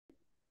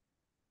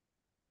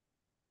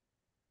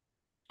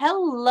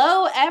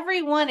Hello,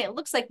 everyone. It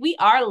looks like we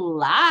are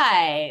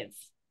live.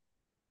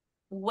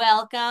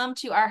 Welcome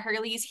to our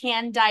Hurley's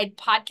Hand Dyed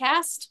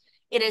podcast.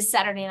 It is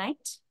Saturday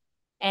night,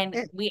 and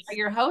Yeah. we are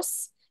your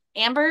hosts,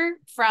 Amber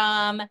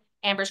from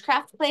Amber's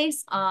Craft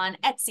Place on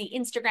Etsy,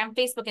 Instagram,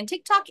 Facebook, and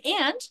TikTok.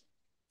 And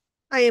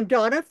I am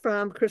Donna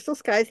from Crystal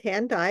Skies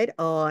Hand Dyed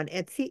on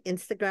Etsy,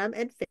 Instagram,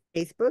 and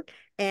Facebook,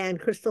 and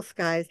Crystal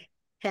Skies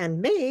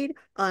Handmade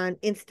on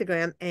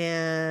Instagram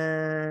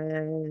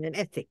and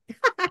Etsy.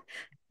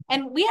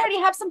 we already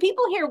have some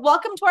people here.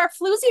 Welcome to our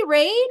floozy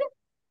raid.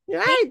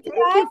 Thank Right. you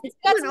Thank guys. you for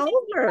We got coming some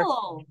new over.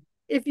 people.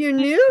 If you're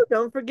new,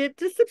 don't forget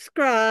to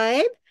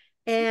subscribe.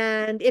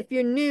 And if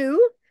you're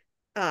new,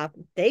 uh,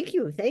 thank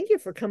you. Thank you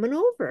for coming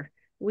over.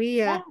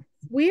 We uh Yeah,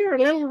 we are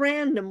a little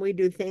random. We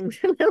do things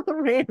a little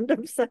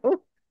random. So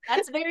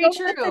that's very don't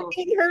let the true.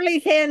 King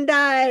Hurley's hand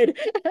died.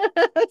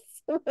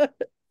 So,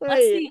 Let's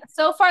sweet. see.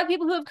 So far, the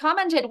people who have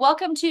commented,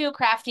 welcome to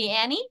Crafty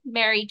Annie,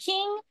 Mary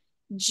King,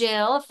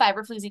 Jill of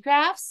Fiber Floozy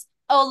Crafts,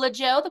 Ola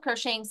Joe, the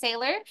Crocheting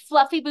Sailor,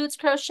 Fluffy Boots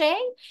Crochet,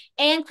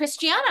 and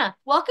Christiana.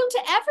 Welcome to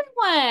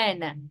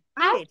everyone.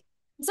 Right.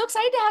 I'm so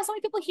excited to have so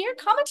many people here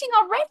commenting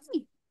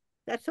already.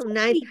 That's so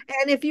nice.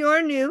 And if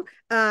you're new,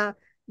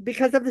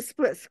 because of the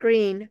split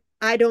screen,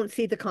 I don't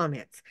see the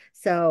comments.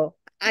 So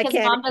I Because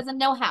can't, mom doesn't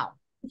know how.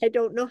 I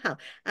don't know how.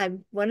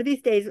 I'm one of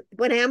these days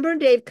when Amber and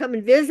Dave come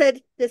and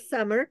visit this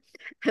summer,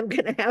 I'm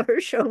gonna have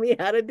her show me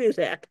how to do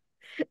that.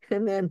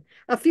 And then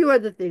a few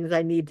other things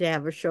I need to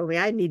have her show me.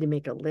 I need to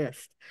make a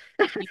list.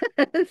 You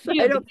So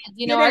I do, don't because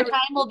get our every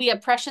time will be a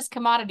precious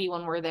commodity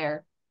when we're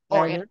there,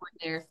 or I if know. we're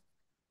there.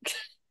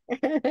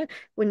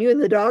 When you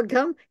and the dog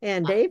come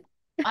and Dave.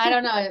 I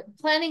don't know.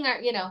 Planning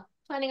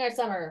our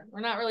summer. We're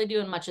not really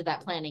doing much of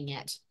that planning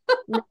yet.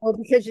 No,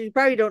 because you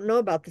probably don't know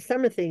about the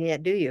summer thing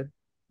yet, do you?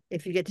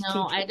 If you get to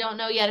No, teach I it. don't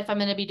know yet if I'm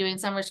going to be doing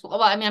summer school.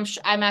 Well, I mean,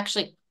 I'm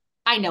actually,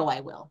 I know I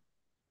will.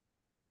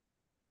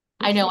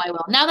 I know Okay. I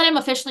will. Now that I'm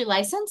officially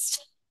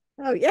licensed,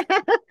 Oh yeah.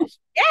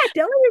 Yeah,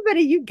 tell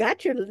everybody you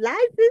got your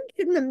license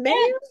in the yeah,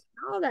 mail,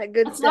 all that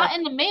good it's stuff. not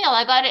in the mail.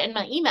 I got it in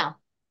my email.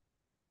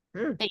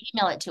 Hmm. They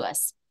email it to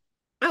us.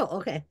 Oh,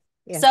 okay.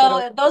 Yeah, good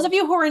old. So those of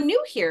you who are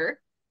new here,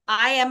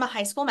 I am a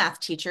high school math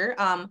teacher.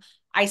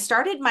 I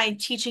started my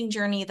teaching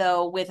journey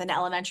though with an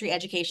elementary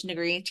education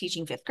degree,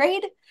 teaching fifth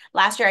grade.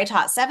 Last year I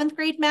taught seventh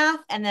grade math,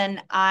 and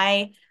then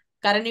I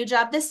got a new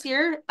job this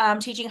year,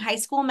 teaching high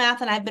school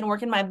math, and I've been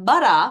working my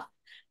butt off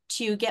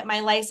to get my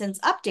license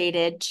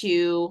updated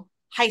to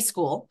high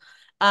school.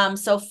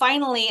 So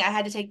finally, I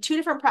had to take two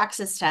different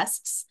praxis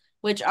tests,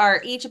 which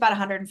are each about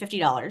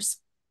 $150.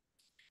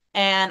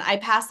 And I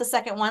passed the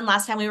second one.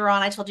 Last time we were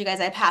on, I told you guys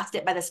I passed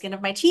it by the skin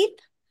of my teeth.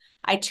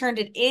 I turned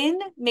it in,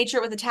 made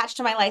sure it was attached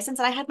to my license,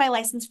 and I had my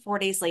license 4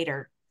 days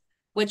later,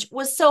 which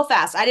was so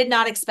fast. I did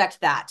not expect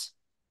that.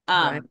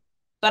 Right.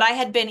 But I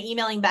had been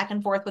emailing back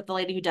and forth with the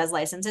lady who does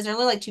licenses. There's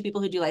only like two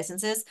people who do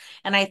licenses.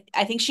 And I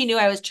think she knew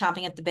I was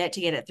chomping at the bit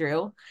to get it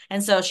through.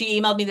 And so she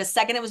emailed me the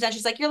second it was done.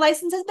 She's like, your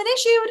license has been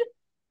issued.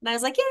 And I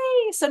was like,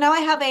 yay. So now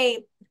I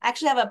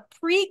actually have a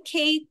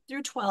pre-K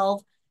through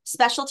 12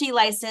 specialty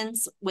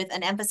license with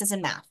an emphasis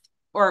in math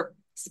or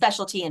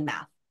specialty in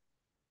math.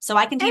 So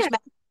I can teach And,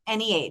 math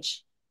any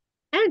age.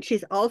 and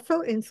she's also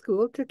in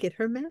school to get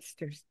her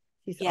master's.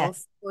 She's also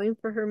Yes, going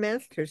for her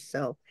master's.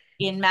 So,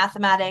 in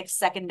mathematics,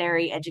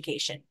 secondary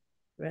education.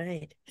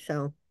 right.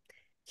 So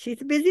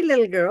she's a busy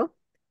little girl.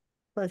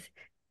 Plus,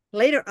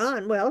 later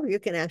on, well, you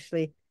can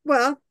actually,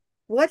 well,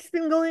 what's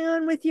been going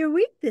on with your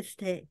week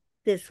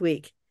this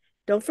week?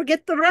 Don't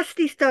forget the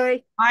Rusty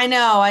story. I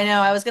know, I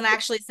know. I was going to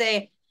actually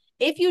say,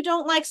 if you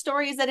don't like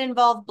stories that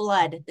involve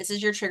blood, this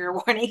is your trigger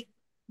warning.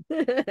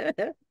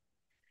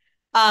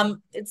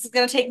 It's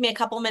going to take me a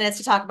couple minutes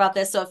to talk about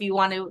this. So if you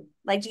want to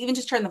like even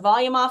just turn the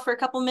volume off for a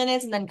couple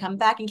minutes and then come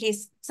back in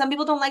case some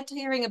people don't like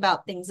hearing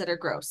about things that are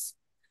gross.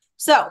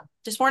 So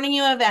just warning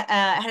you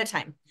ahead of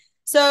time.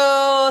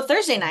 So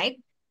Thursday night,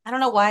 I don't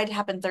know why it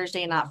happened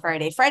Thursday and not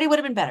Friday. Friday would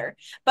have been better,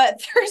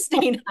 but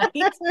Thursday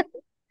night,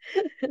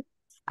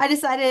 I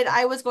decided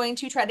I was going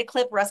to try to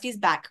clip Rusty's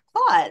back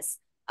claws.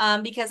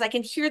 Because I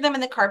can hear them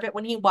in the carpet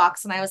when he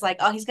walks, and I was like,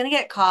 oh, he's gonna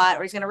get caught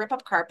or he's gonna rip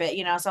up carpet,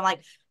 you know. So I'm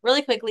like,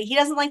 really quickly, he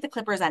doesn't like the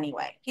clippers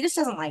anyway. He just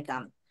doesn't like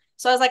them.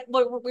 So I was like,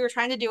 well, we were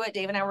trying to do it,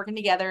 Dave and I working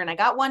together, and I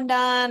got one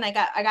done. I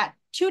got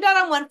two done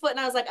on one foot, and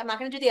I was like, I'm not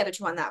gonna do the other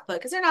two on that foot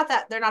because they're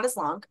not as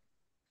long.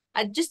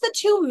 Just the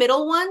two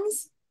middle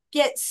ones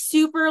get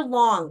super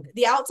long.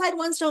 The outside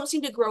ones don't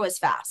seem to grow as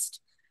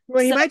fast.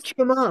 Well, he So might chew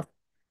them off.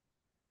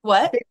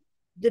 what?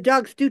 The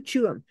dogs do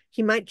chew them.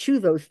 He might chew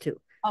those two.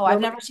 Oh,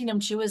 I've No, never seen him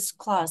chew his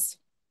claws.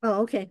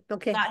 oh, okay,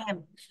 okay, Not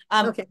him.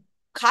 Um, okay.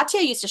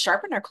 Katya used to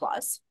sharpen her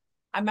claws.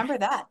 I remember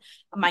that.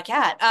 My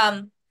cat.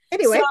 So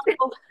Anyway,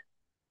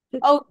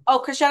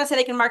 Christiana said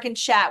I can mark in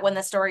chat when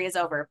the story is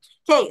over.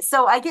 Okay,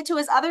 so I get to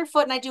his other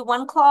foot and I do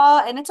one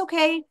claw and it's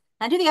okay.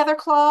 I do the other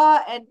claw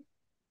and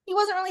he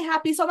wasn't really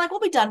happy. So I'm like, we'll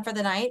be done for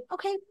the night.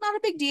 Okay, not a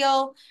big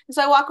deal. And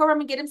so I walk over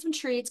and get him some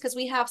treats because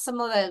we have some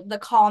of the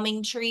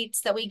calming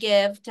treats that we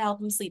give to help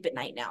him sleep at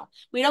night now.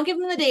 We don't give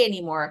him the day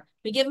anymore.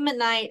 We give him at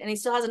night, and he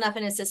still has enough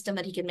in his system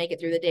that he can make it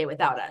through the day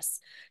without us.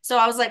 So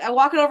I was like, I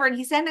walk it over and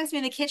he's standing next to me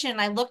in the kitchen,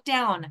 and I look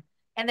down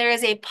and there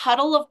is a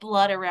puddle of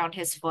blood around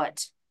his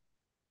foot.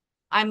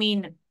 I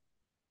mean,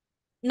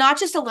 not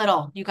just a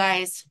little, you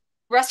guys.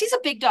 Rusty's a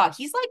big dog.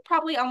 He's like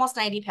probably almost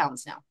 90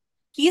 pounds now.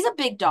 He's a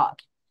big dog.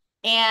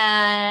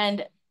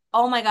 And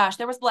oh my gosh,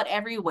 there was blood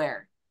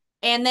everywhere.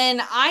 And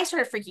then I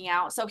started freaking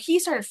out. So he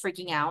started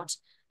freaking out.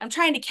 I'm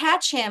trying to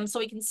catch him so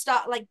he can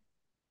stop, like,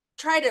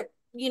 try to,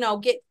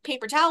 get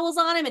paper towels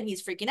on him, and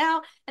he's freaking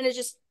out and it's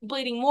just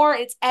bleeding more.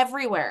 It's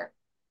everywhere.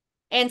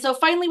 And so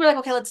finally we're like,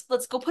 okay, let's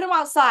go put him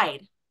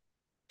outside.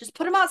 Just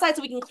put him outside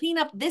so we can clean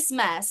up this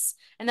mess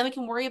and then we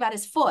can worry about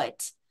his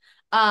foot.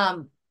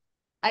 Um,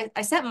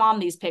 I sent mom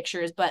these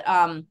pictures, but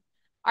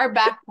our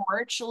back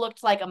porch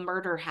looked like a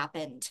murder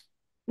happened.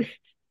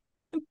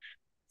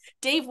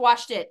 Dave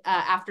watched it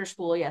after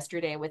school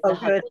yesterday with the Oh,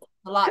 hug. good.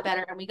 A lot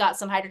better, and we got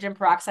some hydrogen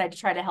peroxide to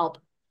try to help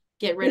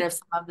get rid of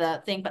some of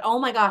the thing. But oh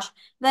my gosh,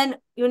 then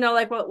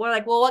like we're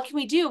like, well, what can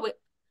we do?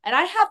 And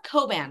I have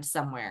Coband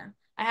somewhere.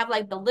 I have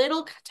like the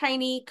little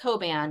tiny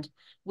Coband,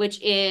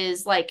 which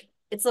is like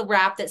it's a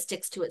wrap that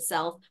sticks to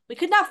itself. We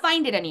could not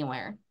find it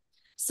anywhere,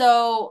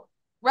 so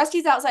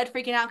Rusty's outside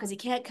freaking out because he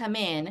can't come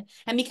in.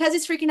 And because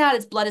he's freaking out,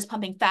 his blood is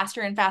pumping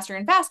faster and faster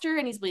and faster,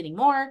 and he's bleeding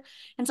more.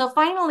 And so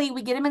finally,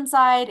 we get him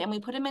inside and we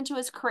put him into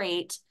his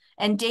crate.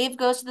 And Dave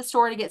goes to the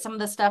store to get some of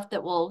the stuff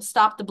that will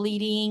stop the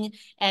bleeding.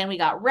 And we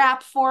got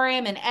wrap for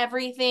him and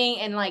everything.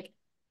 And like,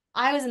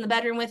 I was in the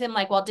bedroom with him,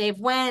 like while Dave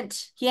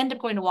went. He ended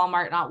up going to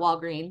Walmart, not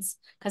Walgreens,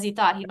 because he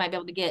thought he might be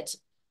able to get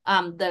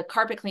the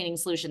carpet cleaning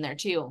solution there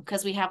too,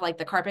 because we have like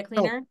the carpet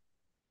Oh, cleaner.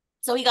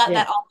 So he got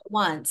yeah. that all at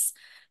once.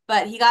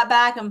 But he got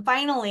back and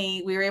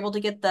finally we were able to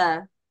get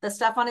the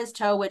stuff on his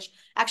toe, which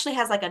actually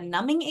has like a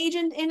numbing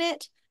agent in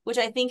it, which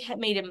I think had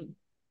made him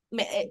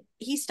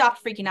he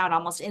stopped freaking out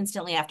almost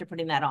instantly after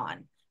putting that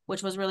on,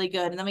 which was really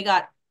good. And then we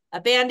got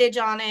a bandage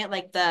on it,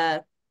 like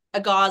a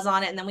gauze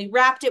on it, and then we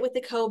wrapped it with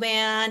the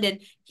Coband,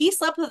 and he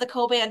slept with the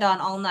Coband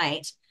on all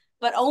night.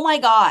 But oh my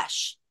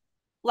gosh,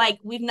 like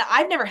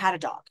I've never had a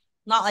dog,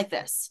 not like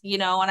this,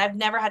 and I've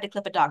never had to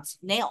clip a dog's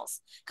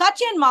nails.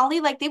 Katya and Molly,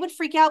 like they would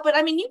freak out, but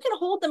I mean, you can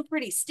hold them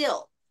pretty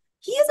still.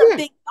 He is a Yeah.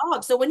 big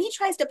dog, so when he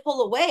tries to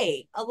pull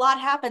away, a lot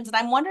happens, and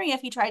I'm wondering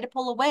if he tried to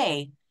pull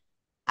away.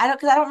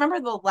 Because I don't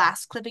remember the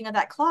last clipping of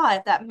that claw.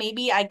 If that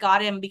maybe I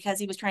got him because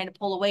he was trying to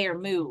pull away or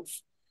move,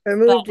 I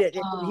but moved it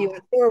and he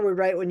went forward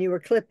right when you were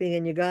clipping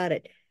and you got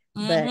it.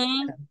 But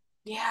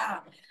yeah.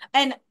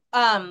 And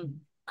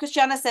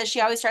Christiana says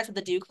she always starts with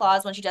the dew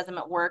claws when she does them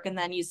at work and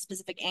then use a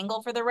specific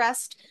angle for the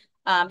rest.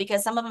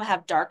 Because some of them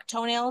have dark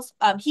toenails.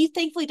 He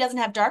thankfully doesn't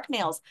have dark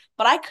nails,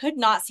 but I could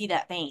not see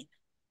that vein,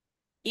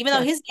 even though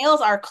yeah, his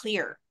nails are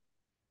clear.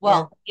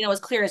 yeah. Well, as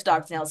clear as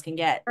dog's nails can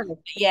get.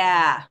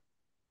 Yeah.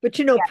 But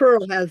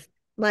Pearl has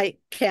my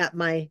cat,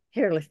 my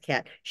hairless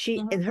cat. She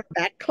in her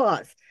back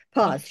paws,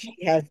 Mhm.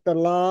 she has the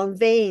long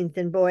veins,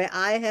 and boy,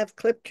 I have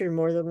clipped her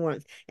more than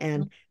once.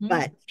 And Mhm.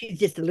 but she's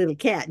just a little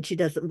cat, and she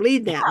doesn't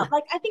bleed that Yeah, much.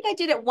 like I think I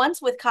did it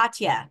once with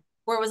Katya,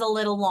 where it was a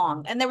little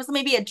long, and there was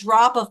maybe a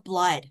drop of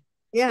blood.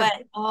 Yeah,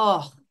 But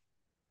oh,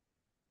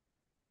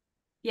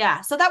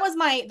 yeah. So that was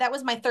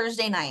my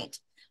Thursday night.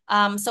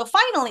 So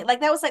finally,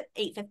 like that was like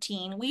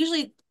 8:15. We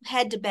usually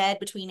head to bed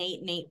between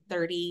 8 and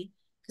 8:30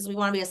 because we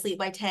want to be asleep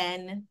by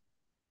 10.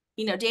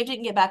 Dave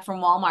didn't get back from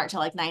Walmart till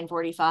like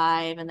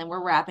 9:45, and then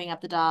we're wrapping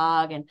up the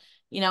dog, and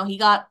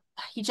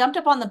he jumped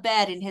up on the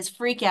bed in his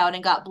freak out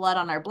and got blood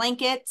on our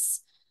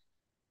blankets.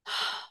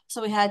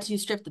 So we had to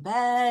strip the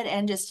bed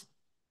and just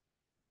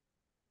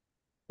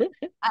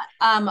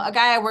a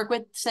guy I work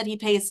with said he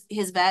pays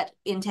his vet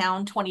in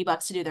town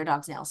 $20 to do their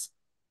dog's nails.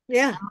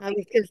 yeah. I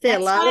was gonna say a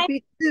Next lot of time,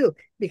 people do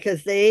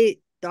because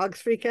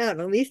dogs freak out.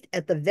 At least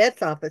at the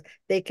vet's office,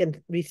 they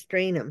can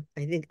restrain them.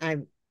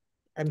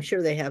 I'm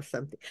sure they have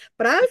something.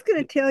 But I was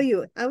going to tell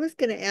you, I was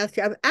going to ask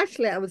you,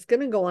 I was going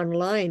to go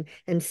online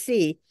and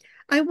see.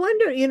 I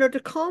wonder, to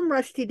calm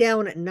Rusty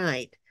down at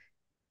night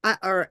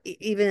or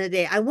even a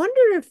day, I wonder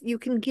if you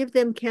can give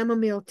them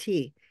chamomile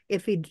tea.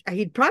 If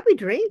he'd probably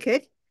drink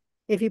it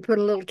if you put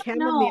a little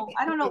chamomile no,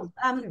 I don't know.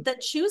 in. The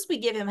chews we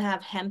give him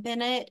have hemp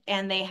in it,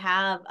 and they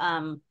have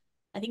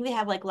I think they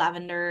have like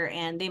lavender,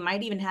 and they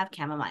might even have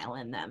chamomile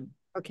in them.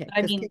 Okay, But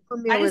I because mean,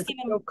 I chamomile just is give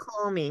so him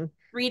calming,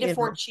 three to you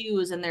four know.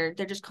 chews, and they're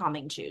just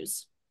calming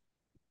chews.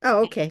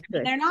 Oh, And, okay, I mean,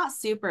 good. they're not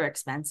super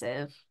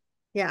expensive.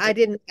 Yeah, They're,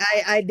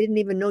 I didn't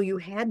even know you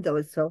had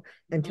those, so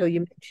until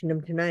you Mhm. mentioned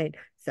them tonight.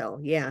 So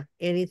yeah,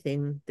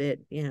 anything that.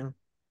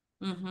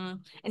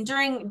 And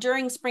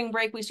during spring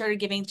break, we started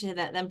giving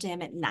them to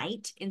him at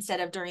night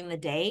instead of during the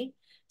day,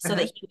 so Uh-huh.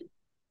 that he would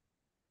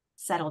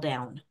settle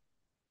down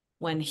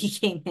when he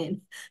came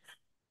in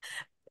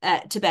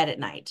to bed at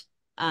night.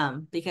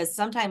 Because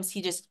sometimes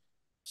he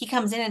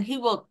comes in and he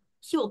will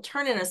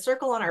turn in a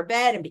circle on our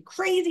bed and be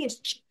crazy and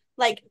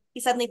like he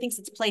suddenly thinks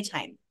it's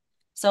playtime.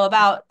 So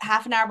about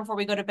half an hour before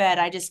we go to bed,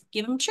 I just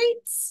give him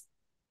treats.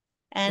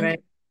 And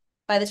Right.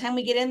 by the time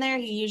we get in there,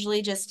 he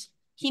usually just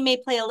he may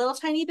play a little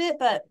tiny bit,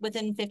 but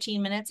within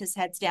 15 minutes, his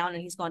head's down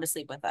and he's going to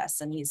sleep with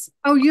us. And he's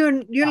Oh, you're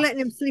letting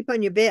him sleep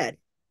on your bed.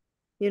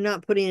 You're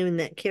not putting him in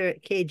that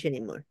carrot cage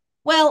anymore.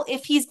 well,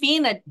 if he's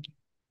being a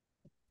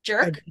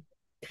Uh, jerk,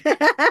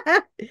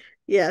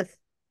 Yes.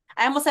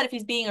 I almost said if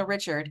he's being a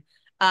Richard,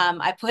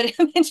 I put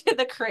him into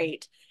the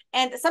crate.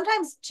 And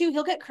sometimes too,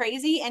 he'll get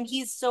crazy and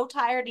he's so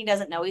tired he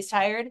doesn't know he's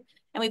tired.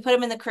 And we put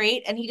him in the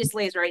crate and he just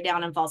lays right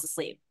down and falls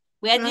asleep.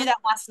 We had to do Uh, that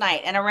last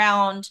night. And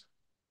around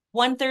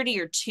 1:30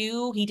 or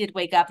 2, he did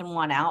wake up and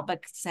want out,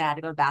 but I had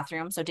to go to the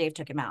bathroom. So Dave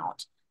took him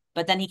out.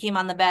 But then he came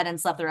on the bed and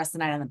slept the rest of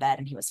the night on the bed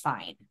and he was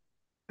fine.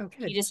 oh,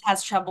 He good. just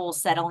has trouble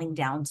settling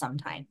down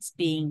sometimes,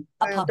 being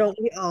a Well, puppy. don't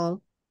we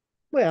all?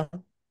 Well,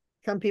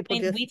 some I people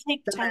mean, just, we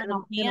take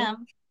Tylenol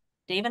PM.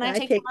 Dave and I I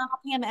take take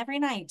Tylenol PM every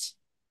night.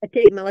 I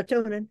take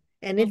melatonin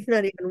and Mm. it's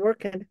not even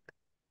working.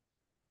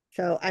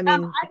 So, I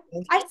mean,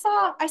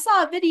 I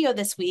saw a video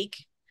this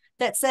week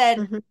that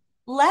said mhm.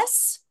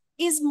 less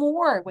is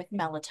more with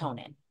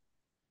melatonin.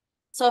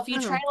 So if you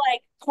try Oh,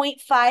 like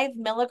 0.5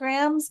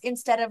 milligrams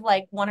instead of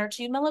like 1 or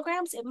 2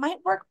 milligrams, it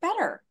might work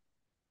better.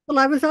 well,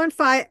 I was on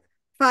five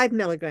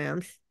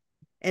milligrams,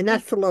 and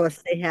that's the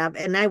lowest they have.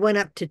 And I went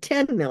up to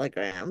 10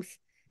 milligrams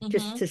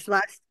just Mm-hmm. this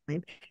last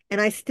time.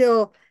 And I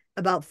still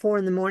about 4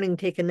 in the morning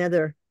take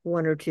another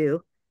one or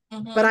two.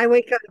 But Mm-hmm. I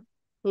wake up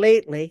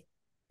lately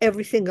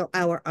every single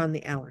hour on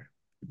the hour.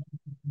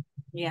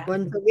 Yeah.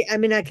 I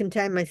mean, I can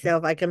time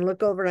myself. I can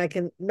look over and I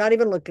can not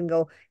even look and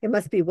go, it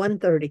must be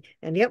 1:30.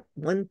 And yep,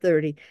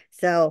 1:30.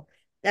 So,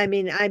 I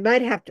mean, I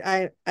might have to,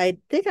 I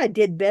think I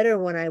did better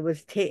when I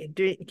was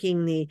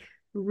drinking the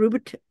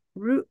rubit,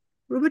 ru,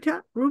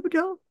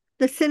 rubitol,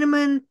 the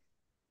cinnamon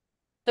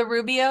The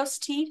Rubio's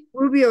tea.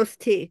 Rubio's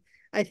tea.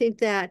 I think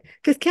that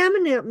because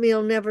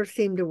chamomile never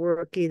seemed to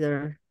work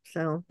either.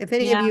 So, if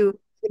any of Yeah. you have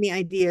any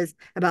ideas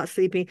about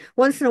sleeping,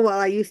 once in a while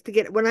I used to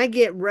get when I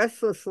get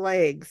restless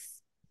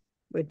legs,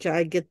 which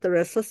I get the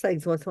restless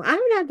legs once in a while. I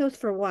haven't had those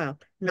for a while,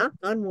 knock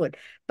on wood.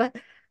 But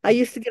I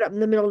used to get up in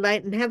the middle of the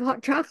night and have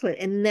hot chocolate,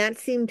 and that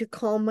seemed to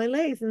calm my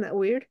legs. Isn't that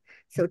weird?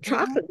 So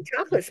Mhm.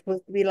 chocolate's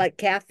supposed to be like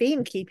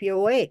caffeine, keep you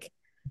awake.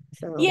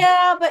 So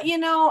Yeah, but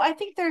I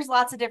think there's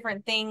lots of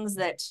different things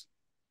that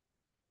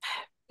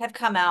have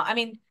come out. I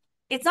mean,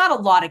 it's not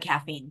a lot of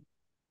caffeine.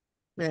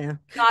 yeah.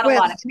 Not a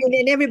Well, lot I of mean, caffeine.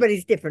 and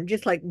everybody's different,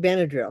 just like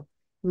Benadryl.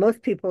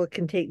 Most people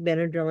can take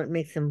Benadryl, it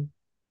makes them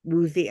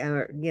woozy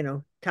or,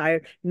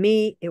 tired.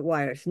 Me, it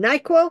wires.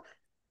 NyQuil,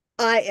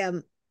 I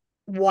am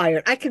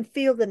wired. I can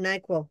feel the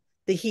NyQuil,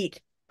 the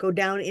heat go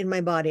down in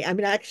my body. I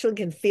mean, I actually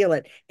can feel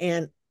it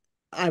and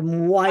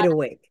I'm wide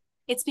awake.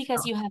 It's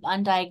because So, you have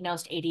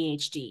undiagnosed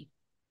ADHD.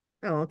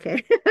 oh,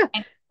 okay.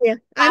 And Yeah,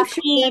 I'm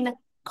sure that, caffeine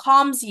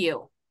calms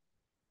you.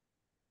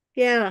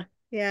 yeah,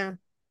 yeah.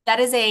 That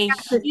is a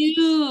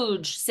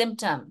huge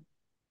symptom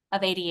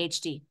of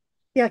ADHD.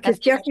 Yeah, That's because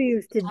why you Jeffrey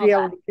used to tell be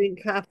able that. to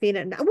drink caffeine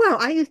at night. Well,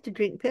 I used to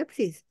drink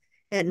Pepsis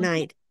at Mhm.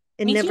 night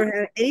and Me never too.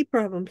 had any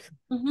problems.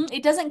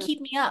 It doesn't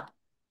keep me up.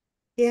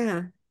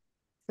 Yeah.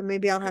 So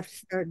maybe I'll have to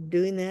start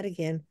doing that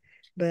again.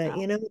 But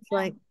it's Yeah.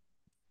 like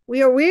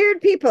we are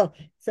weird people.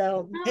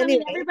 So Well, I mean,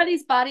 anyway,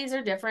 everybody's bodies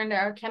are different.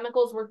 Our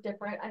chemicals work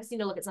different. I just need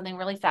to look at something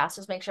really fast.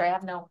 Just make sure I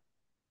have no.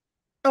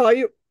 oh, are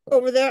you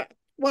over there?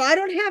 Well, I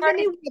don't have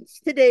any Sorry. whips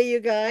today, you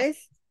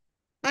guys.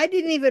 I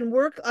didn't even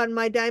work on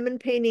my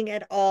diamond painting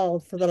at all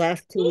for the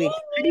last 2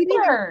 weeks. I Me didn't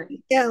even neither. put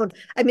it down.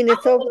 I mean,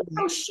 it's I'm over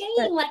now. crocheting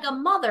But like a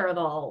mother,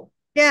 though.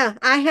 yeah,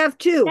 I have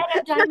two. Instead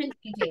of diamond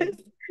painting.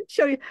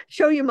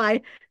 Show you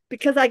my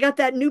because I got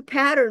that new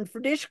pattern for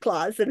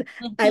dishcloths and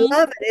I Mm-hmm.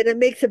 love it and it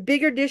makes a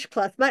bigger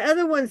dishcloth. My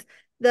other ones,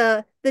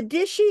 the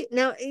dishy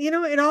now,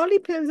 it all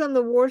depends on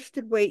the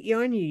worsted weight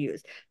yarn you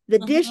use. The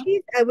Mm-hmm.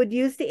 dishies I would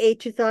use the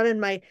H's on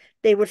and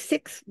they were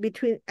six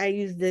between I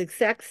used the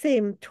exact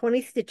same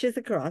 20 stitches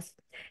across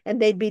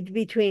and they'd be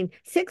between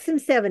 6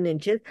 and 7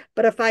 inches.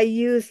 But if I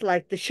use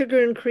like the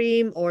sugar and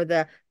cream or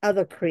the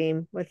other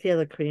cream, what's the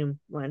other cream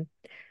one?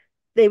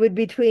 They would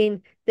be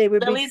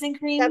Lilies and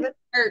cream, seven.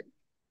 or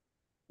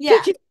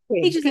yeah, Peaches and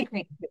cream. peaches and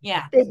cream.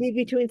 Yeah. They'd be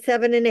between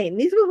 7 and 8. And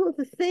these were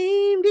the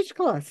same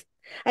dishcloths.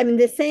 I mean,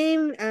 the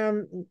same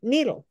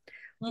needle.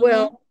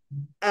 Mm-hmm. Well,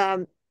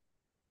 um,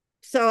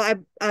 so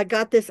I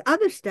got this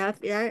other stuff.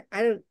 Yeah,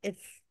 I don't.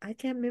 I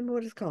can't remember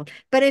what it's called.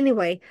 But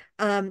anyway,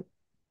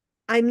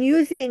 I'm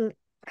using.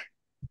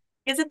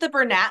 Is it the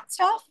Bernat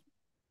stuff?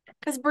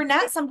 Because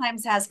Bernat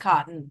sometimes has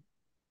cotton.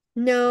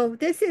 No,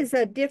 this is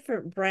a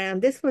different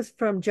brand. This was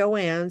from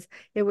Joann's.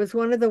 It was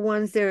one of the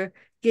ones they're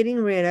getting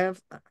rid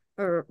of,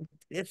 or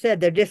it said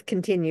they're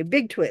discontinued.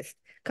 Big Twist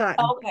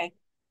cotton. Oh, okay.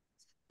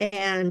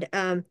 And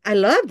I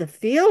love the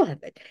feel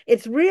of it.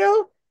 It's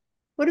real,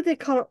 what do they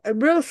call it? A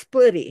real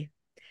splitty,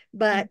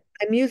 Mm-hmm. but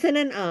I'm using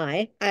an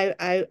eye.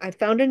 I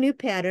found a new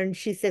pattern.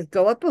 She says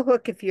go up a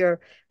hook if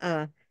you're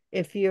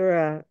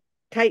a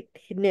tight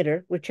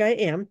knitter, which I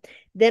am.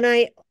 Then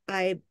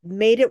I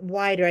made it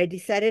wider. I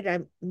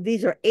decided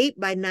these are 8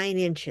 by 9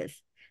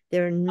 inches.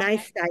 They're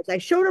Okay. nice guys. I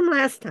showed them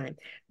last time,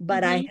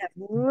 but I Mm-hmm. have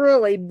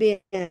really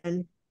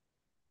been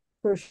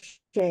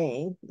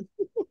crocheting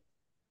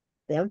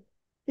them.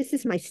 This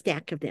is my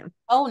stack of them.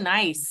 Oh,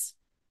 nice.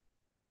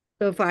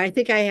 So far, I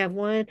think I have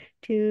one,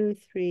 two,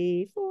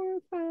 three, four,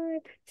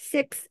 five,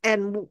 six,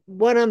 and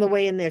one on the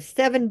way in there.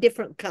 Seven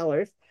different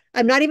colors.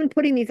 I'm not even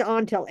putting these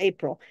on till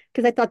April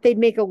because I thought they'd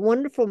make a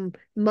wonderful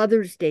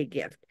Mother's Day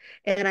gift.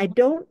 And I Mhm.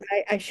 don't,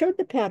 I showed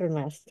the pattern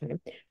last time,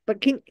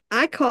 but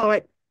I call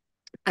it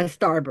a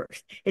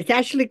starburst. It's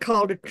actually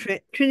called a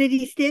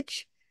Trinity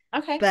stitch,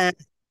 Okay. but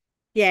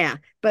yeah,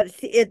 but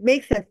it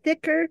makes a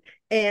thicker,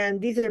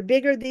 and these are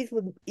bigger. These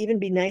would even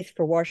be nice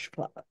for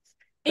washcloths,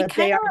 It but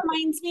kind they are, of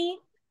reminds me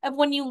of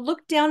when you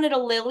look down at a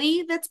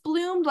lily that's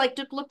bloomed, like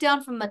to look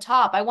down from the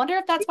top. I wonder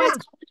if that's why it's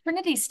yeah, called the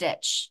Trinity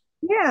stitch.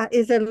 yeah.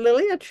 Is a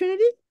lily a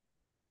Trinity?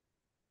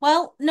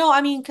 Well, no,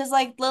 I mean, because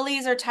like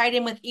lilies are tied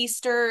in with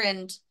Easter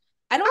and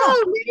I don't know.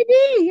 Oh,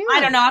 maybe, I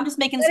yeah. don't know. I'm just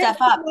making But stuff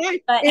up.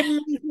 But it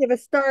reminds me of a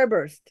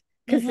starburst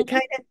because the mhm.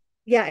 kind of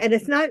yeah, and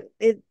it's not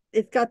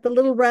it's got the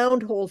little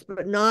round holes,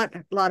 but not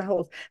a lot of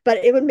holes.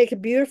 But it would make a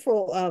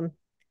beautiful um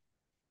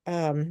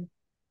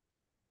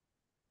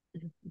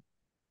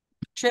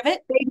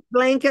Trivet. baby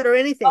blanket or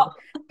anything. Oh,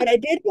 But I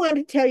did want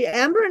to tell you,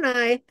 Amber and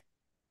I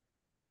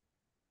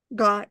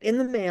got in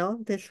the mail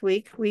this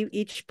week. We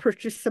each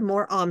purchased some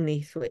more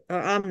Omni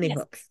yes.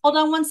 hooks. Hold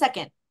on one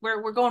second.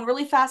 We're going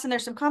really fast and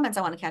there's some comments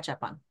I want to catch up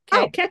on.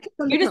 Oh, Okay. catch up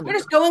on the We're comments.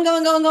 just going,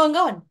 going, going, going,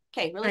 going.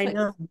 Okay, really I quick.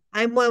 know.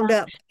 I'm wound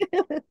up.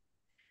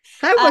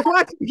 I Uh, was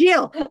watching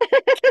Jill.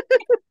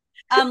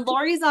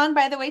 Lori's on,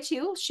 by the way,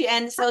 too. She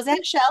and so is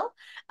Aunt Shell.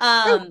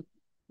 Oh,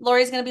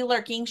 Lori's gonna be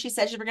lurking. She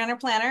said she's bringing her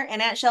planner,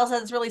 and Aunt Shell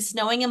says it's really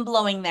snowing and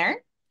blowing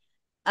there.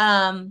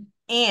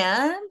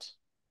 And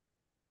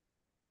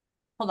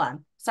hold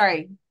on,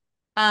 sorry.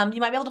 You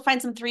might be able to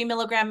find some 3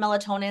 milligram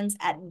melatonins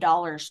at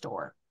dollar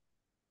store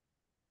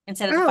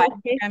instead of the five oh,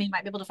 okay. milligram. You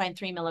might be able to find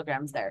 3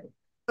 milligrams there.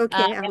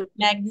 Okay.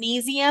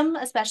 Magnesium,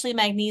 especially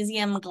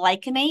magnesium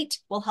glycinate,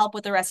 will help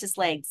with the restless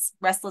legs.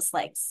 Restless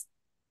legs.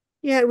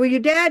 Yeah, well, your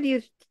dad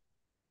used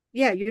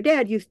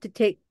to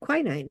take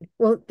quinine.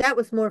 Well, that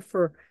was more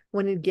for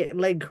when he'd get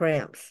leg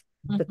cramps,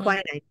 the Mhm.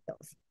 quinine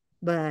pills.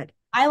 But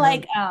I um,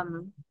 like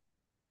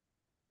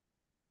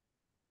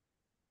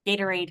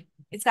Gatorade.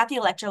 It's got the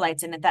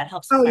electrolytes in it that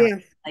helps with oh my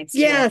yes, electrolytes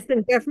too. yes,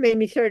 and Jeff made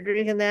me start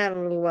drinking that a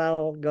little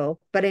while ago.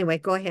 But anyway,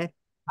 go ahead.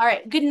 All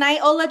right. Good night,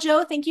 Ola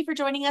Joe. Thank you for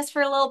joining us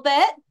for a little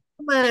bit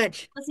How and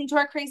much? listening to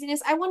our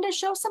craziness. I wanted to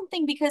show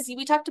something because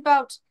we talked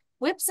about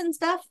whips and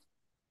stuff.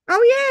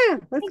 Oh yeah,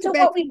 let's These go are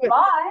back what to we it.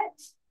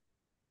 bought.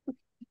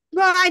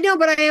 Well, I know,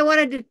 but I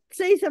wanted to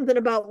say something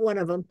about one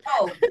of them.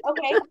 Oh,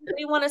 okay. What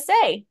do you want to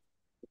say?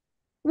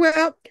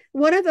 Well,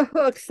 one of the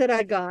hooks that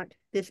I got,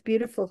 this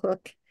beautiful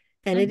hook,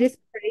 and it Mm-hmm. is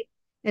pretty,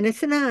 and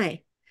it's an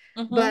eye.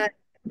 Mm-hmm. But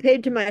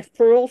compared to my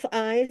Furl's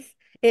eyes,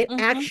 it Mm-hmm.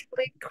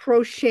 actually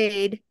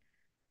crocheted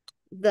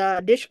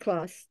the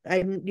dishcloth.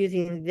 I'm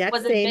using the exact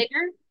Was it same.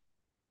 bigger?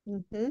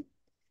 Mhm.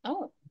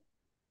 Oh,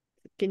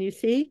 Can you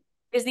see?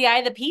 is the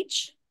eye the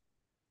peach?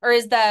 Or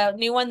is the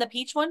new one the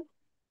peach one?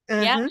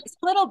 Yeah, Uh-huh. just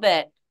a little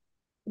bit.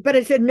 But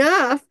it's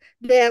enough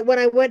that when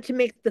I went to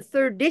make the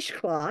third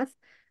dishcloth,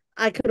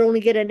 I could only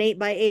get an 8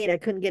 by 8. I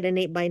couldn't get an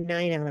 8 by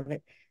 9 out of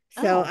it.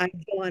 So Oh, I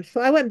go on.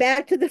 So I went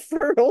back to the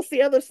furrows,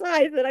 the other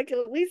side, that I could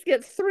at least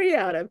get three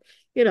out of,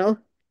 you know,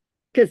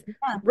 because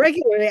yeah,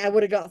 regularly I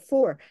would have got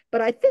four.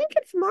 But I think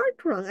it's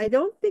marked wrong. I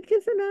don't think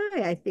it's an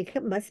I. I think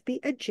it must be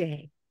a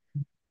J.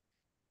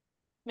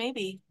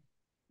 maybe.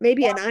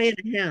 Maybe an I and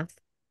a half.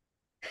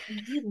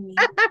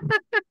 Maybe.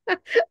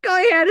 Go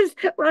ahead.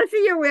 Let's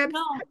see your whips.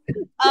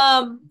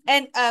 No.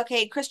 And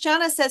okay,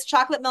 Christiana says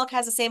chocolate milk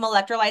has the same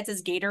electrolytes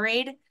as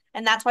Gatorade,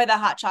 and that's why the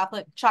hot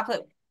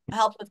chocolate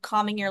helps with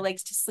calming your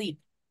legs to sleep.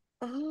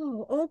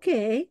 Oh,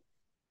 okay.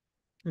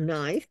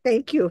 Nice.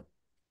 Thank you.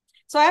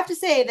 So I have to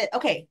say that,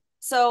 okay,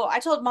 so I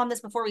told mom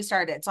this before we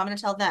started, so I'm gonna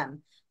tell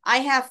them. I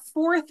have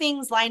 4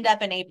 things lined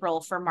up in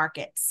April for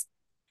markets.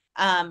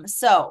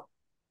 So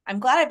I'm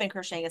glad I've been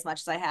crocheting as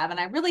much as I have, and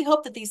I really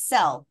hope that these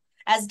sell.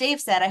 As Dave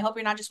said, I hope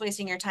you're not just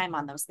wasting your time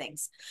on those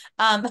things.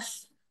 Um,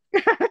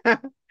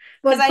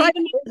 Well, because it I probably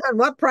even depends on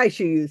what price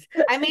you use.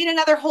 I made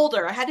another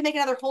holder. I had to make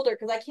another holder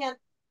because I can't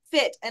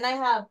fit, and I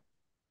have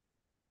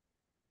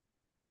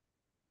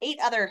 8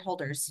 other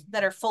holders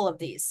that are full of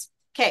these.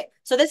 Okay,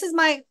 so this is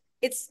my.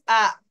 It's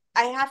I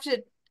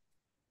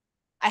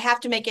have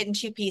to make it in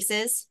 2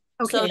 pieces.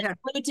 So Okay.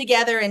 it's glued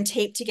together and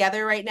taped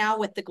together right now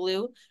with the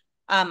glue.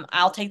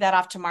 I'll take that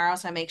off tomorrow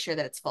so I make sure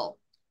that it's full.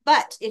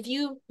 But if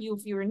you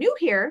were new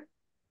here,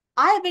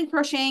 I have been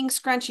crocheting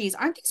scrunchies.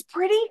 Aren't these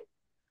pretty?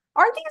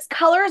 Aren't these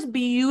colors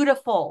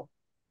beautiful?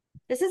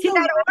 This is See the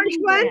that orange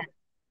London one? brand.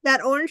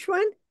 That orange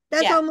one?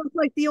 That's Yeah, almost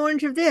like the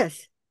orange of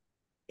this.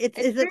 it's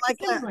Is it very like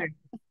a similar.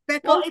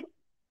 Well, speckles?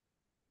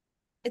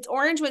 it's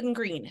orange with and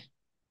green.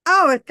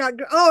 Oh,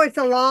 it's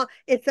a long,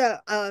 it's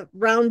a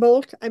round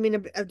bolt. I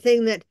mean, a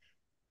thing that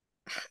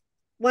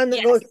one that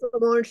Yes. goes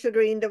from orange to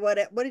green to what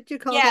did you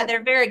call Yeah, that?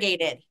 they're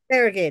variegated.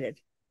 Variegated.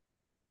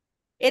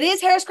 It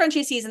is hair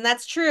scrunchie season.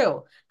 That's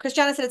true.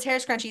 Christiana said it's hair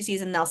scrunchie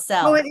season. They'll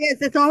Oh, it sell.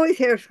 is. It's always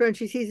hair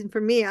scrunchie season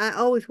for me. I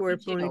always wear Me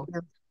too.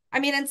 ponytails. I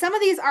mean, and some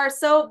of these are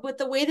so with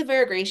the way the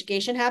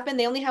variegation happened,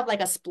 they only have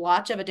like a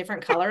splotch of a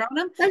different color on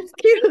them. That's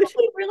But they cute. will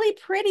be really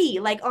pretty,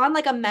 like on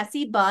like a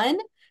messy bun,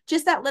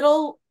 just that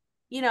little,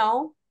 you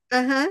know,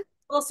 Uh-huh.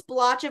 little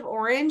splotch of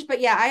orange.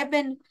 But yeah, I have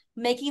been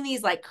making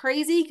these like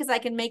crazy because I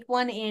can make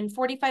one in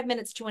 45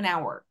 minutes to an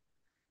hour.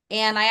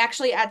 And I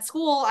actually at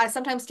school, I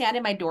sometimes stand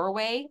in my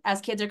doorway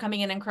as kids are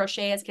coming in and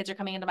crochet as kids are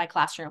coming into my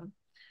classroom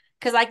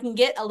because I can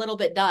get a little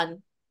bit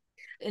done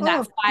in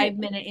that Oh, 5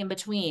 minute in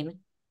between.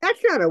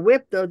 that's not a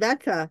whip though.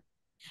 That's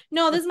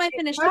No, a this is my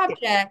finished pocket.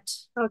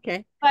 object.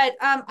 Okay. But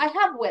I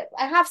have whip.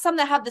 I have some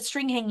that have the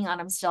string hanging on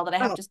them still that I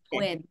have Oh, to sew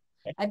okay. in.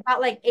 I've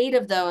got like 8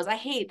 of those. I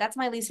hate that's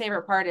my least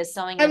favorite part is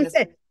sewing I in would this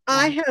say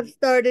I one. have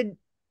started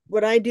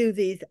when I do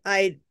these,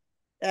 I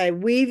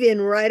weave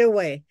in right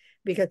away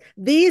because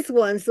these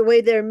ones, the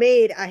way they're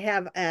made, I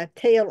have a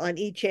tail on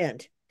each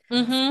end.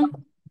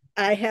 Mm-hmm.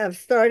 I have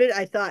started,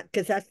 I thought,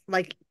 because that's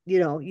like,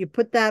 you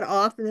put that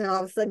off and then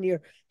all of a sudden you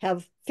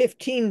have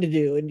 15 to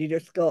do and you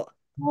just go,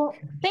 Well,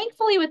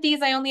 thankfully with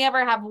these I only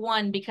ever have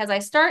one because I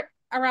start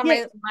around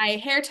yeah, my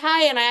hair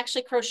tie and I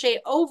actually crochet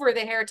over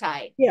the hair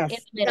tie in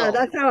yes. the middle.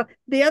 That's how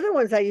the other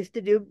ones I used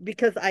to do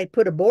because I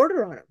put a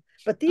border on them.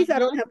 But these I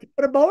don't Mm-hmm. have to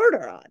put a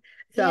border on.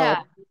 So,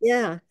 Yeah.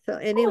 yeah. So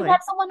Oh, we anyway,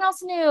 got someone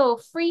else new.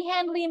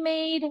 Freehandly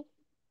made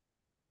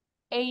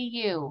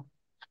AU.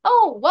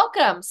 Oh,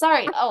 welcome.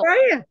 Sorry. Oh, where are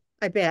you?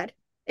 I bet.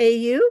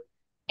 AU?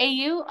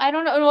 AU? I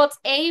don't know. Well, it's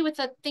A with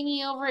a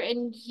thingy over it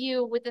and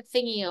U with a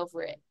thingy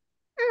over it.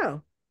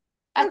 Oh,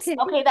 That's okay.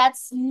 okay.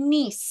 That's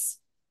niece.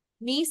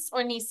 Niece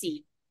or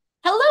niecey.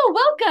 Hello,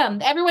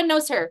 welcome. Everyone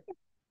knows her.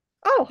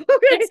 Oh,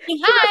 Said okay.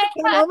 saying She must hi.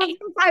 have come over Hi.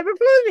 from Fiber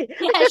Floozy.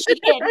 Yeah, she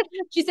did.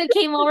 She said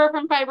came over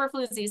from Fiber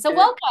Floozy. So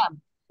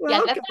welcome.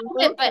 Yeah, that's Welcome, not a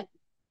whip, but welcome.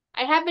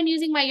 I have been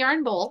using my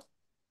yarn bowl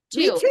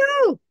Me too.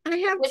 too. I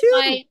have With two.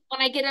 my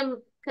when I get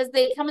them because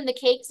they come in the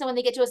cake. So when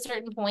they get to a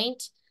certain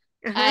point,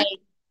 I Uh-huh.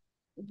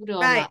 do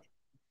them Right. up.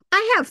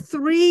 I have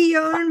three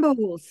yarn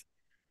bowls.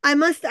 I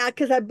must,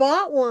 because I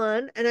bought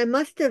one and I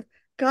must have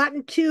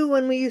gotten two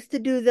when we used to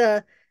do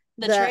The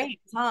the trays,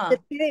 huh?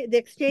 the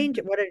exchange.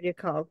 What did you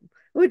call?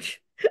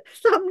 Which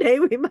someday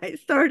we might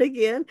start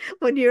again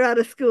when you're out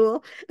of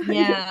school. You're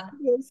Yeah.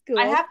 in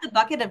I school. have the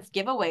bucket of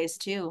giveaways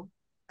too.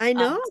 I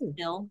know.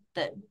 Still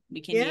that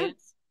we can Yeah.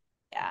 use.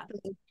 Yeah.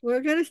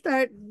 We're gonna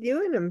start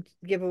doing them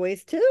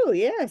giveaways too.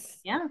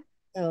 Yes. Yeah.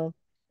 So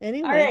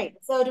All anyway, right.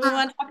 So do we uh,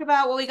 want to talk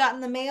about what we got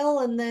in the mail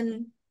and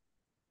then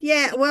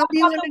yeah. we can Well, talk do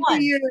you about want the to do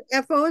one? your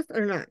FOs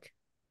or not?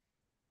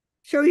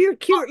 Show your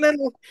cute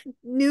little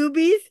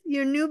newbies,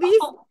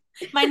 Oh,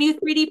 my new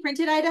 3D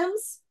printed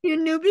items. your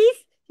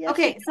newbies.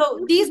 Yes, you Okay, got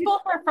so these newbies.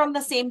 both are from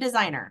the same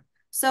designer.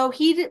 So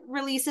he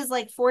releases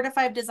like 4 to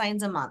 5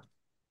 designs a month,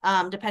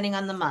 depending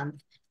on the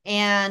month.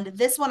 And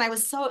this one, I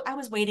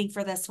was waiting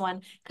for this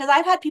one because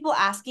I've had people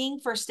asking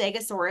for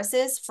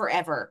Stegosauruses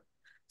forever.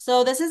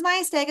 So this is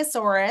my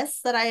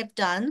Stegosaurus that I have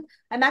done.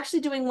 I'm actually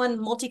doing one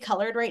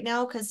multicolored right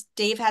now because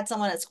Dave had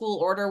someone at school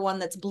order one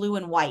that's blue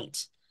and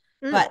white.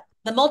 Mm. But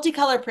the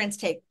multicolor prints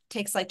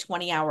takes like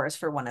 20 hours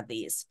for one of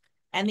these.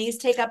 And these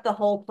take up the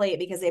whole plate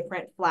because they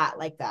print flat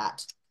like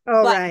that.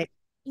 All But right.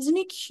 isn't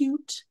he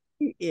cute?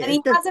 And Yes.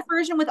 he has a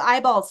version with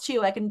eyeballs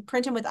too. I can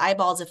print him with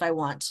eyeballs if I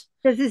want.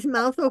 Does his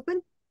mouth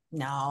open?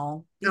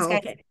 No, these Oh, guys,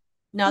 okay.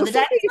 no, Well, the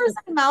dinosaurs'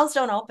 mouths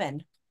don't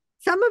open.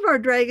 some of our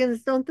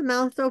dragons don't the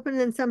mouths open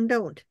and some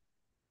don't.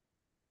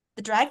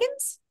 The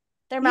dragons,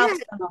 their Yeah. mouths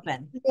don't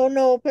open. No,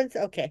 no opens.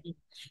 Okay.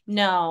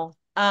 No.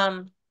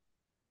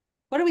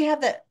 What do we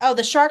have that? Oh,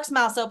 the shark's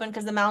mouth's open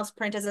because the mouth's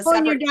print is a Oh,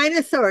 and your separate.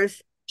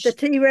 dinosaurs, the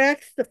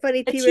T-Rex, the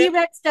funny The T-Rex.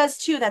 T-Rex does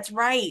too. That's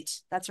right.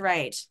 That's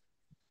right.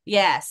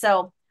 Yeah.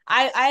 So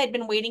I had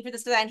been waiting for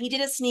this design. He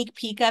did a sneak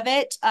peek of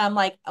it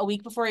like a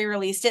week before he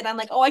released it. And I'm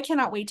like, oh, I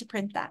cannot wait to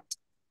print that.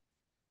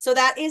 So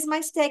that is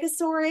my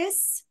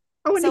Stegosaurus.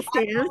 Oh, and So he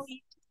I stands. will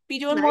be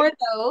doing more Nice. of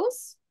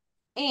those.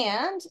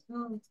 And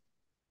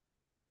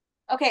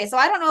okay, so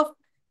I don't know if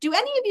do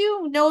any of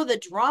you know the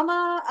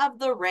drama of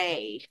the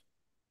Ray?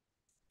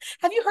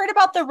 Have you heard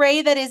about the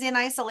Ray that is in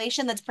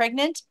isolation that's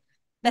pregnant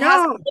that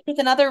has No. lived with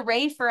another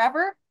Ray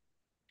forever?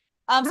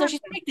 So Huh. she's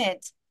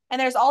pregnant, and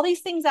there's all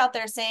these things out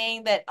there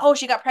saying that oh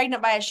she got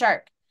pregnant by a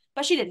shark,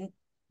 but she didn't.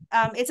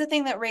 It's a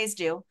thing that Rays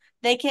do.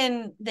 They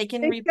can They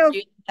still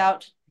reproduce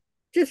without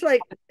just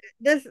like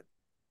this.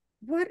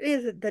 What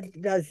is it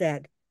that does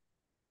that?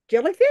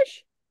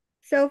 Jellyfish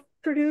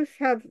self-produce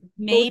have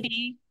both.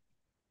 maybe.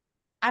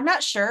 I'm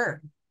not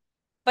sure.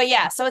 But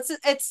yeah, so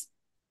it's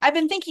I've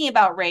been thinking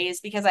about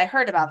Rays because I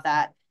heard about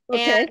that.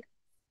 And Okay.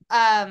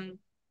 um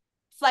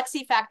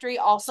Flexi Factory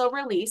also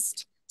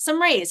released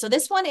some Rays. So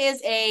this one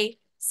is a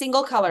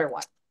single color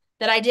one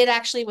that I did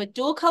actually with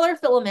dual color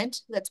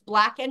filament that's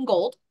black and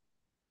gold.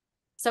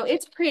 So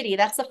it's pretty.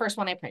 That's the first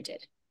one I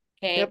printed.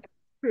 Okay. Yep.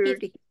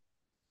 Pretty.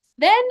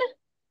 Then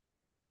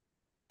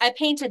I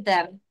painted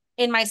them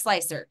in my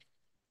slicer.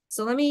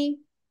 So let me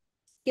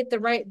get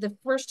the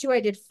first two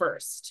I did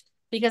first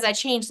because I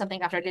changed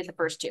something after I did the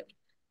first two.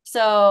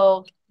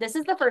 So this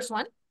is the first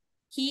one.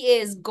 He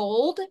is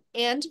gold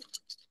and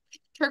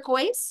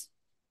turquoise.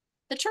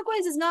 The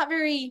turquoise is not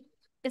very,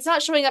 it's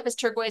not showing up as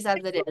turquoise as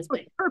it is,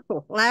 but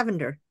Purple,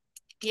 lavender.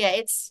 yeah,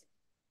 it's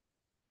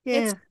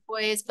Yeah.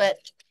 turquoise, but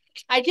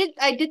I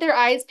did their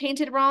eyes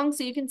painted wrong.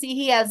 So you can see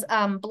he has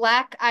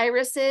black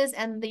irises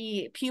and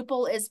the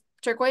pupil is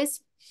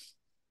turquoise.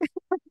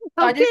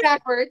 So I did it Okay.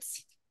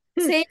 backwards.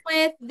 Same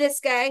with this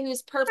guy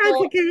who's That's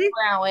purple, okay.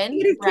 brown.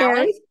 It Brown?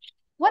 carries.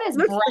 What is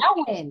Looks like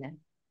brown?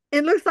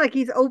 it looks like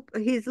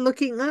he's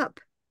looking up.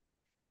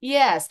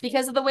 Yes,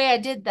 because of the way I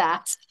did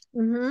that.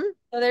 Mm-hmm.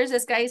 So there's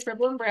this guy, he's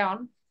purple and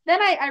brown.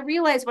 Then I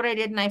realized what I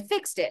did and I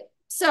fixed it.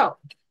 So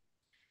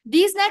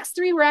these next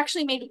three were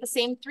actually made with the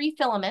same three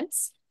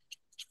filaments,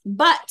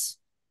 but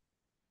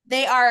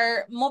they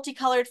are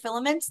multicolored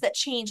filaments that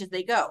change as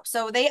they go.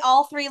 So they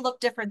all three look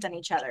different than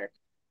each other.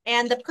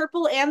 And the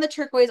purple and the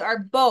turquoise are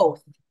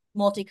both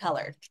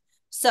multicolored.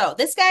 So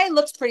this guy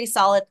looks pretty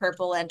solid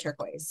purple and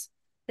turquoise.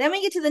 Then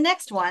we get to the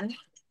next one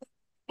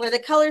where the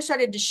color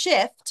started to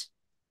shift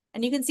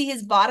and you can see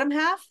his bottom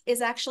half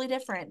is actually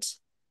different.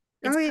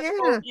 It's Oh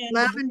purple yeah, and blue.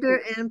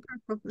 lavender and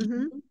purple.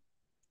 Mm-hmm.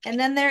 And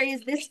then there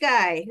is this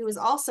guy who is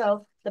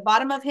also, the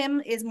bottom of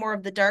him is more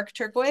of the dark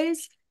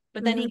turquoise,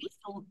 but then he Mm-hmm. gets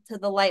to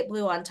the light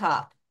blue on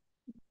top.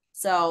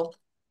 So,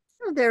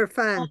 Oh, they're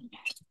fun.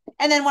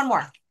 and then one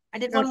more. I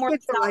did Now one more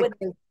kids that's are not like with,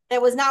 this.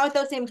 that was not with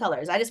those same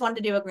colors. I just wanted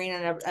to do a green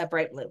and a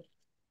bright blue.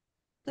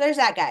 So there's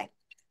that guy.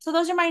 So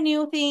those are my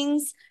new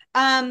things.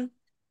 Um,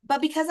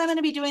 but because I'm going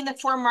to be doing the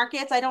 4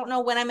 markets, I don't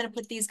know when I'm going to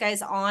put these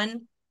guys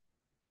on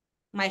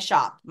my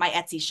shop, my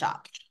Etsy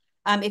shop.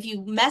 If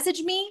you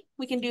message me,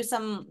 we can do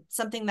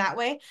something that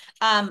way.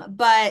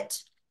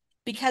 But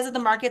because of the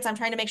markets, I'm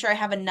trying to make sure I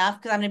have enough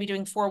because I'm going to be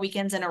doing 4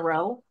 weekends in a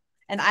row,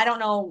 and I don't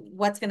know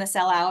what's going to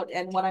sell out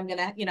and what I'm going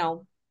to,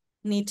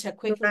 need to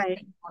quickly Right,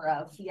 make more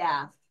of.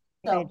 Yeah.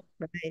 right, So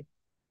right.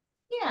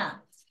 yeah.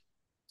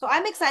 So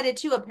I'm excited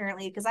too,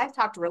 apparently, because I've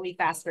talked really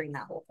fast during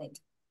that whole thing.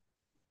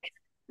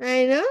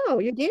 I know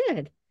you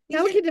did. You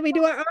Now did. can we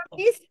do our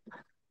omnis?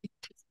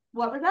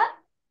 What was that?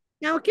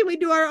 Now can we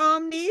do our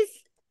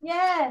omnis?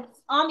 Yes,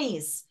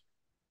 Amis.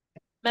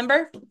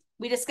 Remember?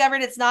 We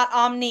discovered it's not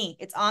Omni,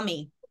 it's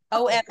Ami.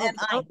 Oh,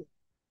 OMMI. oh,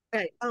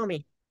 right,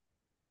 omni.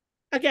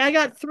 Okay, I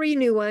got 3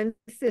 new ones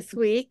this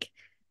week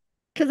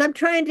because I'm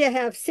trying to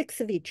have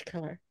six of each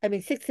color. I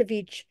mean, six of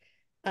each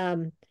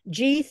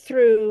G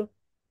through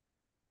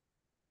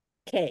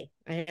K.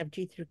 I have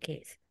G through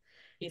Ks.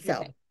 So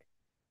Okay.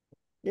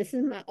 this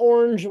is my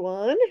orange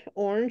one,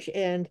 orange,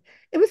 and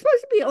it was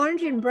supposed to be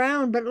orange and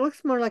brown, but it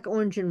looks more like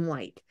orange and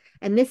white.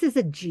 And this is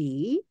a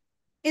G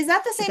Is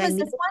that the because same I as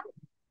need. this one?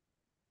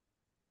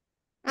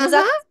 Was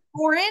that Uh-huh,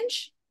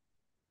 orange?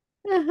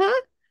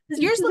 uh-huh.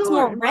 Because This yours is looks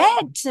more orange.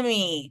 red to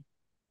me.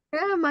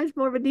 Yeah, mine's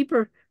more of a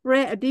deeper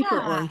red, a deeper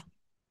Yeah. orange.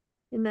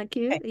 Isn't that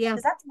Okay. cute? Yeah.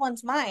 Because that's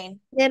one's mine.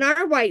 And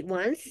our white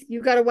ones.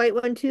 You got a white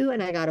one too,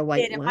 and I got a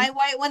white Did my one.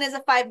 white one is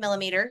a 5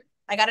 millimeter.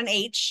 I got an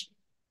H.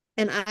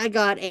 And I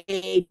got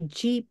a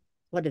G.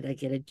 What did I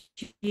get? A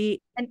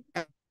G And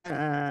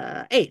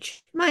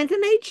H. Mine's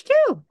an H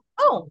too.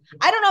 oh,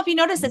 I don't know if you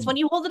noticed this. When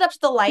you hold it up to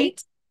the See?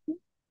 light,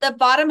 the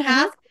bottom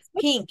Uh-huh. half is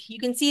pink. You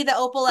can see the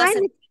Mine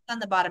opalescent is, on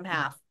the bottom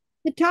half.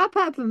 the top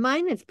half of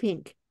mine is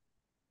pink,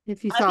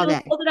 if you If saw you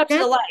that. hold it up to Yeah.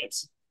 the light.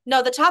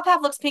 No, the top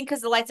half looks pink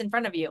because the light's in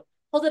front of you.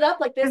 Hold it up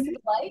like this to Uh-huh. the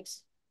light.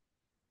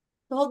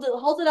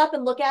 Hold it up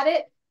and look at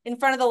it in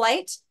front of the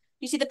light.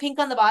 You see the pink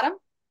on the bottom?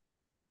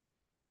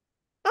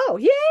 Oh,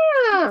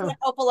 It's yeah. like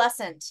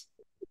opalescent.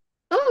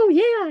 Oh,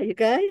 yeah, you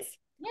guys.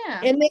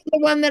 Yeah. And then the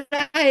one that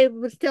I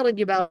was telling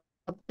you about,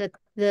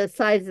 the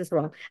size is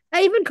wrong.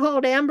 I even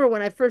called Amber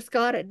when I first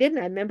got it, didn't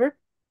I? Remember?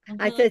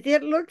 I Mm-hmm. said,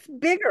 it looks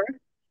bigger.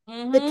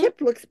 The Mm-hmm.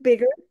 tip looks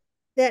bigger,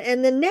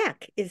 and the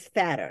neck is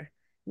fatter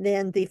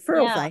than the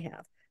furls Yeah. I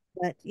have.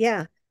 But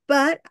yeah,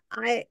 but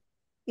I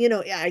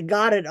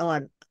got it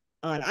on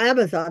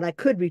Amazon. I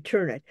could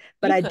return it,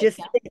 but You I could, just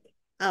yeah. think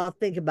I'll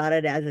think about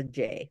it as a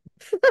J.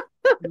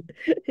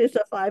 It's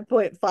a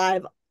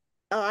 5.5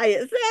 I. It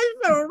says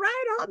so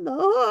right on the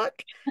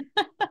hook.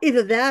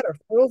 Either that or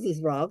furls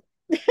is wrong.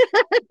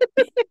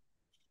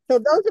 So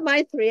those are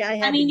my three I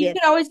I had to mean, you get.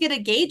 could always get a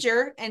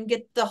gauger and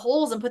get the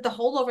holes and put the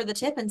hole over the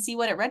tip and see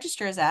what it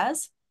registers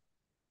as.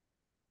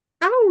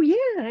 Oh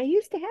yeah, I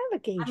used to have a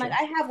I'm like, gauger.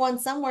 I have one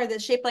somewhere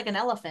that's shaped like an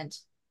elephant.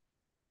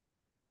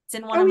 It's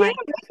in one Oh of yeah, my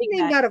what's your crafting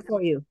name bags. got it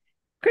for you?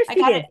 I Christy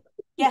got it.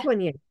 did this Yeah.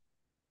 one year.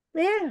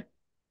 Yeah,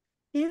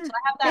 yeah. So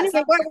I have that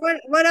Anyway, somewhere.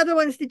 what other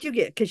ones did you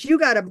get? Because you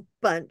got a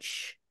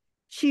bunch.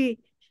 She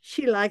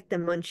she liked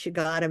them when she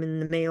got them in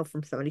the mail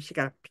from somebody. She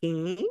got a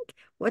pink.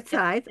 What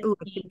Yep. size? Oh,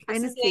 I can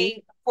This kind is of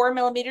see. a 4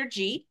 millimeter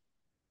G.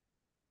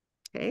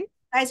 Okay.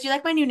 Guys, do you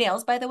like my new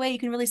nails, by the way? You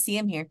can really see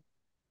them here.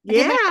 I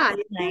did my Yeah,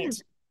 nails yeah.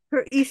 tonight.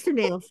 Her Easter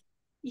nails.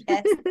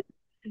 Yes.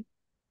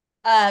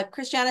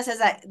 Christiana says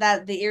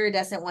that the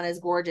iridescent one is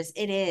gorgeous.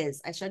 It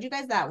is. I showed you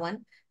guys that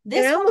one.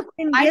 And This I one, almost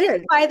didn't I get didn't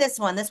it. buy this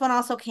one. This one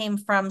also came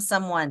from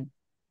someone.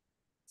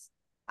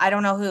 I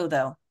don't know who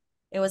though.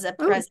 It was a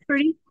Oh, it's present.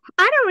 pretty.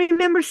 I don't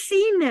remember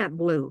seeing that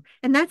blue.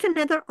 And that's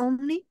another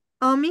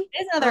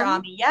It's another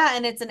Omni. Ami, yeah,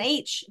 and it's an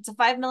H. It's a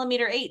 5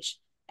 millimeter H.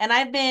 And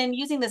I've been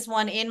using this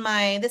one in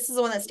my, this is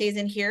the one that stays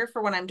in here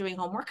for when I'm doing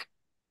homework.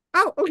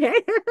 Oh, okay.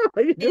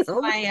 What you do Stays in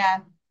homework?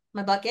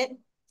 my bucket.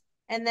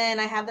 And then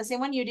I have the same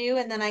one you do.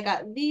 And then I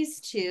got these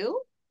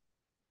two,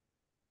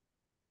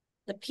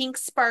 the pink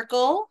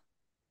sparkle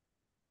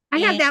I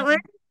have and that one.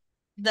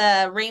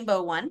 the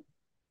rainbow one.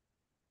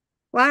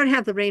 Well, I don't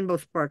have the rainbow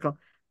sparkle.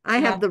 I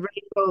You have have the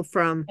rainbow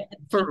from the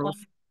pink one.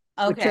 Furls,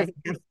 which Okay. doesn't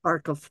have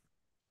sparkles.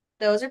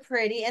 Those are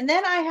pretty. And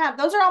then I have,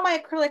 those are all my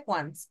acrylic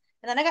ones.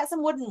 And then I got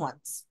some wooden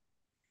ones.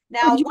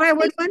 Oh, Now, did you one buy a of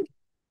wood these, one?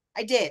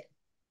 I did.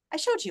 I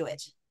showed you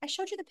it. I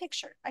showed you the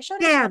picture. I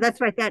showed it to Yeah, you.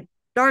 that's right. That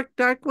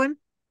dark one.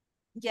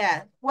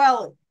 Yeah.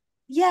 Well,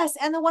 yes,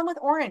 and the one with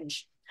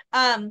orange.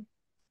 Um,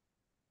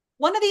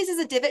 one of these is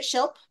a divot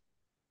shilp.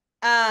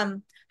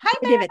 Hi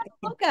I did Matt, it.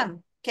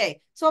 welcome.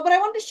 Okay, so but I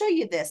wanted to show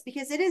you this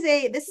because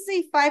this is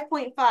a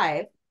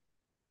 5.5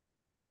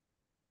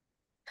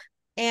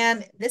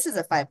 and this is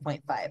a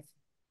 5.5.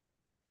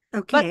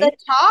 But the Okay.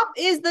 top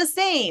is the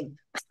same.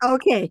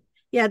 Okay.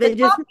 Yeah, The they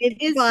just top made the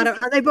is the bottom.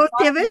 same. Are they both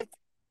divots?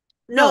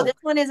 No, No. this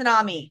one is an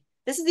Ami.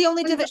 This is the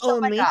only One's divot shilp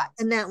I only, got.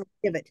 and that one's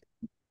divot.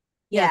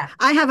 Yeah, Yeah.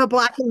 I have a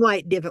black and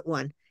white divot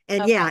one.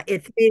 And Okay. yeah,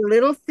 it's a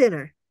little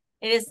thinner.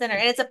 It is thinner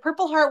and it's a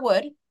purple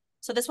heartwood.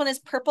 So this one is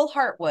purple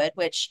heartwood,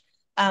 which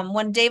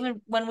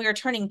when we were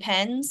turning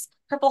pens,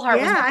 purple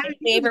heart was Yeah, one of I my would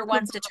use a favorite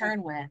ones purple to heart.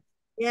 turn with.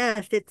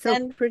 Yes, it's so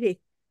Then pretty.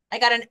 I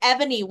got an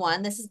ebony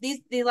one. This is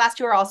these last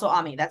two are also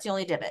Ami. That's the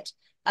only divot.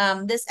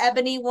 This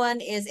ebony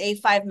one is a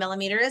 5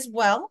 millimeter as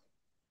well.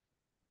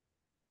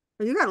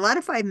 Well, you got a lot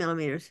of 5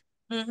 millimeters.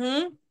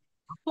 Mm-hmm.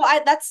 Well,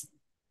 I that's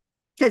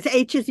Because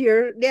H is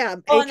your, yeah,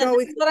 oh, and H then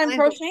this always is what I'm my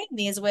home. crocheting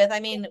these with. I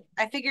mean,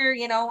 I figure,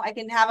 I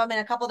can have them in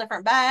a couple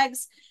different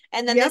bags.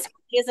 And then this Yep.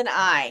 is an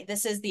eye.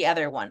 This is the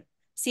other one.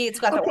 See, it's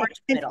got the Okay.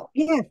 orange in the And middle.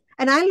 yes,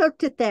 and I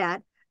looked at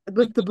that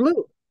with the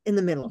blue in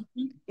the middle.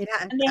 Mhm.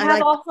 Yeah, And they I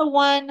have like, also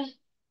one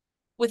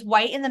with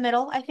white in the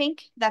middle, I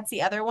think. That's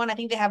the other one. I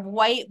think they have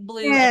white,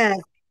 blue, and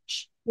yes,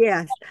 orange.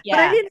 yes. But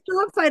I Yeah. didn't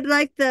know if I'd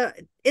like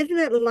isn't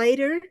it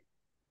lighter?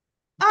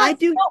 I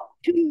do No,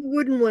 two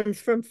wooden ones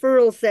from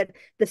Furls that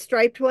the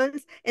striped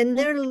ones, and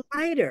it's they're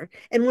lighter.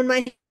 And when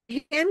my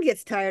hand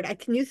gets tired, I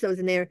can use those,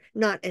 and they're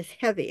not as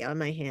heavy on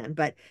my hand.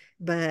 But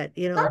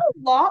not a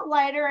lot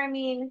lighter. I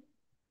mean,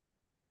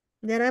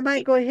 then I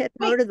might go ahead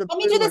and wait, order the let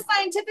me blue do one. this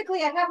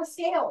scientifically. I have a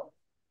scale.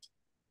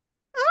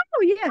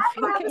 Oh yes,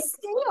 I have a okay.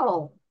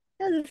 scale.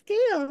 That's a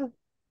scale.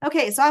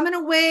 Okay, so I'm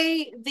gonna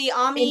weigh the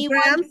In Ami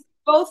one, grams,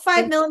 both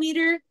five in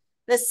millimeter,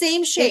 the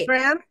same in shape,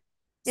 grams,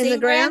 in the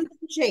same brand, grams,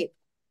 same shape.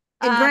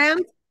 in Um,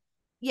 grams.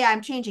 yeah,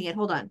 I'm changing it.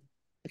 Hold on.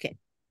 Okay,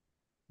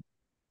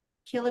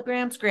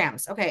 Kilograms,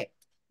 grams. Okay.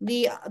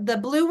 The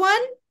blue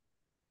one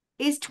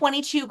is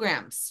 22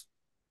 grams.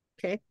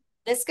 okay,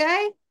 This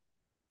guy,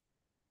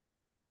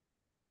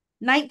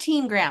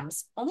 19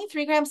 grams. Only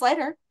 3 grams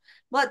lighter.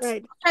 Let's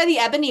right. try the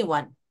ebony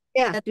one.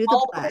 Yeah, That's do the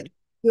all wood. black.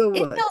 Do a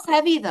It wood. feels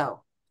heavy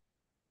though.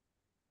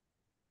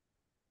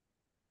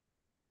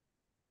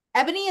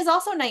 Ebony is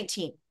also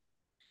 19.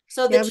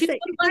 So the Yeah, I would two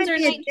say wood it ones might are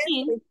be a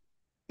 19. denser.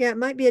 Yeah, it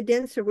might be a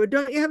denser wood.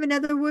 Don't you have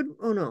another wood?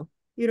 Oh no,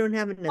 you don't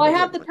have Well, I another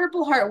have wood the one.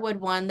 purple heartwood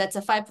one that's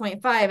a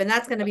 5.5, and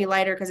that's going to be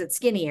lighter because it's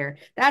skinnier.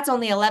 That's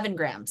only 11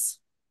 grams.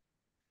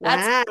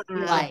 That's Wow.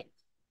 light.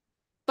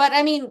 But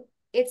I mean,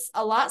 it's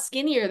a lot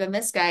skinnier than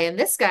this guy, and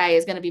this guy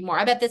is going to be more.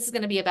 I bet this is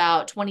going to be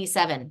about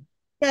 27.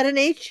 Got an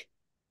H?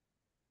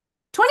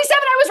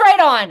 27, I was right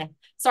on.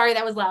 Sorry,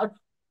 that was loud.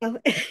 Oh,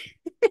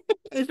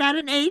 is that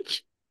an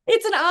H?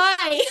 It's an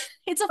I.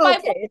 It's a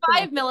Okay, it's an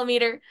 5.5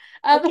 millimeter.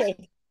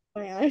 okay.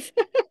 My eyes.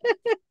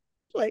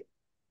 Like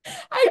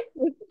I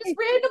just okay.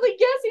 randomly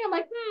guessing. I'm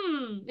like,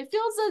 it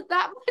feels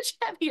that much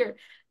heavier.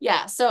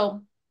 Yeah.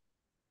 So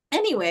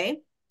anyway,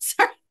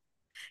 sorry.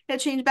 Gotta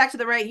change back to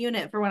the right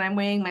unit for when I'm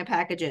weighing my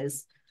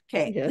packages.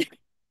 Okay. Yeah.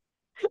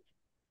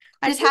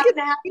 I Did just you happen get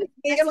to have the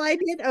this. scale I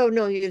did? Oh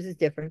no, yours is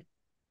different.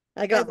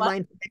 I My got what?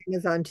 mine from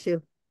Amazon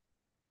too.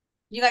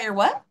 You got your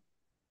what?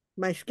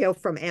 My scale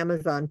from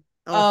Amazon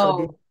also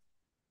did. Oh,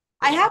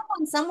 I Yeah. have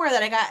one somewhere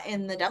that I got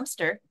in the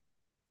dumpster.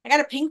 I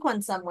got a pink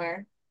one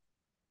somewhere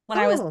Oh, when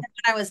I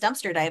was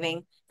dumpster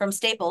diving from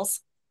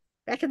Staples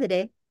back in the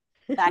day.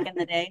 back in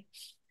the day.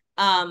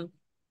 Um,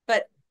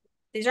 but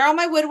these are all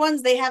my wood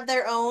ones. They have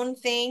their own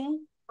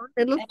thing,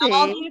 Little and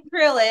all thing. the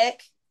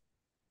acrylic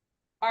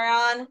are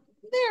on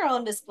their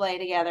own display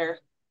together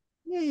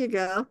There you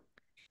go.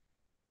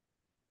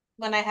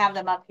 when I have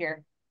them up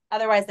here.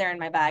 Otherwise, they're in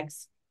my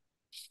bags.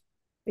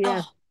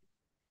 Yeah. Oh,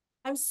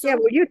 I'm Yeah, so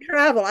well, you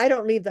travel. I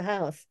don't leave the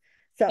house.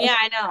 So yeah,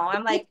 I know.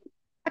 I'm like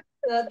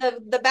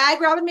the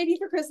bag Robin made me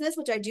for Christmas,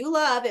 which I do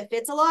love. It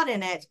fits a lot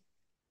in it.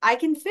 I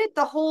can fit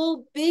the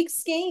whole big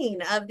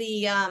skein of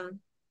the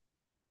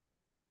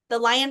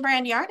Lion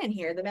Brand yarn in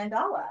here, the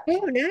mandala.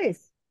 oh,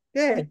 nice.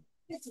 I mean, Good.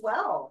 it fits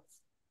well.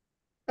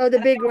 Oh, the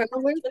And I big can round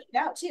always ones? switch it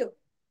out too.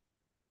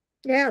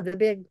 Yeah, the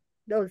big,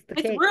 those, the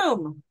With cake.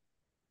 room.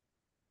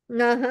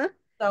 Uh-huh.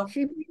 So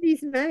She made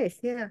these nice.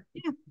 Yeah.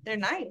 yeah, they're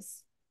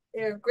nice.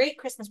 They're a great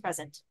Christmas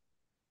present.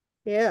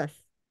 Yes.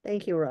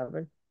 Thank you,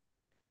 Robin.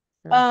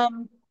 So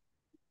Um,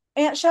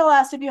 Aunt Shell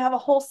asked if you have a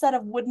whole set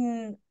of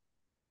wooden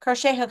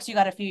crochet hooks you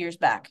got a few years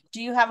back.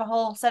 Do you have a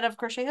whole set of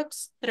crochet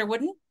hooks that are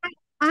wooden?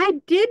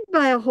 I did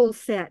buy a whole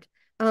set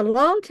a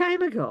long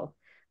time ago.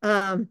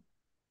 Um,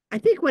 I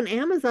think when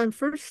Amazon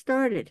first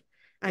started,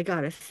 I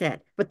got a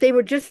set, but they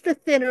were just the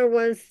thinner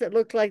ones that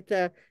looked like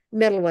the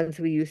metal ones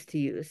we used to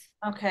use.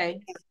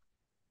 Okay.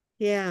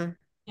 Yeah.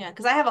 Yeah,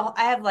 because I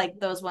have like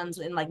those ones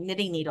in like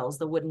knitting needles,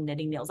 the wooden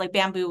knitting needles, like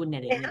bamboo I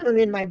knitting have needles. them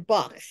in my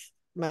box,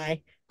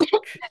 my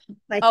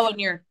Oh, and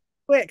your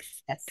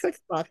yes. Twix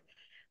box.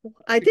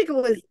 I think it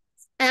was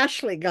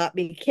Ashley got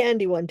me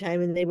candy one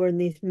time, and they were in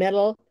these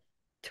metal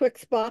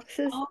Twix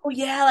boxes. Oh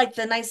yeah, like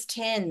the nice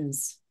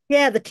tins.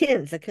 Yeah, the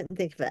tins. I couldn't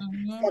think of it.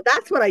 Hmm. So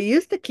that's what I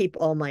used to keep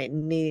all my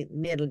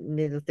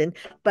needles in,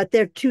 but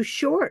they're too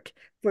short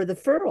for the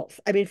furls.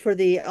 I mean, for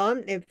the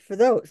on for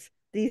those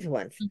these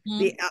ones. Hmm.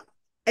 The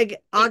The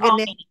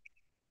agonamic,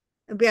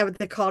 yeah, what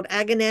they're called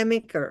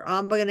agonamic or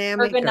ombogonamic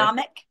or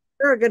ergonomic.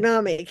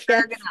 ergonomic.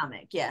 Yes.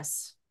 Ergonomic,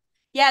 yes.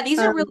 Yeah,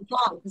 these are really Um,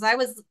 long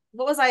because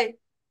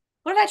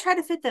what did I try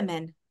to fit them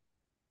in?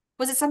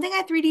 Was it something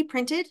I 3D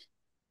printed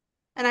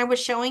and I was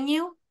showing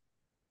you?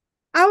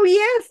 oh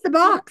yes, the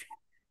box,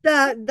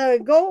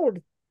 the gold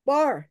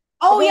bar,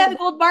 the Oh yeah, gold. the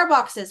gold bar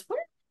boxes. Where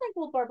are my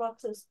gold bar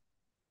boxes?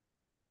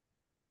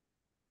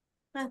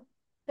 Huh,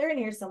 they're in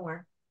here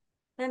somewhere.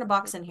 They're in a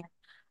box in here.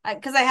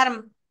 Because I had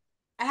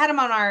them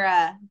on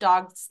our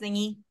dogs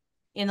thingy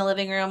in the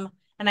living room,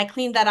 and I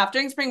cleaned that off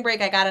during spring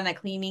break. I got in a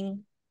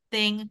cleaning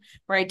thing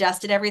where I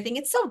dusted everything.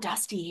 It's so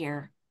dusty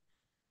here.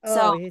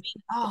 So, Oh, it's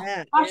oh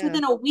that. gosh, Yeah,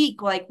 within a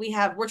week, like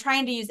we're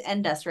trying to use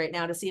end dust right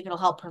now to see if it'll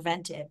help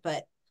prevent it,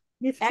 but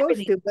you're supposed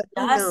everything's to, but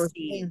who knows?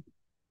 Yeah, dusty.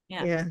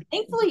 Yeah. yeah,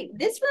 Thankfully,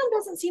 this room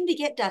doesn't seem to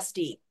get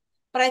dusty,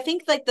 but I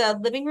think like the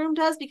living room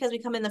does because we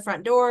come in the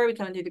front door, we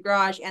come in through the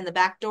garage and the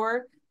back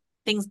door,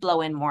 things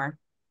blow in more.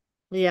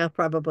 yeah, This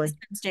probably.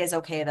 room stays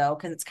okay though,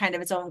 because it's kind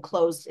of its own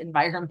closed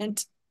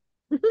environment.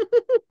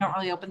 Don't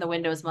really open the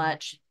windows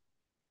much.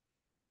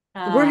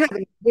 We're Uh,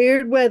 having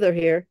weird weather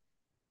here.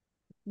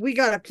 We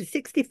got up to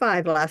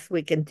 65 last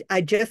week, and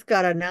I just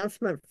got an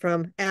announcement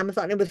from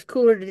Amazon. It was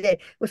cooler today.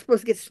 We're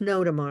supposed to get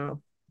snow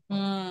tomorrow.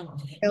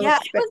 Don't yeah,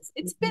 expect.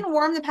 it's been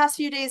warm the past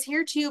few days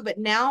here too, but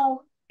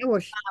now It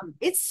was,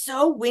 it's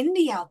so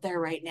windy out there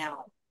right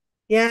now.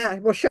 yeah.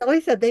 Well,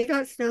 Shelley said they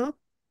got snow.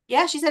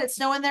 Yeah, she said it's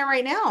snowing there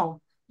right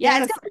now. Yeah,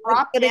 it's Yes, gonna it's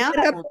drop gonna get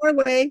up down our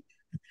way,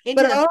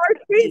 into but the all our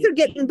trees 50s. are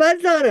getting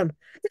buds on them.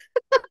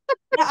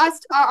 Yeah,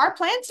 our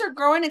plants are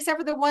growing, except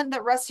for the one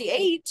that Rusty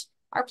ate.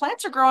 Our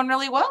plants are growing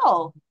really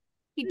well.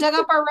 He dug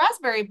up our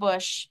raspberry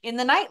bush in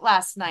the night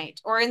last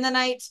night, or in the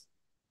night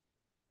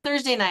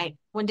Thursday night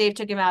when Dave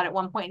took him out at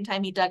one point in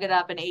time. He dug it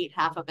up and ate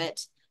half of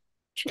it.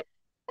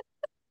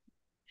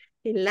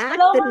 He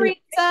laughed Hello, and he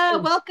Maritza.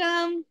 said,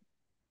 Welcome.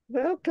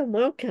 welcome,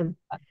 welcome.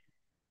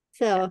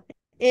 So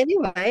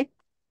anyway,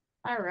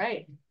 All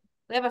right.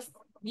 We have a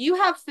you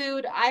have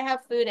food, I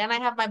have food, and I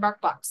have my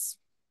bark box.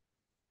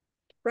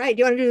 right.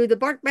 You want to do the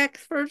bark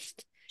backs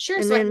first? Sure,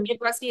 And so I can then, give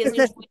Rusty his is new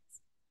this, toys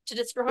to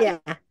destroy.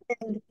 yeah.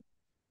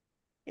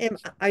 And,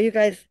 are you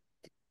guys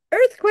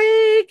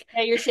earthquake?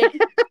 Yeah, you're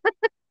shaking.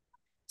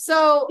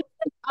 So,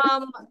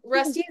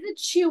 Rusty is a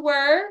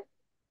chewer.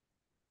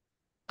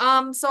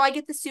 So I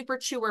get the super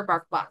chewer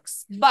bark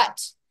box,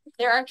 but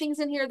there are things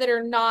in here that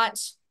are not.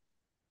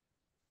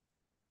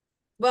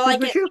 Well, I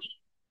Super get true.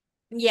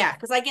 yeah,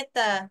 because I get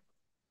the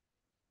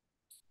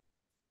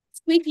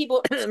squeaky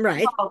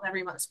Right. balls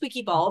every month.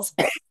 Squeaky balls.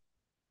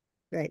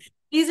 Right.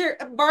 These are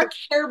bark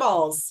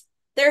hairballs.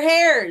 They're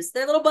hairs.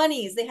 They're little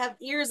bunnies. They have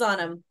ears on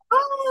them.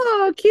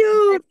 Oh, They're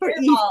cute for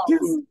Easter.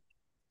 hairballs.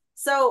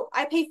 So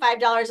I pay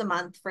 $5 a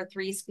month for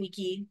three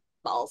squeaky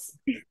balls.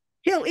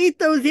 He'll eat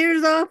those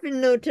ears off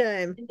in no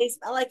time. And they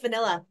smell like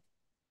vanilla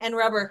and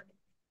rubber.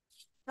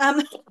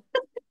 Um,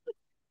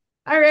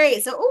 all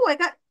right. So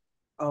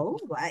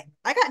I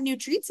got new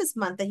treats this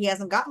month that he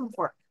hasn't gotten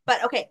before.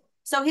 But okay.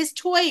 So his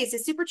toys,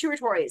 his super chewer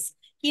toys,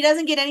 he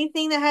doesn't get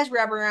anything that has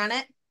rubber on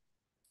it.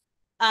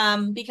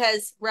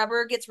 Because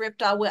rubber gets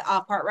ripped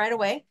apart right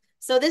away.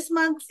 So this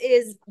month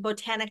is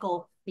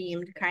botanical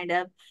themed, kind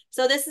of.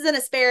 So this is an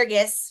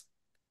asparagus.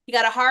 You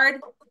got a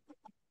hard,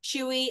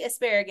 chewy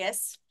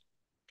asparagus.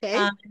 Okay.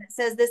 And it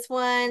says this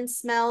one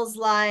smells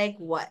like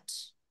what?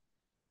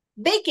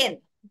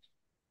 Bacon.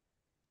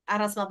 I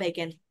don't smell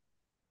bacon.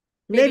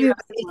 Maybe Maybe when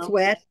Rusty it's will.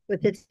 wet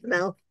with its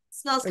smell,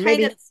 Smells or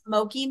kind of maybe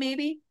smoky,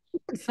 maybe.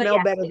 it But smell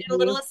yeah, better we than did a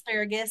little you.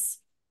 asparagus.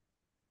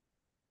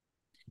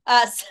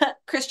 So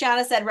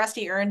Christiana said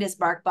Rusty earned his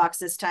bark box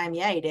this time.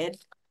 Yeah, he did.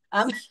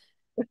 Um,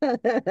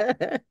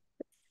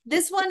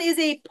 this one is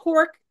a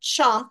pork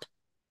chomp.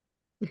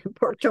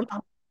 Pork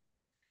chop.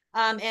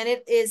 And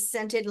it is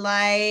scented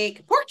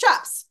like pork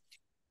chops.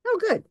 Oh,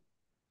 good.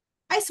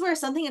 I swear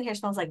something in here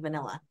smells like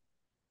vanilla.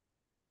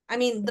 I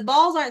mean, the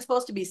balls aren't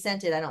supposed to be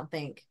scented, I don't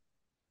think,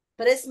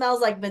 but it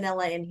smells like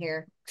vanilla in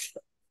here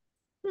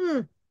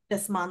Hmm.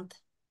 this month.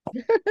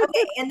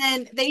 Okay, and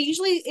then they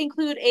usually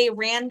include a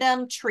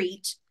random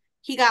treat.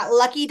 He got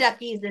Lucky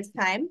Duckies this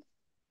time,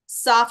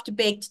 soft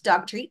baked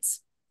dog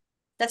treats.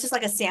 That's just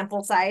like a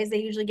sample size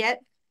they usually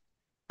get.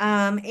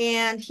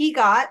 And he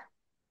got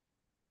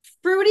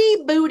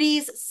Fruity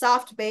Booties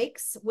soft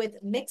bakes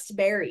with mixed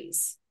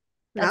berries.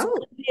 That's one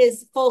Oh, of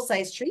his full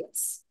size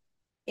treats.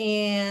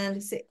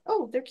 And say,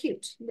 oh, they're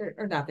cute.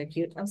 Or not, they're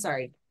cute. I'm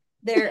sorry.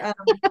 They're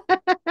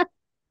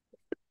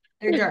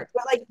they're dark,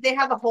 but like they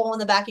have a hole in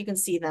the back. You can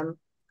see them.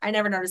 I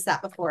never noticed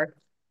that before.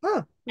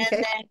 oh, And okay.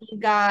 then he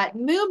got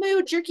Moo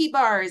Moo Jerky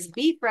Bars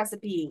beef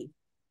recipe.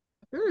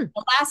 Mm.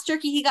 The last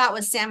jerky he got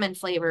was salmon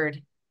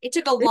flavored. It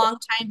took a long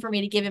time for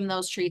me to give him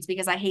those treats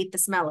because I hate the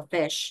smell of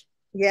fish.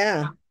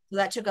 Yeah. So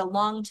that took a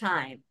long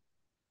time.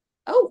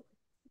 Oh,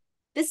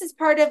 this is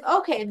part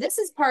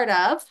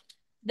of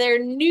their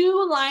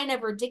new line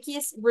of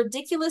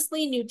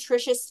ridiculously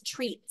nutritious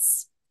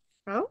treats.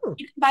 Oh,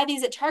 You can buy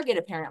these at Target,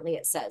 apparently,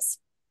 it says.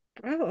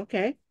 oh,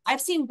 okay.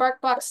 I've seen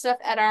BarkBox stuff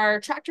at our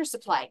Tractor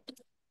Supply.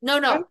 No,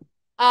 Oh,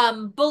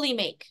 no. Bully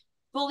Make.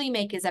 Bully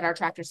Make is at our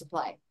Tractor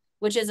Supply,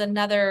 which is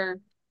another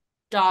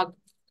dog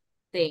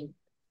thing.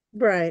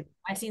 right.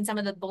 I've seen some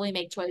of the Bully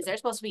Make toys. They're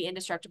supposed to be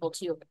indestructible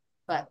too,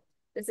 but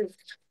this is.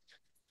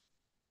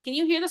 Can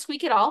you hear the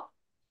squeak at all?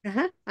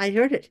 Uh-huh. I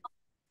heard it.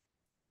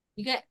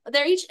 You get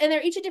they're each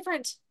a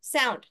different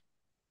sound.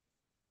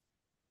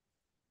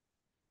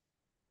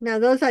 Now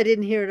those I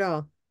didn't hear at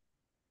all.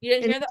 You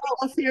didn't hear Anybody the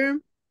oh, else hear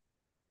them?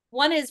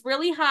 one is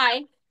really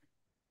high.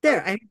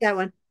 There, Oh, I heard that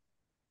one.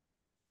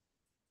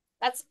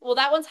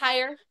 that one's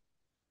higher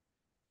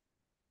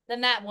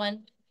than that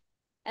one,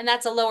 and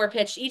that's a lower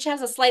pitch. Each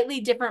has a slightly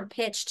different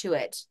pitch to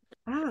it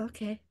Oh,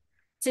 okay.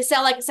 to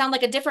sound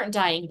like a different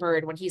dying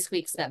bird when he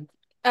squeaks them.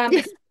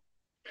 Yeah,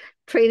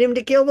 train him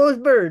to kill those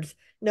birds.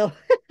 No.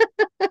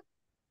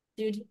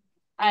 Dude,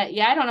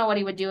 yeah, I don't know what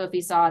he would do if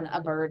he saw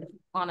a bird.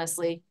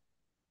 Honestly,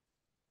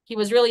 he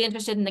was really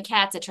interested in the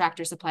cats at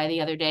Tractor Supply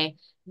the other day.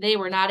 They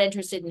were not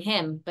interested in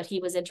him, but he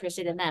was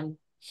interested in them.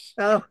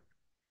 Oh,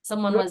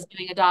 Someone well, was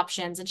doing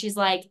adoptions, and she's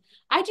like,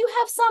 "I do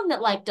have some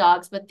that like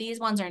dogs, but these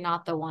ones are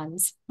not the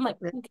ones." I'm like,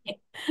 okay.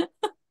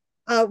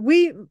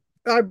 we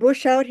our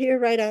bush out here,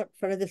 right out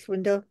front of this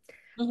window,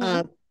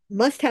 uh, Mm-hmm.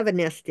 must have a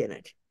nest in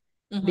it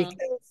Mm-hmm.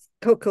 because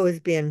Coco has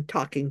been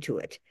talking to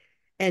it,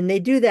 and they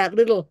do that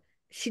little.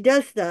 She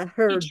does He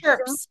her.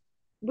 chirps.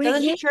 Well,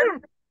 Doesn't he yeah,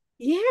 chirp?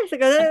 yes. I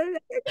go.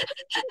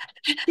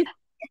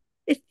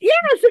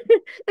 Yes,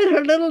 and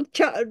her little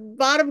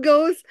bottom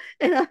goes,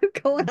 and I'm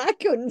going. I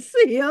couldn't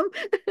see them,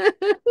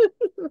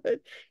 but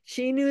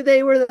she knew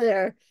they were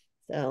there.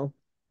 So,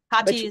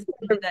 but she Hattie's do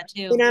never that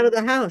been too. out of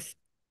the house.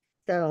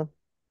 So,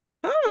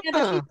 Yeah,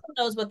 but she ah, still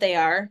knows what they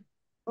are.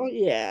 oh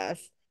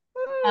yes,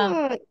 Um,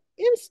 ah,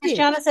 instinct.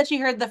 Christiana said she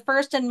heard the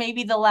first and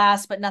maybe the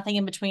last, but nothing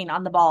in between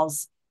on the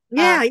balls.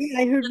 Yeah, yeah,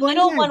 I heard The one.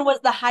 middle Yeah, one was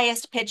the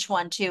highest pitch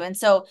one too. And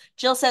so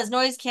Jill says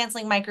noise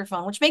canceling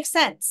microphone, which makes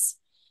sense.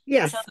 So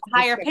yes, the that's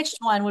higher right. pitched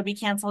one would be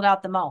canceled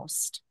out the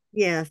most.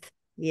 Yes,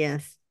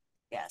 yes.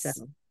 So,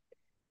 Yes.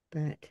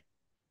 but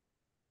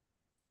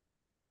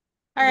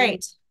All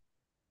right.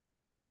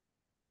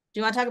 Do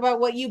you want to talk about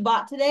what you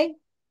bought today?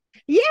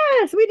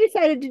 yes, we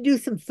decided to do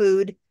some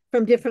food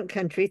from different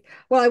countries.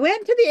 Well, I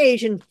went to the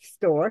Asian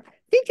store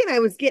thinking I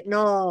was getting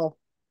all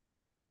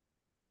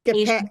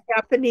Asian.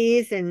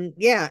 Japanese and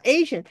yeah,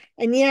 Asian.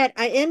 And yet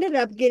I ended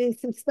up getting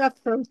some stuff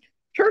from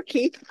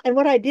Turkey. And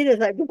what I did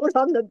is I wrote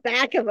on the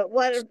back of it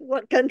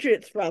what country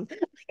it's from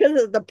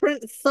because the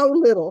print is so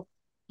little.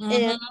 And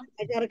Mm-hmm.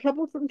 I got a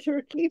couple from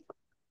Turkey,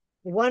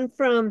 one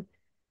from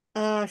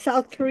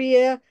South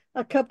Korea,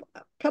 a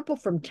couple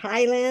from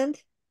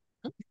Thailand,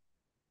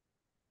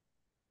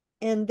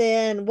 and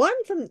then one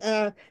from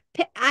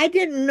I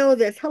didn't know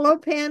this. Hello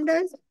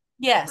Pandas,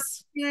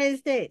 Yes. United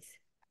States.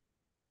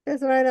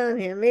 That's right on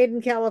here, made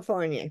in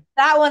California.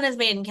 That one is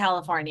made in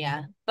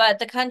California, but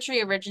the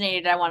country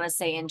originated, I want to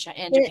say, in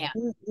Japan.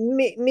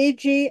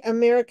 Meiji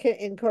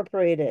America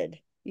Incorporated,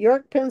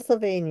 York,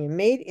 Pennsylvania,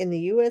 made in the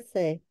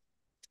USA.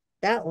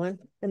 That one.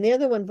 And the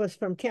other one was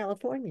from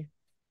California.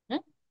 Hmm?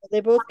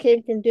 They both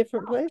came from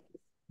different places.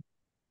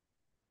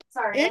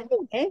 Sorry, I'm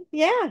Anyway,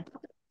 yeah.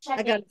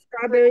 I checking. got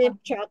strawberry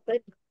and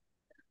chocolate.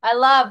 I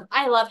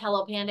love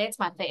Hello Panda. It's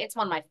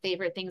one of my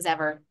favorite things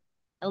ever.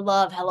 I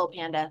love Hello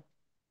Panda.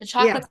 The Yeah.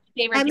 chocolate's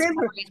my I favorite. The remember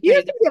strawberry is you pretty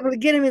used good. to be able to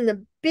get them in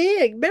the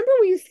big. Remember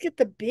we used to get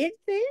the big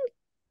thing?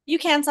 You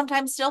can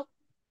sometimes still,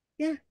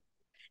 Yeah.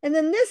 And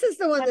then this is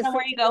the one depends that's on from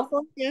where you go.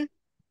 California.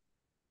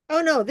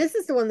 Oh no, this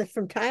is the one that's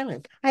from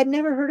Thailand. I'd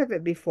never heard of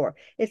it before.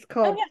 It's Oh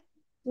called yeah.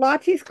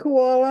 Lottie's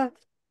Koala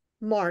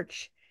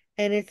March,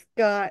 and it's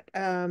got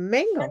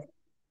mango.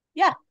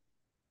 Yeah.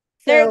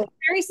 They're So,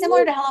 very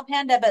similar to ooh, Hello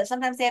Panda, but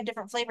sometimes they have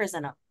different flavors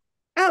in them.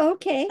 oh,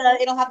 okay.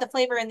 It'll have the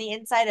flavor in the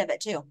inside of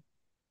it too.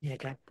 Yeah, I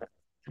got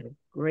a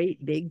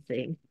great big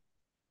thing.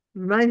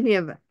 Reminds me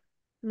of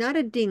not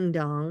a ding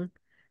dong,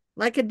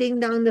 like a ding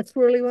dong the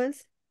swirly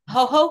was.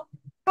 Ho ho.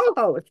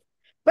 Oh,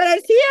 but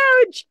it's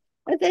huge.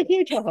 It's a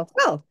huge ho.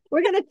 Oh,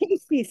 we're gonna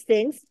taste these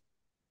things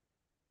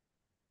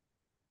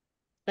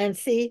and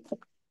see.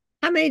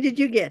 How many did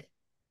you get?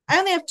 I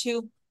only have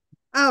two,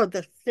 Oh,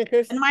 the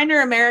and Snickers. mine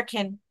are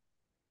American,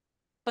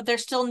 but they're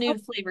still Oh, new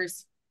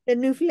flavors. the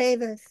new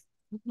flavors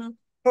Hmm.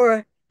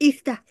 for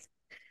Easter.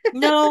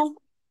 No,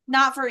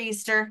 not for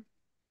Easter.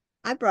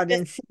 I brought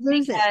in Just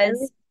scissors and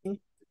because. everything.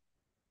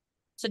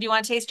 So do you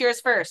want to taste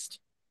yours first?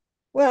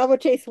 Well, we'll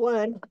taste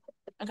one,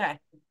 Okay.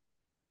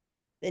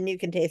 then you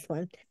can taste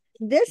one.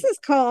 These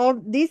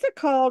are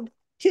called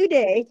 2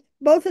 day.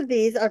 Both of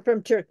these are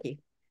from Turkey.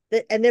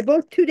 And they're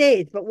both 2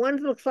 days, but one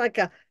looks like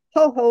a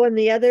ho-ho and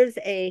the other's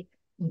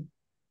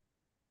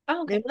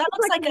Oh, they okay. That look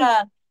looks like like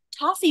a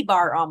toffee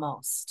bar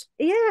almost.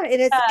 yeah, it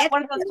is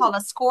What is extra this called?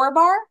 A score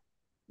bar?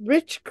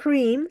 rich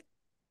cream.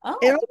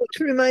 It Oh. almost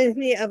reminds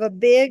me of a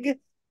big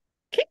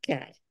Kit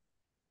Kat,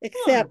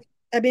 Hmm. except,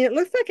 I mean, it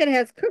looks like it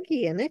has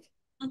cookie in it,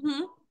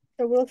 Mm-hmm.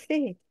 so we'll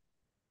see.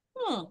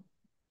 Hmm.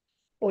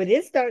 Oh, it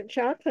is dark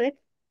chocolate.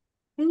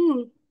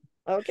 Mm.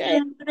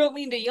 Okay. I don't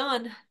mean to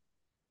yawn.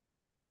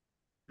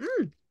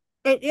 Mm.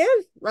 It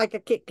is like a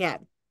Kit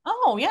Kat,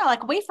 Oh, yeah,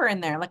 like wafer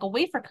in there, like a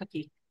wafer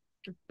cookie.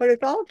 but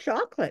it's all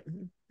chocolate.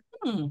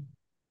 Hmm.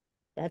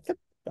 That's a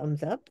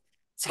thumbs up.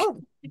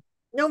 Oh,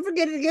 don't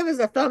forget to give us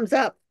a thumbs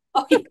up.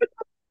 Oh, yeah,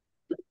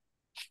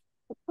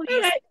 All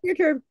please. right, your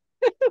turn.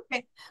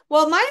 Okay.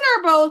 Well, mine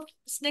are both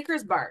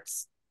Snickers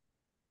bars.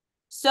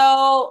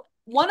 So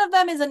one of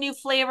them is a new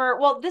flavor.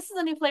 Well, this is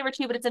a new flavor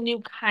too, but it's a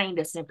new kind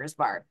of Snickers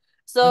bar.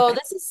 So Okay.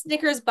 this is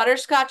Snickers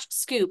butterscotch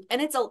scoop,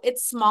 and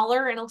it's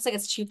smaller and it looks like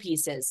it's two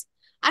pieces.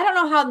 I don't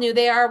know how new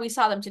they are. We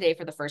saw them today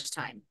for the first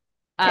time,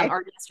 Okay.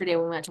 or yesterday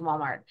when we went to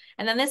Walmart.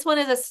 And then this one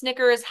is a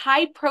Snickers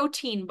high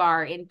protein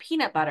bar in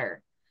peanut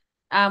butter,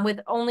 with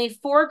only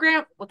 4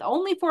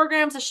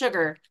 grams of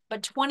sugar,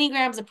 but 20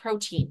 grams of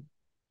protein.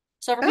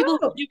 So for people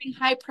who are Oh, doing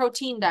high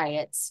protein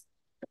diets,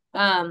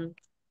 um,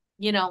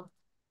 you know,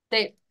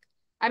 they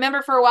I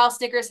remember for a while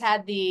Snickers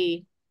had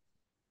they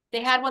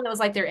had one that was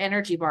like their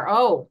energy bar.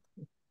 Oh,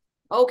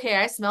 okay.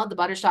 I smelled the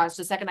butterscotch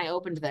the second I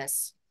opened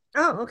this.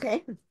 oh,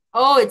 okay.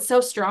 Oh, it's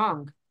so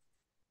strong,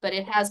 but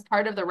it has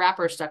part of the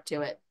wrapper stuck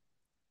to it.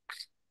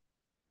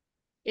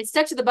 It's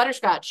stuck to the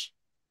butterscotch.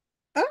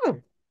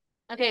 Oh,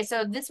 Okay,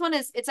 so this one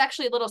it's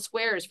actually little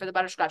squares for the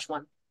butterscotch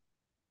one.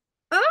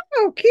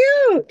 oh,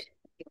 cute.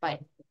 Bye.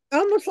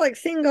 Almost like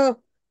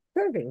single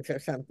servings or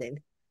something.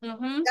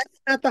 Mm-hmm.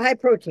 That's not the high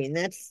protein.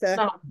 That's the,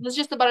 No, this is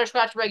just the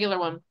butterscotch regular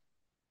one.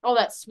 Oh,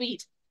 that's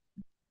sweet.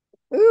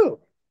 ooh,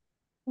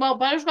 Well,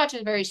 butterscotch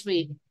is very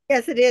sweet.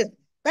 yes, it is.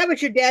 That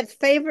was your dad's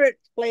favorite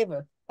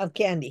flavor of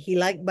candy. He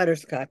liked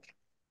butterscotch.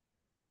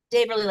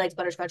 Dave really likes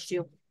butterscotch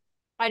too.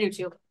 I do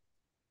too.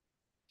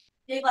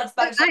 Dave likes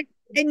But butterscotch,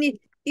 you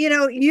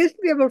used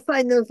to be able to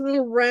find those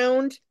little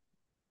round,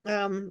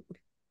 um,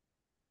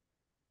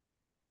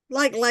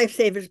 like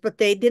lifesavers, but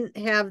they didn't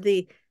have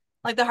the,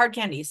 like the hard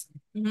candies.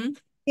 Mm-hmm.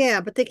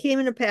 yeah, but they came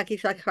in a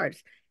package like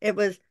hearts. It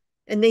was,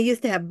 and they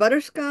used to have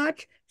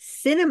butterscotch,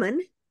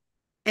 cinnamon,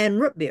 and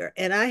root beer,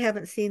 and I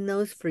haven't seen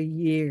those for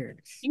years.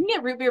 You can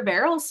get root beer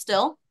barrels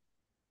still.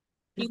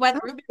 You can buy Oh,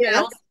 the root beer yeah,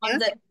 barrels, yeah.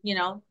 ones that,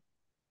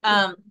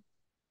 um,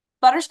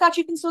 butterscotch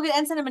you can still get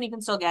and cinnamon you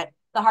can still get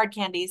the hard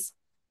candies.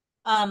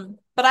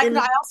 But I And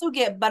also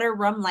get butter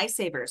rum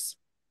lifesavers.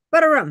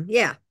 butter rum,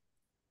 yeah.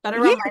 Butter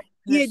rum Yes,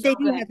 lifesavers are yeah, so they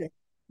do good. have it.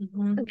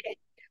 Hmm. Okay.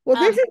 Well,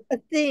 this Um, is a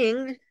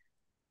thing.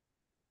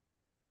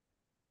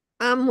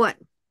 What?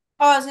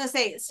 oh, I was gonna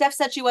say, Steph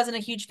said she wasn't a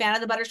huge fan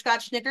of the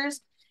butterscotch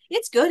Snickers.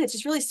 It's good. It's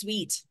just really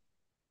sweet.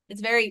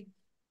 It's very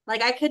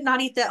like I could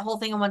not eat that whole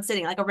thing in one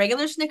sitting. Like a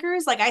regular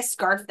Snickers, like I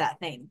scarfed that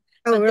thing.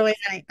 Oh, But really?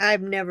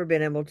 I've never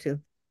been able to.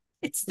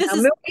 this Now,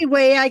 is Milky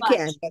Way, too I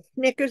can, much. but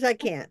Snickers, I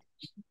can't.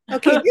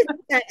 Okay, this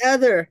is that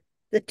other,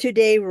 the 2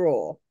 day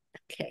roll.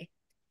 Okay.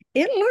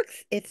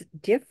 It's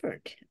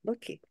different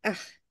looking. Ugh.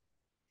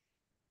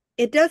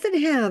 It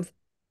doesn't have,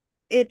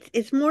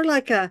 it's more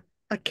like a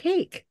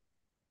cake.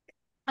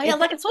 I got It's,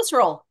 like a Swiss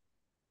roll,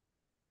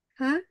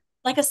 huh?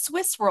 like a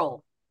Swiss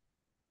roll.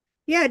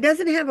 Yeah, it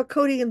doesn't have a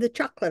coating of the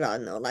chocolate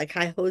on though, like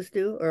high hos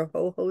do or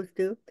ho hos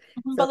do.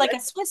 Mhm. So But like a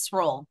Swiss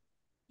roll.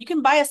 You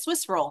can buy a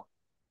Swiss roll.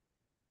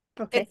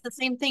 okay. It's the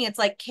same thing. It's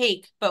like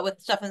cake, but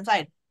with stuff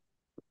inside.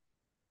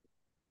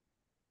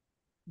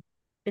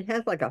 It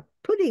has like a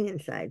pudding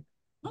inside.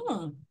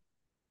 Hmm.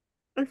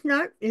 It's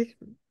not, it's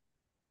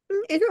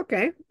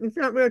okay. It's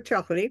not real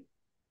chocolatey.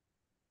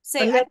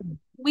 A Say, little,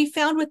 we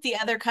found with the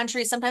other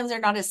countries, sometimes they're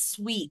not as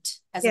sweet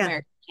as yeah,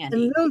 American a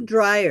candy. little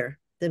drier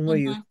than we're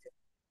used Hmm. to.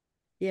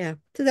 Yeah.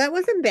 So that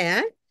wasn't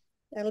bad.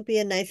 That'll be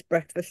a nice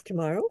breakfast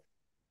tomorrow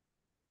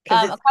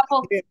because A it's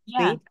couple, real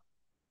yeah, sweet.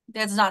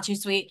 that's not too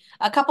sweet.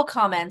 A couple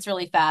comments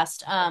really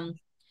fast.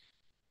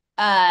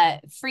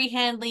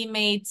 Freehandly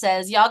Maid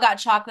says, y'all got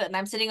chocolate, and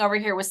I'm sitting over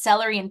here with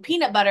celery and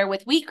peanut butter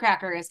with wheat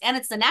crackers, and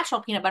it's the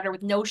natural peanut butter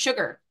with no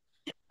sugar.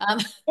 Um,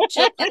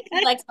 Jill says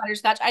she likes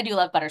butterscotch. I do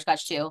love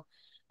butterscotch too.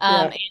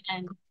 Yeah.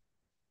 And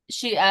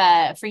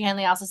Free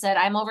Hanley also said,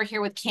 I'm over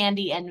here with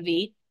candy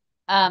envy.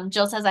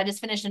 Jill says, I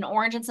just finished an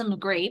orange and some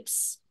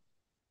grapes.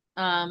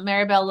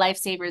 Maribel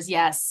Lifesavers,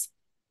 yes.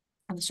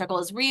 And the struggle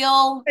is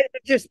real.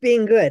 It's just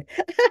being good.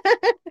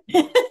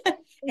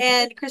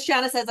 And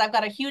Christiana says, I've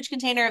got a huge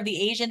container of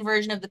the Asian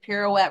version of the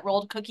pirouette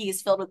rolled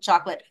cookies filled with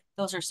chocolate.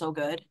 Those are so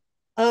good.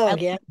 I Oh, love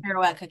yeah.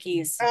 pirouette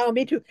cookies. Oh,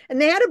 me too.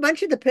 And they had a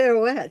bunch of the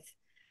pirouettes,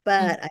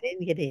 Mm, but I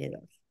didn't get any of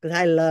those because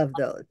I love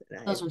those.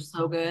 those are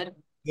so good.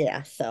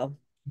 Yeah, so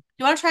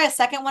You want to try a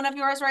second one of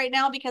yours right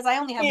now? Because I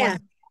only have yeah. one.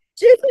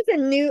 This is a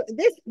new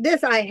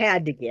this I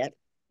had to get.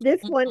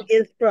 This one Mhm.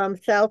 is from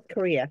South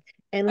Korea.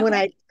 And when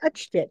Okay. I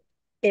touched it,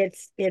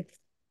 it's it's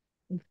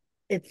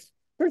it's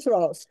first of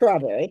all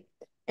strawberry.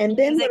 And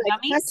then Is when it I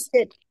touched gummies?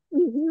 it,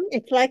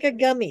 it's like a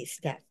gummy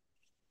stuff.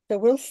 So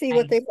we'll see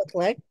what they Nice. look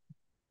like.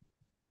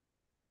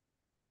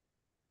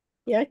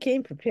 Yeah, I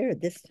came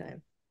prepared this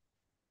time.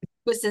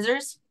 With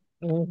scissors?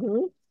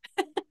 hmm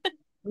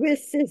With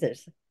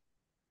scissors.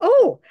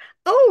 Oh,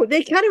 oh,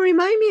 they kind of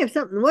remind me of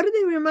something. What do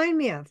they remind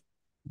me of?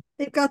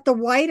 They've got the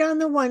white on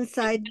the one Like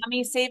side.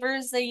 gummy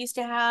savers they used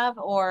to have,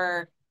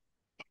 or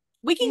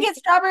we can Yeah, get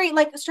strawberry,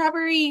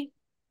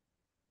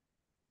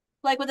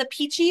 like with the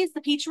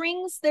peach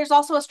rings. There's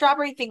also a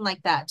strawberry thing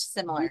like that,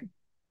 similar.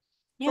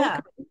 Yeah.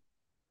 okay.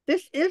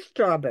 This is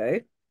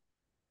strawberry,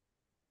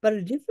 but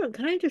a different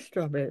kind of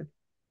strawberry.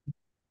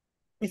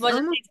 It's Was it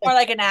almost taste more like,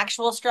 like an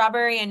actual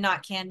strawberry and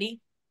not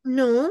candy?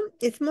 no,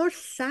 it's more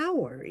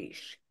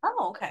sourish.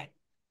 Oh, okay.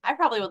 I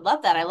probably would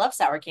love that. I love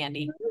sour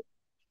candy.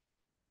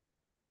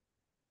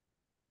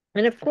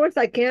 And of course,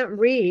 I can't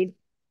read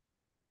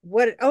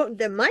oh,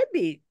 there might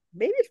be,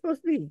 maybe it's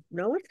supposed to be,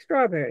 no, it's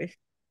strawberries.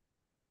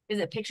 Is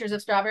it pictures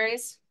of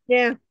strawberries?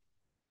 Yeah,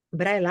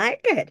 but I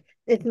like it.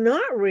 It's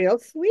not real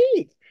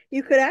sweet.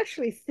 You could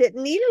actually sit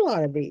and eat a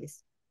lot of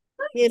these.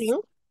 You Nice.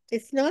 know,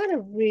 it's not a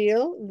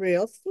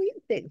real sweet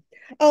thing.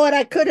 Oh, and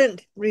I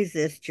couldn't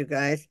resist, you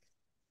guys.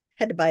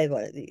 Had to buy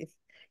one of these.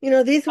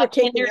 These A were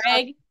taken Kinder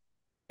out. Egg.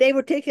 They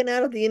were taken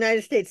out of the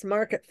United States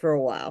market for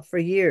a while, for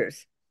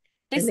years.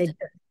 And This they,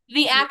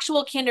 the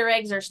actual Kinder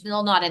Eggs are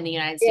still not in the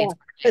United yeah, States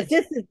because market.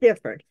 this is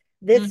different.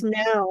 This Mhm.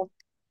 now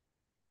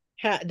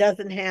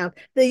doesn't have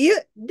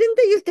didn't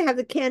they used to have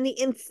the candy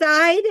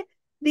inside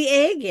the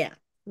egg? Yeah.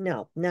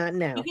 No, not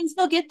You now. can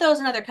still get those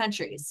in other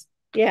countries.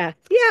 Yeah.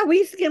 Yeah, we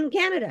used to get them in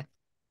Canada.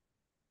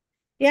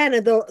 Yeah,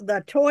 and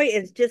the toy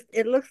is just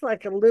it looks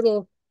like a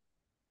little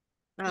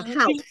Usually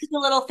house. it's a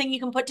little thing you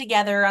can put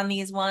together on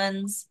these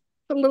ones.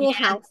 A Yeah, little it's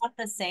house. not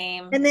the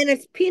same. And then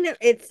it's peanut,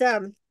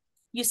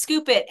 You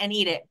scoop it and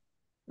eat it.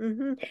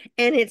 mhm.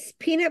 And it's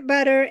peanut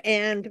butter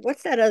and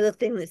what's that other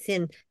thing that's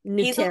in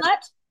Nutella?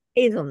 Hazelnut?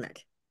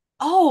 Hazelnut.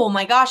 Oh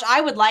my gosh,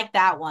 I would like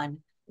that one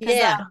because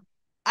Yeah.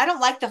 I don't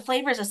like the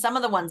flavors of some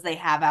of the ones they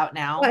have out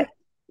now. But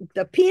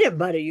the peanut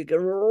butter, you can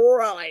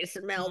really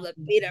smell the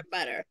Mhm. peanut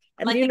butter.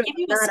 I'm And like, they I'm give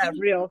you a not a skinny.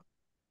 real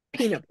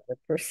peanut butter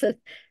person.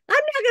 I'm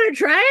not gonna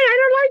try it. I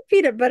don't like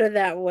peanut butter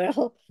that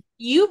well.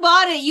 You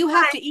bought it, you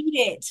have But to eat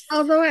it.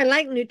 although I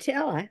like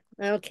Nutella.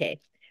 Okay.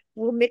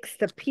 We'll mix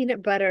the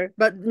peanut butter,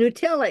 but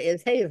Nutella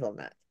is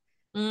hazelnut.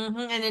 And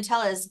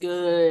Nutella is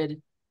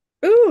good.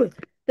 Ooh,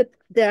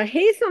 the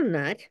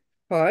hazelnut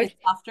It's part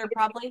softer, is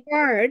probably.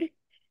 hard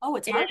Oh,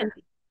 it's and harder.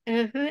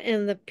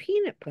 and the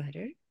peanut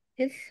butter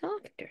is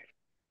softer.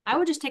 I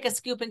would just take a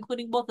scoop,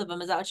 including both of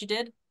them. Is that what you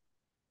did?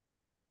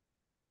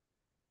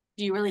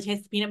 Do you really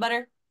taste the peanut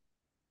butter?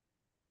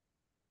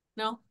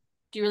 No?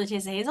 Do you really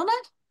taste the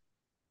hazelnut?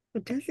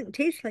 It doesn't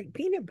taste like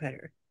peanut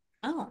butter.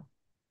 Oh.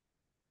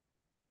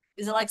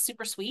 Is it like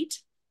super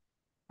sweet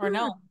or Hmm,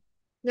 no?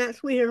 not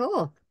sweet at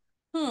all.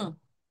 Hmm.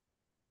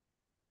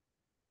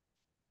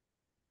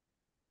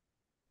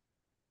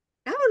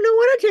 I don't know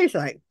what it tastes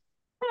like,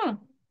 Hmm.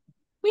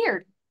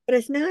 Weird. but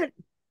it's not.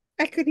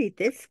 I could eat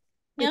this.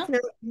 Yeah. It's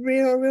not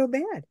real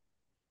bad.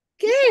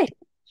 Okay. Okay.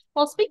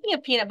 Well, speaking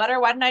of peanut butter,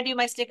 why didn't I do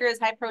my sticker as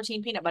high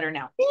protein peanut butter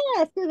now? Yeah,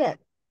 let's do that.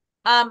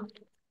 Um,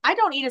 I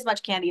don't eat as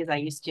much candy as I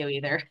used to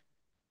either.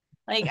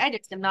 Like I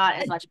just am not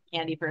as much a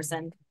candy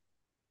person.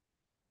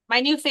 My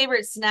new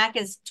favorite snack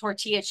is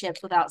tortilla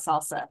chips without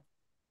salsa.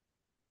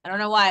 I don't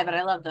know why, but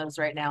I love those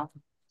right now.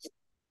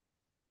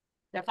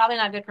 They're probably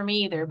not good for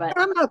me either, but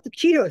How about the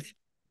Cheetos?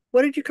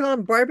 What did you call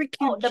them? oh,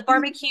 Barbecued the Cheetos?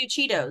 barbecue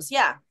Cheetos.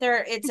 Yeah,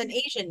 it's an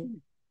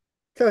Asian.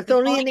 So it's We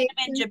only only an get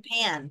them in Asian?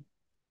 Japan.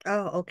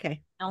 Oh,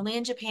 okay. Only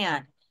in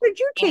Japan. Where did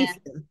you And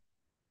taste them?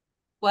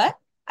 what?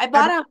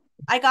 Are they,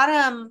 I got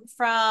them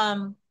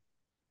from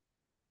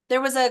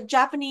there was a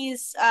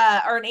Japanese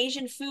or an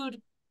Asian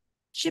food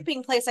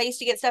shipping place I used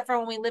to get stuff from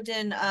when we lived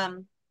in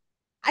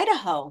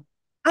Idaho.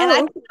 And I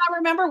oh, okay. cannot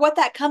remember what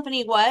that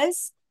company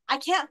was. I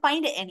can't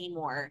find it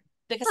anymore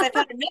because I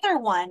found another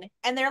one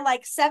and they're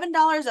like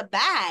 $7 a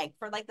bag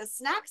for like the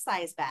snack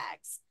size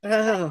bags.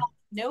 And I Oh, thought,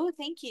 no,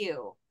 thank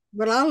you.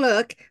 well, I'll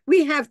look.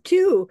 We have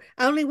two.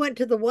 I only went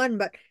to the one,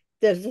 but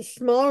there's a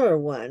smaller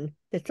one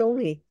that's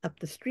only up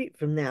the street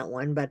from that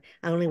one, but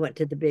I only went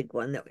to the big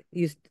one that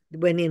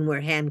went in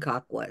where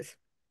Hancock was.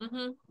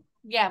 Hmm.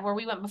 Yeah, where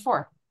we went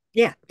before.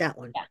 Yeah, that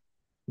one. Yeah.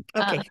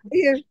 Okay.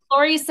 Here.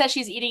 Lori says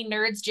she's eating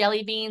Nerds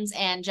jelly beans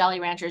and Jolly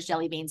Ranchers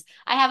jelly beans.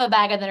 I have a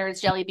bag of the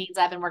Nerds jelly beans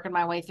I've been working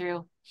my way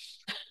through.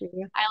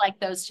 Yeah. I like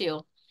those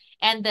too.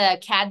 And the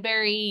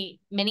Cadbury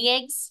mini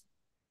eggs,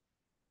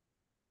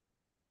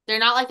 They're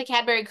not like the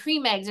Cadbury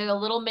cream eggs. They're the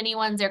little mini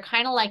ones. They're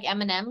kind of like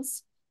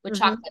M&Ms with Hmm.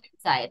 chocolate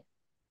inside.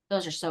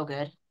 Those are so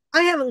good.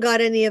 I haven't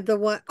got any of the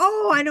one.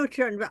 Oh, I know what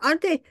you're talking about.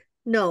 Aren't they?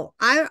 No,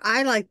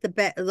 I like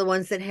the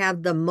ones that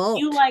have the You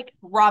malt. like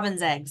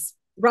robin's eggs.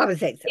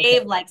 Robin's eggs.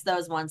 Dave Okay. likes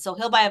those ones, so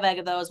he'll buy a bag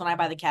of those when I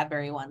buy the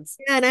Cadbury ones.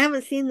 Yeah, and I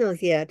haven't seen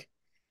those yet.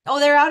 Oh,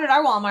 they're out at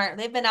our Walmart.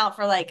 They've been out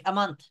for like a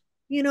month.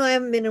 I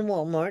haven't been in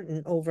Walmart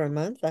in over a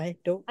month. I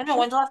don't I know. shop.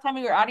 When's the last time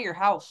you were out of your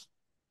house?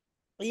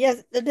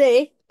 Yes,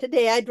 today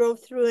I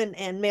drove through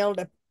and mailed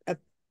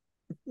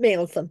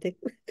something.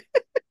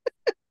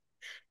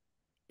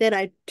 Then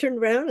I turned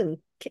around and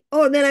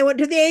then I went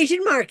to the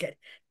Asian market.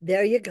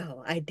 There you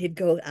go. I did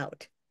go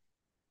out.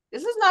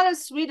 This is not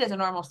as sweet as a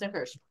normal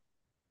Snickers.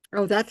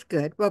 Oh, that's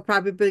good. Well,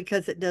 probably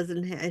because it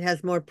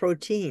has more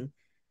protein.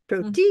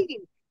 Mhm.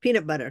 Protein,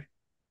 peanut butter,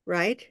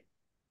 right?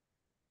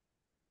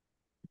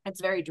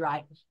 It's very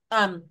dry.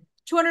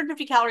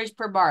 250 calories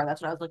per bar.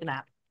 That's what I was looking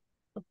at.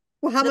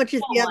 Well, how The much is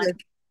small the one. other?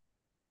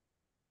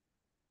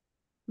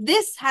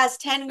 This has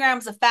 10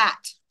 grams of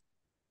fat.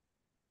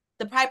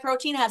 The pie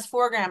protein has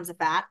 4 grams of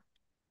fat,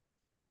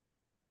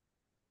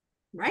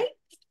 right?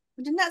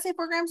 Didn't that say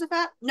 4 grams of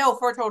fat? No,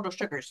 four total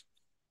sugars.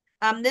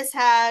 This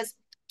has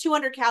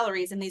 200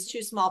 calories in these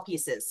two small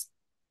pieces.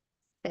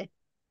 Okay.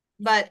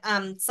 But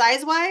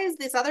size wise,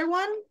 this other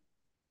one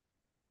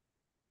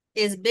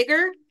is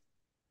bigger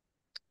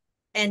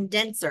and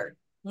denser.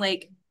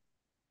 Like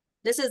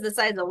this is the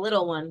size of the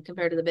little one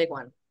compared to the big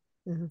one.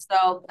 Mhm.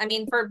 So, I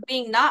mean, for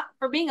being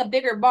a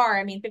bigger bar,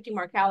 I mean, 50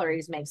 more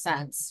calories makes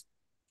sense.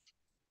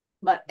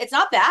 But it's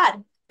not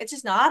bad. It's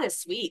just not as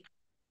sweet.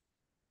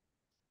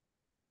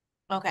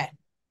 Okay.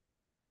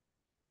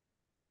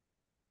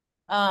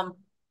 Um,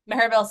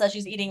 Maribel says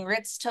she's eating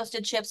Ritz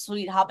toasted chips,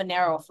 sweet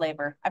habanero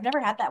flavor. I've never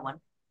had that one.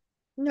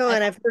 No, I've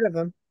and I've heard of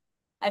them.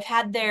 I've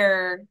had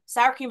their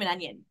sour cream and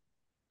onion.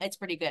 It's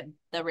pretty good.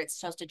 The Ritz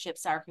toasted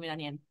chips, sour cream and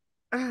onion.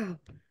 Oh,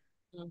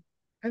 Mm.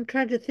 I'm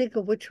trying to think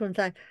of which ones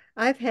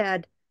I've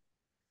had.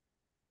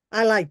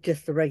 I like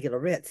just the regular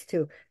Ritz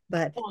too,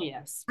 but Oh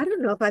yes. I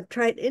don't know if I've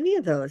tried any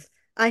of those.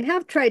 I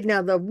have tried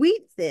now the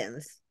wheat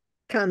thins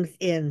comes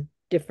in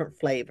different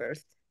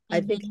flavors.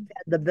 I think Hmm. I've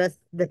had the best,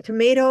 the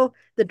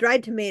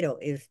dried tomato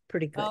is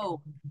pretty good.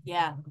 Oh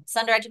yeah.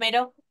 Sun-dried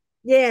tomato.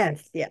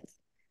 Yes, yes.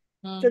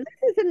 So Mm. this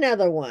is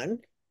another one.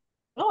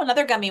 Oh,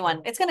 another gummy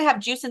one. It's gonna have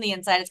juice in the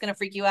inside. It's gonna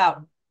freak you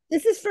out.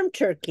 This is from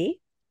Turkey.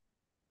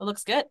 It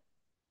looks good.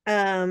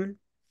 Um,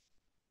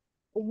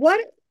 what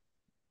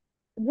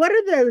what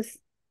are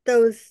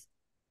those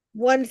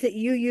ones that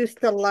you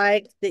used to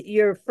like that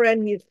your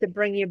friend used to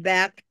bring you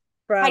back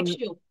Hi, from?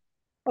 chew.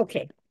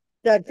 Okay,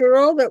 the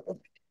girl that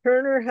her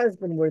and her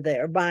husband were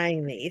there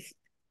buying these.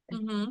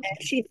 Mm-hmm. And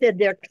she said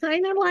they're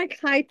kind of like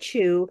high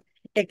chew,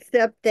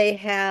 except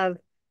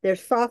they're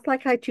soft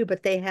like high chew,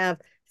 but they have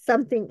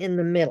something in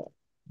the middle.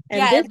 And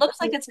Yeah, this, it looks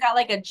like it's got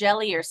like a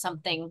jelly or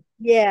something.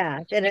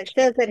 yeah, and it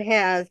says it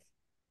has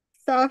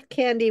soft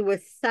candy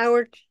with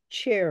sour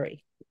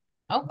cherry.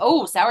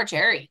 Oh, sour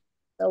cherry.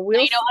 So Now,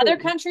 we'll other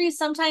see. countries,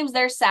 sometimes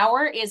their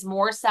sour is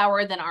more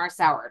sour than our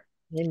sour.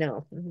 I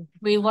know. Mhm.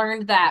 We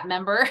learned that,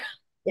 remember?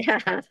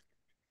 Yeah.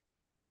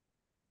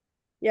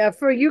 Yeah,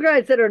 for you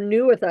guys that are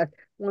new with us,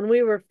 when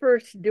we were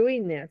first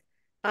doing this,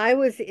 I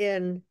was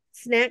in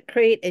Snack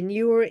Crate and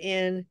you were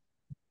in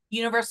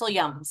Universal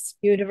Yums.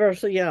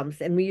 Universal Yums,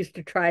 and we used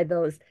to try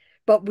those.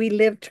 But we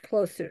lived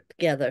closer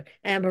together.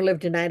 Amber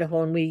lived in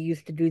Idaho, and we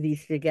used to do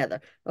these together.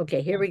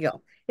 Okay, here we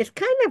go. It's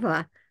kind of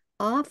a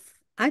off.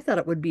 I thought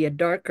it would be a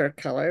darker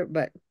color,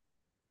 but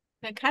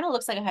It kind of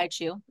looks like a high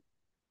chew.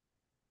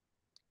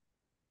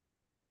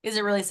 Is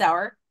it really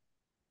sour?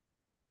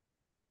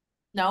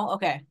 No?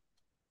 Okay.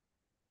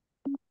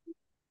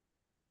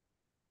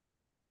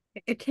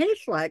 it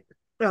tastes like.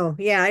 Oh,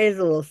 yeah, it is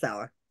a little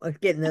sour. It's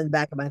getting in the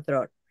back of my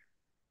throat.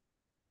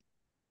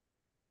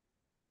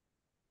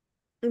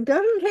 It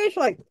doesn't taste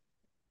like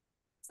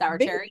Sour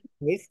big cherry.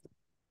 cherries.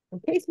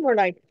 It tastes more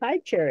like high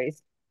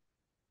cherries.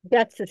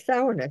 That's the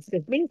sourness,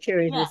 because big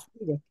cherries are Yeah.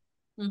 sweeter.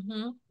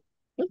 Mm-hmm.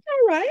 It's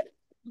all right.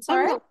 It's all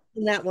I'm right. not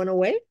throwing that one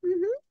away.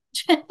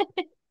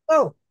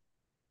 Oh,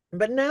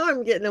 but now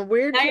I'm getting a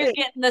weird Now you're taste.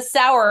 getting the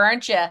sour,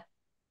 aren't you?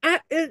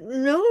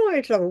 No,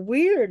 it's a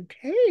weird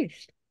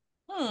taste.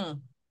 Hmm.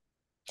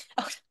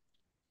 Oh,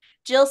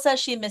 Jill says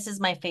she misses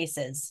my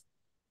faces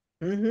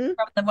Mm-hmm.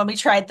 from when we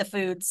tried the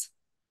foods.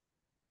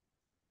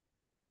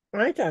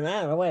 I turn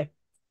that away.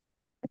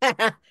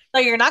 I So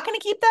you're not going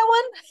to keep that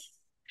one?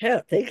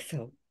 don't think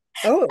so.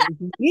 Oh,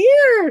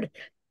 weird.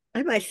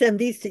 I might send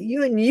these to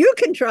you and you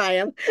can try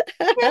them.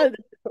 Okay. The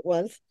different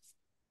ones.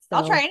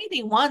 I'll So try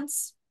anything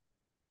once.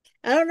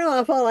 I don't know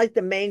if I like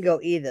the mango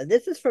either.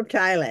 This is from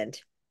Thailand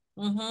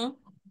Mm-hmm.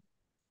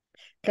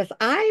 because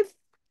I've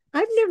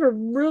never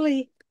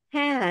really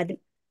had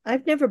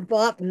I've never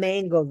bought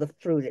mango, the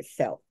fruit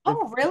itself.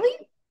 Oh,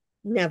 really?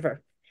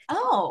 Never.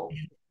 Oh.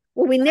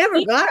 Well, we never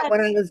We got it had,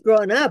 when I was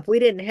growing up. We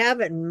didn't have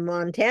it in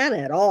Montana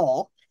at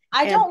all.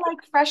 I And don't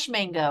like fresh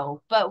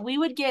mango, but we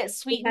would get we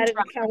sweet and had it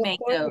dry in California.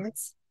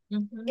 mangoes.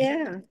 Mm-hmm.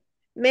 Yeah.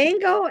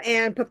 Mango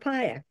and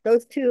papaya.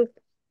 Those two.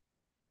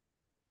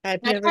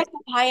 I've I never, tried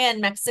papaya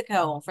in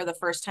Mexico for the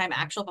first time,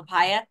 actual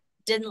papaya.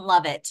 Didn't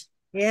love it.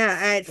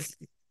 yeah,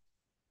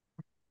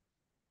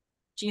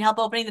 Do you help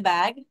opening the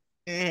bag?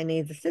 I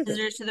need the scissors,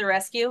 Scissors to the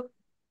rescue.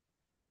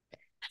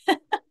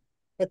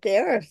 but they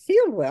are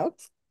sealed well.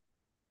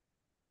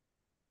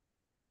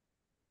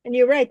 And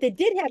you're right, they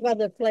did have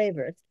other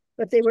flavors,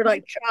 but they were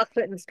like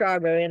chocolate and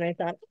strawberry. And I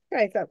thought,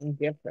 let's try something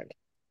different.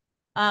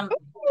 Um,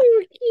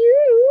 Oh,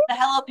 cute. the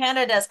Hello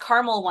Panda does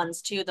caramel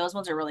ones too. Those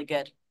ones are really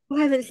good. Oh,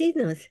 I haven't seen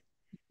those.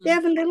 They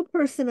have a little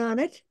person on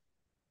it,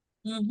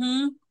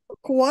 Mm-hmm. a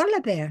koala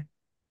bear.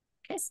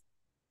 Okay.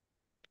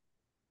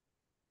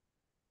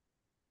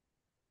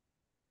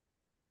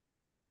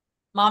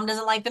 Mom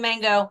doesn't like the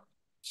mango.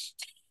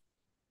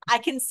 I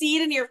can see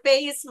it in your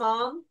face,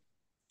 Mom.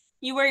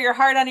 You wear your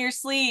heart on your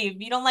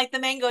sleeve. You don't like the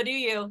mango, do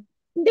you?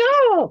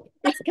 No,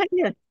 it's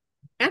kind of,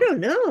 I don't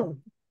know.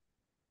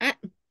 I,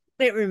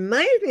 it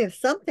reminds me of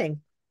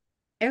something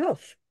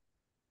else.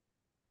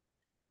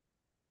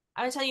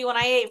 I would tell you when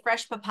I ate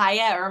fresh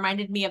papaya, it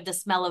reminded me of the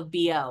smell of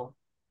BO.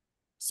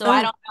 So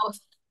I Oh, don't know if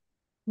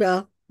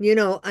well,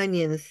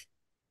 onions.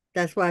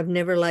 That's why I've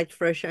never liked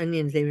fresh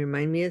onions. They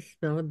remind me of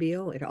smell of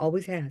BO. It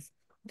always has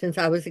since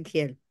I was a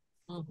kid.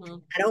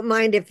 mm-hmm. I don't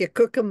mind if you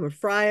cook them or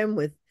fry them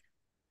with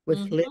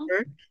Mm-hmm.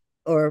 liver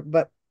or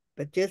but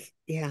just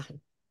yeah.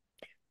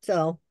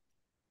 So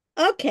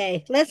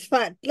okay, let's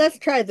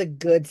try the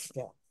good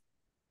stuff.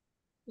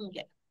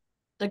 Okay.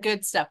 The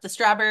good stuff, the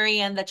strawberry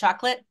and the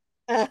chocolate.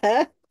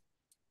 Uh-huh.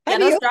 How Yeah,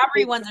 do those you open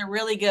strawberry these? ones are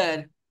really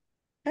good.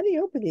 How do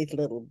you open these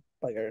little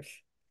buggers?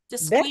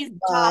 Just Best squeeze the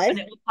top and Buy,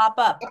 it will pop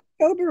up.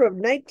 October of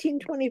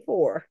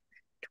 1924,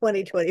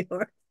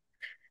 2024.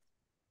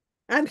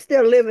 I'm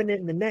still living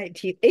in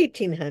the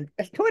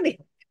 1800s,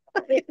 20th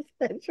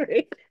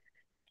century.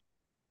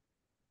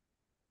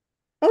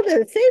 Oh,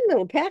 they're the same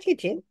little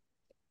packaging.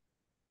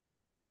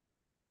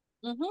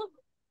 Mm-hmm.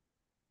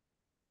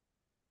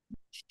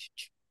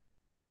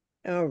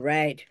 All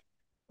right.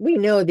 We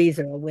know these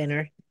are a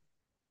winner.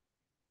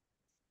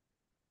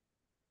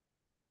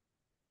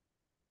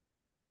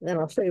 Then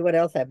I'll show you what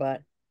else I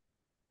bought.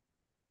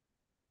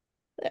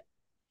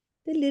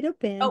 The little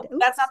Oh, panda.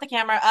 that's not Oops. the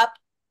camera. Up.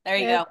 There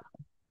you Uh, go.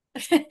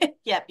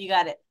 Yep, you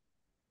got it.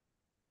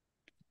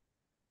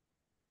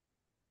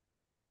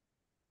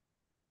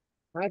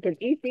 I could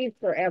eat these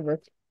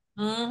forever.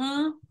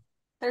 Mm-hmm.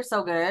 They're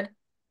so good.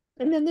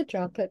 And then the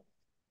chocolate.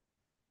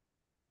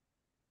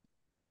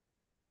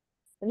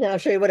 And then I'll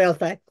show you what else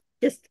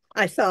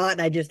I saw it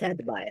and I just had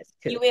to buy it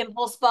too. You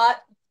impulse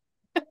bought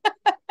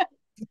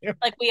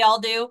like we all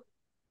do.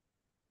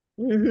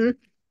 Mm-hmm.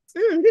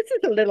 This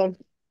is a little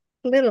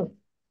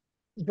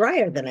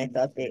drier than I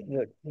thought they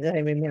would, that I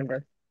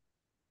remember.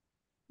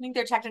 I think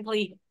they're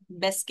technically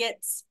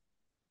biscuits.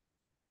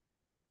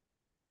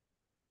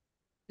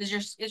 Is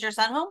your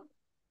son home?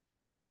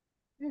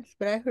 Yes,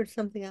 but I heard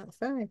something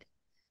outside.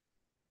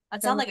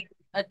 That sounds Sound like like,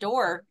 a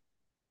door.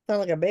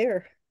 sound like a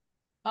bear.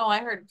 Oh, I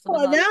heard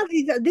someone's Well, on. now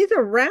these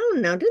are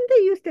round now. Didn't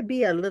they used to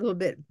be a little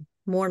bit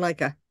more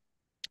like a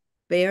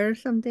bear or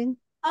something?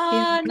 Do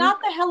you remember? Not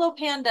the Hello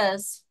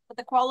Pandas, but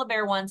the koala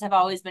bear ones have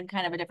always been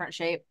kind of a different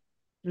shape.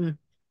 Mm,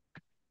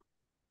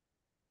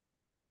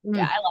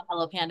 Yeah, mm, I love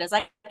Hello Pandas.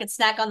 I could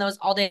snack on those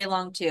all day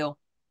long too.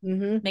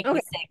 Make me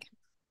Okay, sick.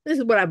 this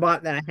is what I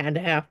bought that I had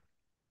to have.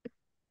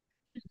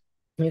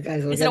 You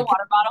guys will Is it a get.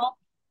 water bottle?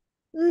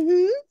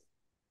 Mm-hmm.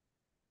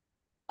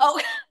 Oh,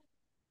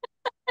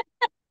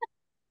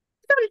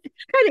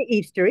 Kind of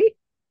Eastery.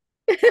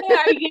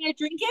 are you gonna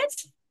drink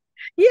it?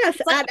 Yes,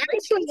 It's like and a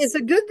grape actually, it's juice,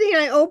 a good thing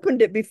I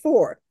opened it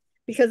before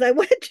because I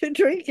went to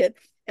drink it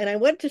and I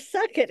went to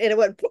suck it and it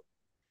went poof,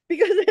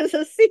 because there's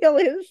a seal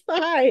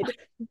inside.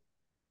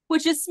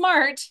 which is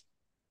smart.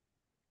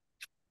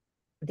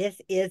 This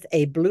is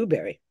a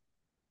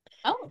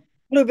Oh,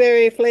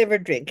 blueberry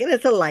flavored drink, and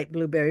it's a light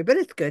blueberry, but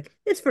it's good.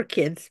 It's for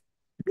kids.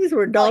 These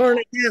were a well, dollar and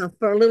yeah. a half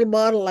for a little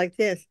bottle like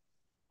this,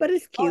 but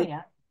it's Oh, cute.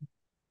 yeah.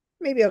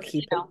 Maybe I'll You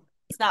keep it. know,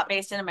 it's not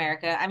based in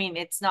America. I mean,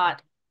 it's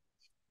not.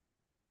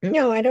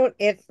 No, I don't.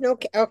 It's no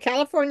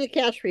California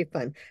cash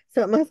refund,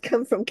 so it must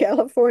come from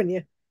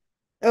California.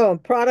 Oh,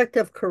 product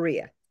of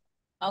Korea.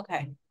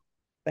 Okay.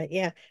 But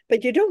yeah,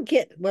 but you don't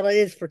get, well, it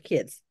is for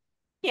kids.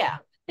 Yeah,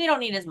 they don't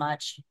need as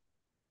much.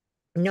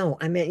 No,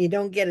 I mean, you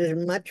don't get as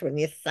much when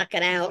you suck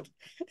it out.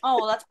 Oh,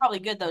 well, that's probably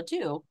good though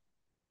too.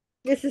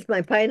 This is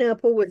my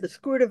pineapple with a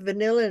squirt of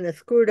vanilla and a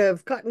squirt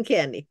of cotton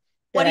candy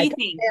What that do I you told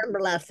think? Amber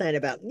last night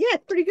about. Yeah,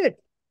 it's pretty good.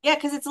 Yeah,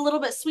 because it's a little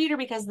bit sweeter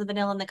because of the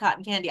vanilla and the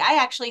cotton candy. I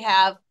actually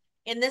have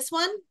in this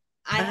one,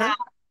 I Uh-huh. have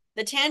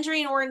the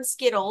tangerine orange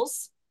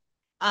Skittles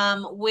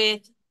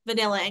with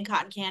vanilla and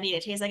cotton candy.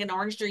 It tastes like an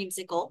orange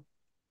dreamsicle.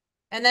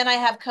 And then I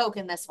have Coke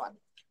in this one.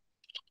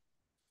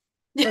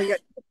 Oh, yeah.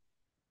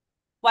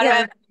 Why do I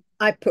Yeah, have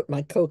I put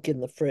my Coke in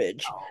the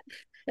fridge oh,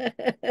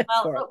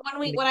 well, for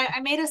when I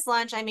made us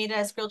lunch, I made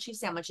us grilled cheese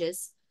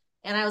sandwiches.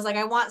 And I was like,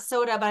 I want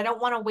soda, but I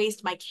don't want to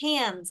waste my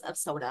cans of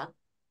soda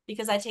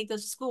because I take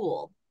those to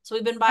school. So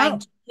we've been buying Oh,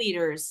 2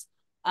 liters.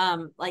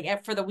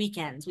 Like for the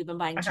weekends, we've been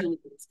buying uh-huh. 2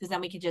 liters because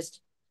then we can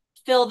just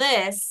fill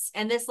this,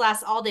 and this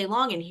lasts all day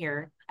long in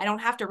here. I don't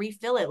have to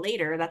refill it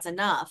later. That's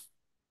enough.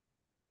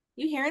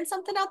 You hearing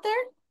something out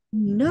there?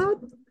 No.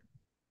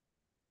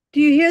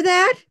 Do you hear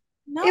that?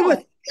 It was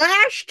No.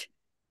 flashed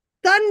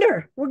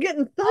thunder. We're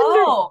getting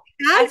thunder. Oh,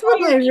 I That's saw what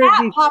your I heard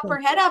cat pop before. her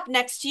head up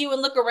next to you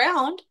and look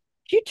around.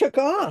 She took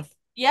off.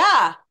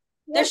 Yeah.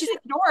 There Yeah, she's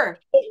at the door.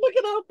 she's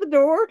looking out the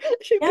door.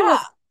 She's going,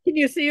 Yeah, can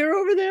you see her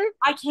over there?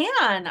 I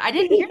can. I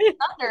didn't hear the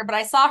thunder, but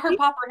I saw her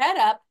pop her head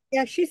up.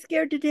 Yeah, she's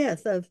scared to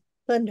death of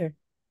thunder.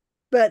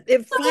 But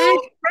it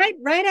flashed So,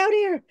 right out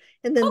here.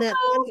 And then that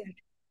Coco, thunder.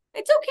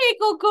 it's okay,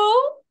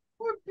 Coco.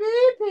 Poor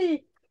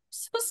baby.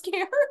 So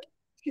scared.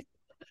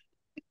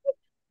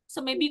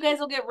 So maybe you guys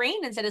will get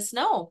rain instead of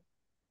snow.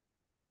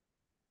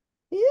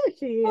 Yeah,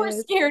 she Poor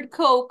is. scared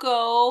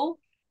Coco.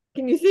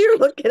 Can you see her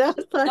looking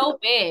outside? So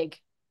big.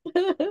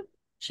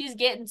 She's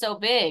getting so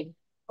big.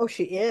 Oh,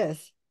 she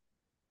is.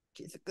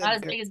 She's a Not good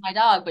as girl. big as my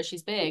dog, but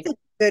she's She's big. a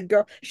good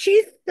girl.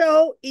 She's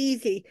so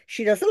easy.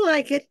 She doesn't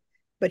like it,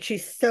 but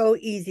she's so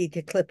easy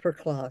to clip her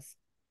claws.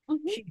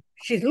 Mhm.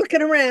 She's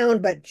looking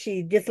around, but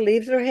she just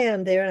leaves her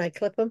hand there, and I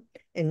clip them.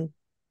 And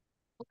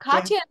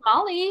yeah, Katya and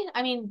Molly,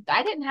 I mean,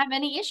 I didn't have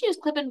any issues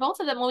clipping both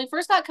of them. When we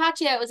first got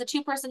Katya, it was a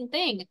two-person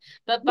thing.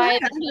 But by right.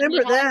 I the time we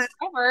remember had that.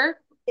 Trevor,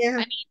 Yeah,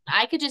 I mean,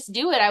 I could just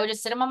do it. I would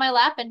just sit him on my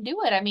lap and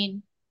do it. I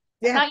mean,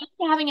 I'm yeah. not used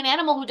to having an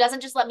animal who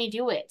doesn't just let me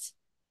do it.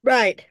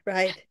 Right,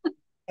 right.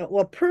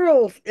 Well,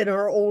 Pearl in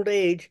her old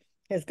age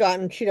has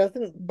gotten. She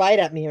doesn't bite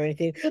at me or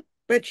anything,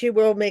 but she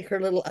will make her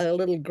little a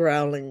little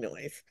growling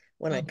noise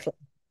when I Mm, clip.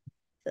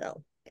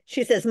 So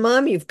she says,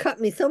 "Mom, you've cut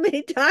me so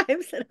many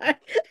times, and I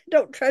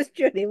don't trust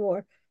you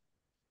anymore."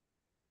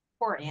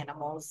 poor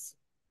animals.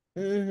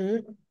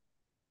 Hmm.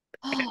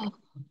 Oh,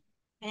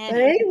 But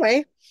anyway.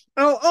 anyway,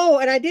 oh,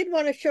 and I did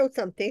want to show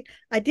something.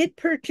 I did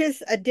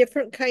purchase a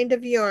different kind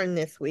of yarn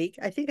this week.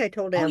 I think I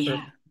told Oh Amber.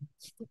 yeah.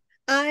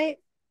 I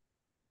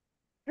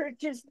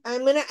purchased,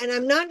 and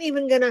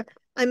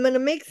I'm gonna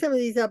make some of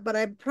these up, but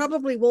I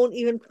probably won't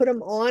even put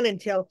them on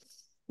until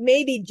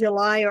maybe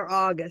July or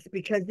August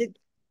because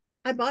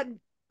I bought,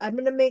 I'm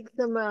gonna make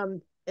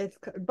some, it's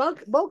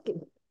bulky,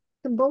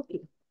 some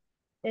bulky.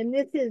 And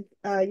this is,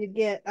 you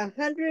get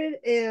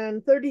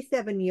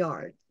 137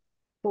 yards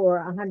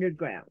for 100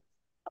 grams.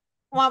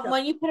 Well, So,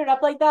 when you put it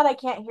up like that, I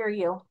can't hear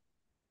you.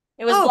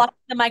 It was oh, blocking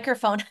the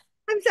microphone.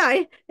 I'm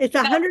sorry. It's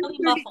You got really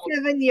muffled.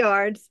 137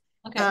 yards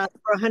Okay.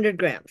 for 100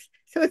 grams.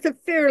 So it's a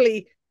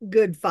fairly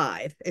good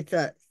five.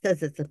 Says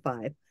it's a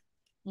five.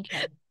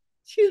 Okay.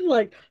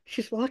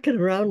 She's walking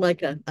around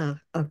like a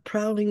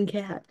prowling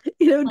cat.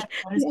 You know, Like,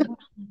 what is yeah, going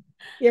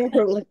yeah,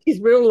 like she's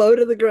real low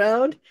to the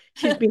ground.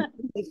 She's on? been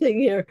thing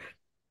here.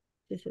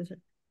 This is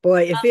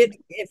boy, if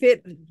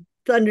it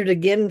thundered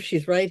again,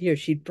 she's right here.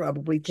 She'd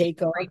probably She'd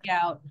take off. freak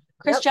out.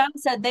 Chris Yep. John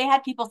said they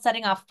had people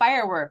setting off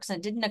fireworks and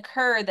it didn't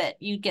occur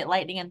that you'd get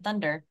lightning and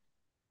thunder.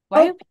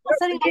 Why are Oh, people don't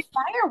setting off forget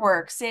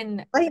fireworks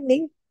in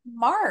lightning.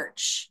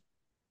 March?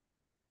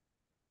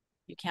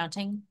 You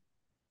counting?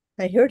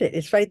 I heard it.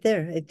 It's right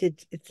there.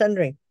 It's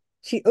thundering.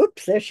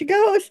 Oops, there she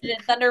goes. Did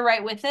it thunder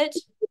right with it?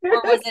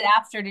 Or was it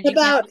after? Did you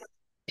count? About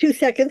 2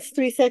 seconds,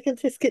 3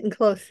 seconds. It's getting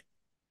close.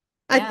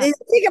 I Yeah. think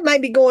it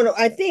might be going.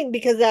 I think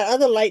because that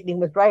other lightning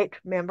was right,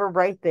 remember,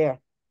 right there,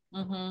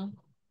 Mm-hmm.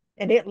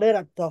 and it lit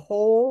up the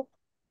whole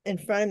in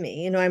front of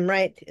me. I'm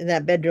right in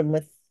that bedroom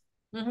with.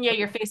 Mm-hmm. Yeah,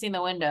 you're facing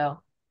the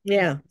window.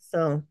 Yeah.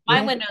 So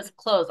My yeah, window's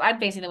closed. I'm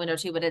facing the window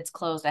too, but it's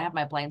closed. I have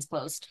my blinds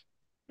closed.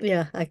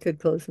 yeah. I could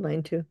close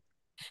mine too.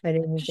 I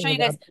didn't even To show think you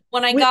guys, about.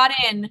 when I Wait, got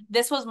in,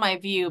 this was my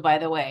view, by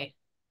the way.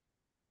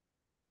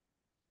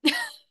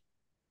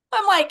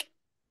 I'm like,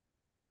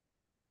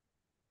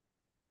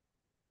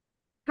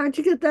 how'd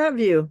you get that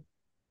view?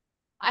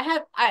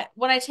 I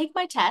when I take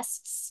my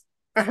tests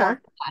Uh-huh.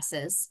 for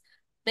classes,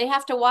 they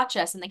have to watch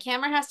us and the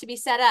camera has to be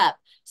set up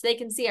so they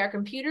can see our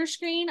computer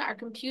screen, our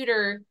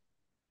computer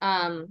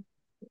um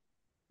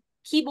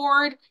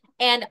keyboard,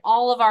 and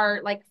all of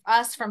our like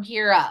us from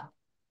here up.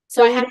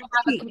 So So I you have to don't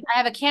have cheat. I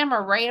have a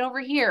camera right over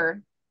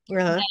here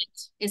Uh-huh.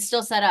 that is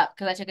still set up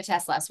because I took a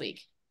test last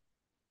week.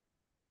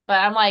 But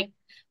I'm like,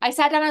 I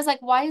sat down, I was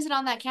like, why is it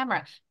on that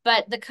camera?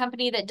 But the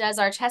company that does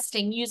our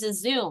testing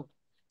uses Zoom.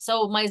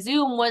 So my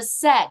Zoom was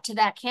set to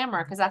that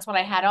camera because that's what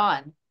I had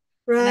on.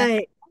 And I'm like,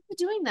 Right. why are you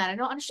doing that? I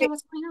don't understand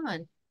what's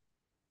going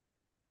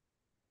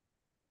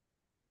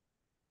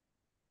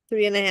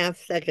 3.5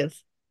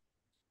 seconds.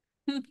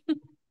 on.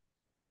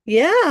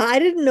 Yeah, I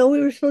didn't know we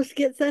were supposed to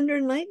get thunder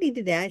and lightning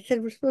today. I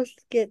said we're supposed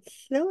to get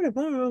snow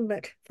tomorrow,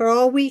 but for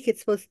all week it's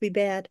supposed to be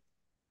bad.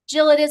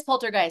 Jill, it is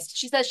Poltergeist.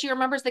 She says she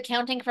remembers the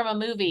counting from a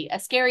movie, a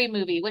scary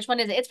movie. Which one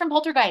is it? It's from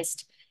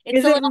Poltergeist. It's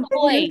Is the it little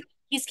really? boy.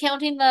 He's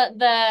counting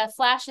the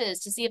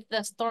flashes to see if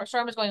the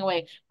storm is going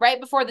away right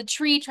before the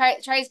tree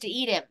tries to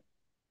eat him.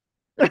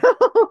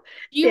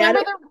 Do you See, I remember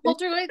don't. the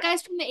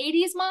Poltergeist from the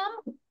 80s, Mom?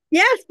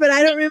 Yes, but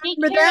I They don't take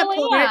remember that Carol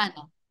part. Ann.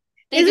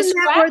 They Isn't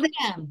that where distract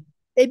them.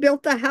 they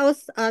built the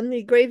house on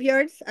the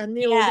graveyards, on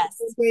the old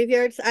Yes.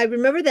 graveyards? I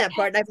remember that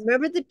part. I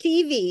remember the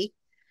TV.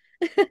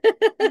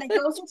 And the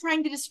ghosts are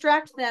trying to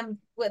distract them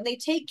when they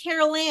take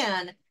Carol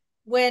Ann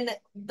when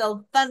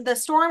the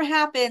storm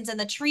happens and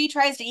the tree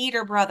tries to eat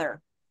her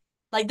brother.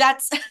 Like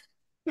that's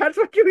That's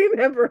what you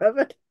remember of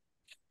it.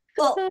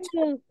 well,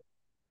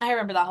 I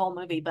remember that whole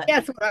movie, but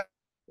Yes, well,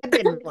 I've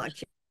been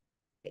watching,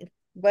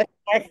 but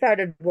I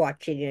started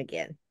watching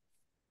again.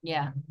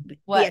 yeah. The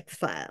What?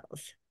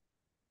 X-Files.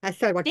 I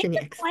started Dave watching the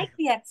doesn't like X-Files.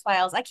 the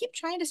X-Files. I keep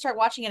trying to start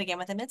watching it again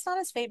with him. It's not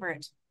his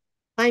favorite.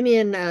 I'm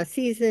in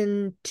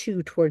season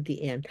 2 toward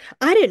the end.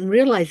 I didn't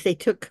realize they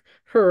took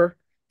her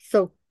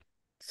so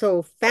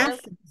so So early.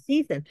 fast in the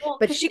season, Well,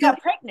 but because she she got got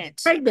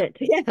pregnant. pregnant.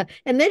 Yeah.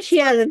 And then she So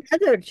had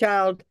another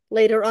child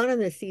later on in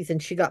the season.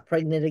 She got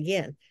pregnant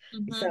again.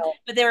 So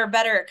but they were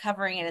better at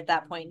covering it at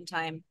that point in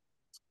time.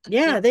 They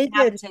yeah, they didn't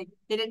have did. to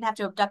they didn't have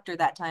to abduct her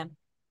that time.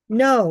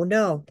 No,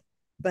 no.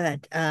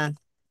 But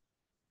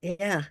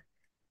yeah,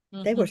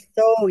 they were Hmm.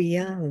 so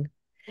young.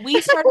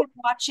 We started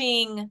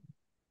watching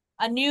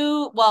a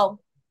new,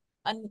 well,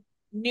 a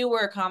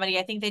newer comedy.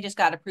 I think they just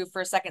got approved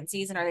for a second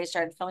season, or they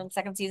started filming the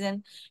second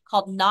season,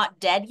 called Not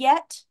Dead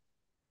Yet.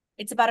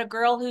 It's about a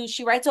girl who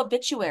she writes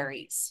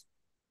obituaries,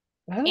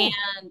 Oh,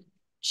 and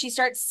she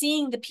starts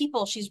seeing the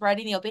people she's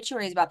writing the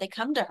obituaries about. They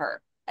come to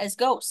her as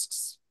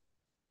ghosts,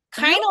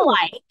 kind of oh,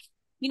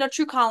 like,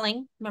 True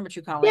Calling. Remember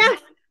True Calling? yeah,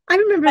 I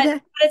remember But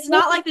that. it's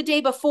not like the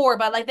day before,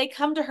 but like they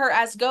come to her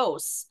as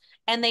ghosts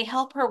and they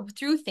help her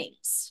through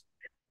things.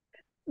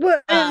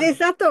 Well, Um, is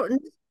that the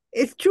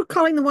is True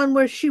Calling the one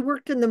where she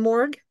worked in the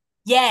morgue?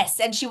 yes,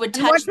 and she would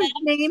And touch what's them. his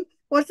name?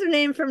 What's her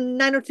name from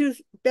 902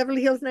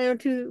 Beverly Hills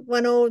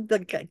 90210?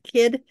 The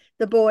kid,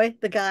 the boy,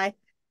 the guy.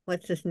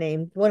 What's his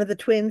name? One of the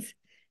twins.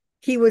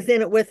 He was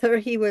in it with her.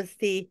 He was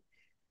the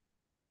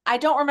I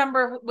don't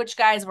remember which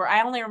guys were.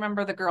 I only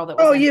remember the girl that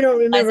was Oh, in it, you don't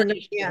remember? Liza No,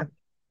 yeah. Dushku.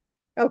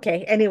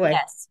 Okay.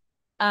 Anyway. Yes.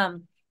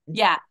 Um,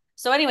 yeah.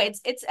 So anyway,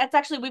 it's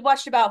actually we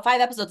watched about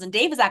 5 episodes, and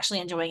Dave is actually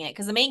enjoying it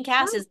because the main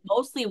cast Oh, is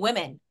mostly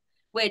women,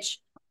 which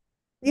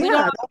we don't.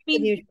 yeah, I that's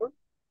mean, unusual.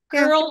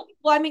 Yeah.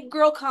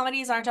 girl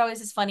comedies aren't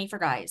always as funny for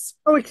guys.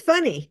 Oh, it's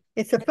funny.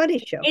 It's a funny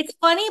show. It's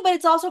funny, but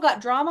it's also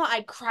got drama.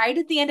 I cried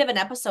at the end of an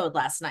episode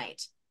last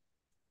night.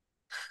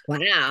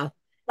 Wow.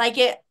 Like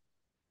it,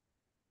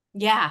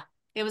 yeah,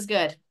 it was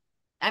good.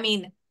 I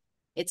mean,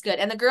 it's good.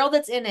 And the girl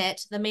that's in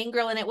it, the main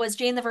girl in it, was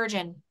Jane the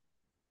Virgin.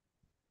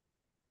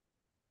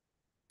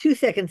 2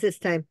 seconds this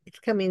time. It's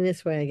coming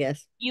this way, I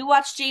guess. You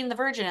watched Jane the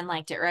Virgin and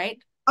liked it,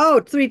 right? Oh,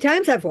 3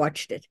 times I've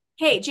watched it.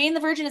 Hey, Jane the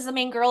Virgin is the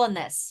main girl in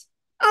this.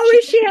 Oh,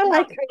 She's is she? I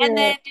like and her.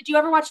 then did you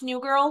ever watch New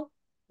Girl?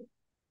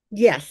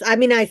 Yes. I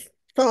mean, I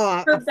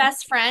saw Her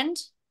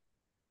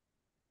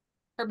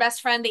a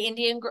best friend, the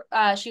Indian,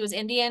 she was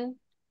Indian.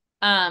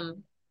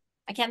 Um,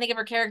 I can't think of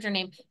her character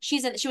name.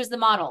 She was the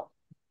model.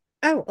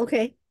 Oh,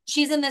 okay.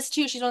 She's in this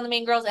too. She's one of the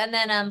main girls, and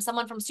then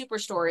someone from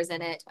Superstore is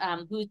in it.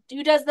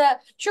 Who does the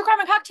True Crime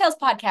and Cocktails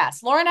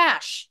podcast? Lauren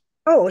Ash.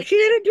 Oh, is she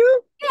in it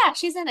too? Yeah,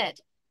 she's in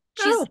it.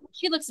 Oh,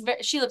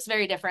 She looks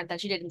very different than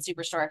she did in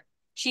Superstore.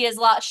 She is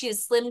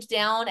slimmed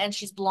down and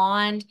she's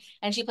blonde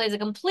and she plays a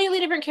completely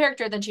different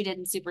character than she did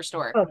in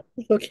Superstore. oh,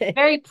 okay.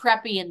 Very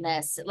preppy in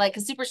this. Like,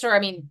 cause Superstore, I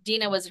mean,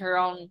 Dina was her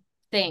own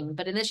thing,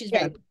 but in this she's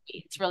very Yeah.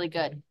 preppy. It's really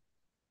good.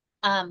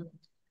 Um,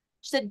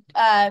 she said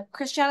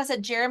Christiana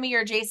said Jeremy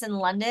or Jason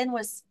London,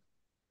 was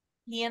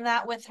he in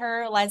that with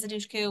her? Eliza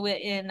Dushku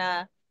in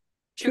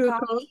True True Calling?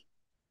 call.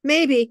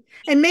 Maybe.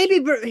 And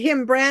maybe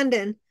him,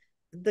 Brandon,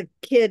 the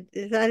kid,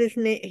 is that his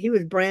name? He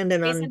was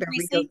Brandon on Jason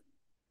Beverly Hills. Priestley?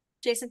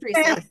 Jason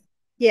Priestley. Yes.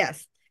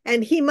 Yes.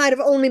 And he might have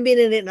only been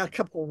in it a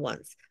couple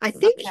once. I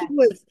think Okay.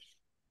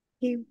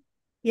 he,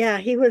 yeah,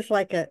 he was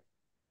like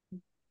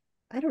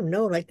I don't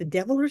know, like the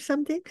devil or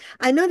something.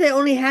 I know they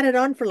only had it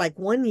on for like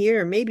 1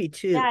 year, maybe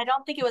Yeah, two. I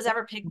don't think it was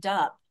ever picked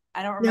up.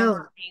 I don't remember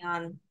No, it being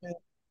on.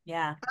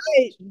 Yeah.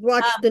 I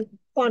watched the Um,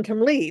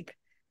 Quantum Leap,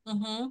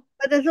 hmm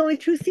but there's only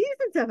 2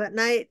 seasons of it. And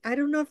I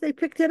don't know if they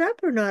picked it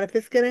up or not, if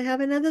it's going to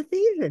have another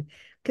season,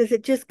 because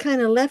it just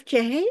kind of left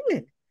you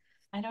hanging.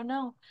 I don't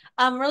know.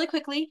 Really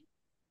quickly,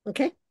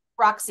 Okay.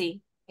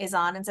 Roxy is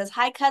on and says,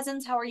 "Hi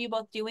cousins, how are you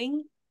both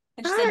doing?"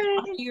 And she said,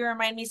 Hi. "You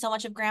remind me so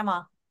much of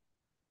grandma."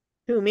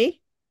 Who,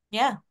 me?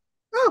 Yeah.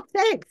 Oh,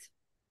 thanks.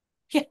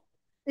 Yeah.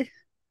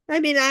 I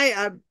mean,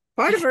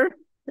 part of her.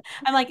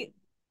 I'm like, it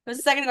was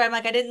a second ago. I'm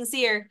like, I didn't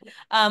see her.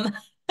 And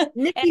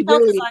Nikki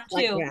Hills really is looks on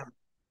like too. grandma.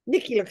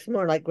 Nikki looks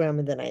more like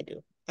grandma than I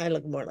do. I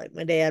look more like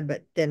my dad,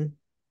 but then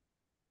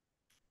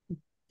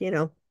you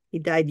know, he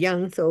died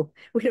young, so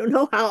we don't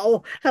know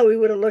how he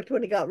would have looked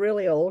when he got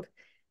really old.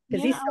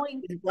 Because he Yeah, still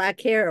had his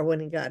black hair when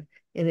he got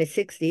in his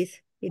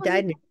 60s. He well, he's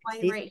died in his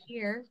white 60s. right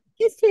here.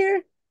 His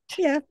hair,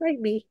 yeah, like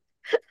me.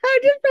 I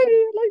just my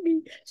hair like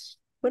me.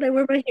 When I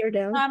wear my hair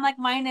down. I'm like,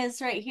 mine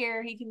is right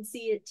here. You can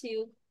see it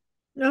too.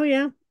 Oh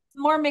yeah.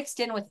 It's more mixed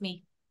in with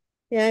me.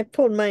 Yeah, I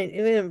pulled mine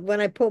when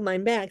I pulled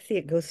mine back, see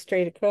it goes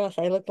straight across.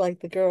 I look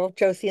like the girl,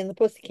 Josie and the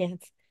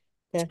Pussycats.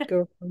 That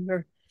girl from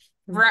her.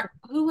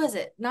 Who was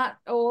it? Not,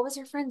 oh, what was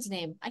her friend's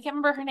name? I can't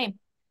remember her name,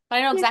 but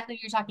I know Yeah, exactly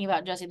what you're talking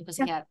about, Josie and the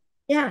yeah, Pussycat.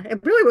 yeah.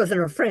 It really wasn't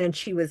her friend.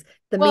 She was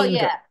the Well, mean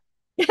girl. yeah,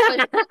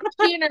 but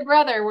she and her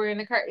brother were in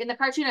the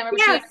cartoon. I remember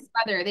she and Yes,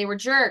 her brother. They were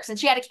jerks, and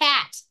she had a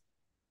cat.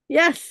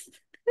 yes.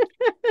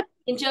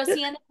 In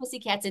Josie and the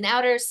Pussycats in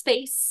Outer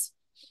Space.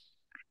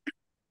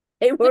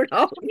 They We weren't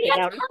always we in had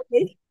outer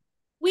space.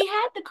 we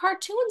had the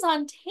cartoons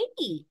on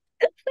tape.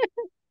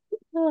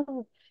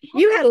 Oh.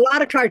 We had You had a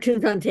lot of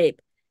cartoons on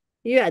tape.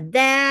 You had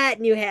that,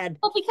 and you had,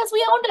 well, because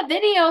we owned a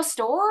video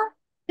store.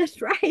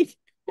 that's right.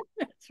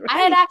 That's I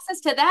had right. access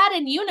to that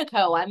and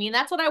Unico. I mean,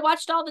 that's what I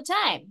watched all the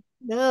time.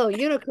 No,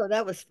 Uniqlo,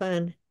 that was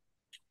fun.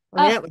 I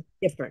mean, Oh, that was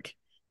different.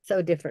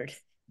 So different.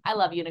 I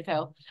love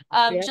Unico.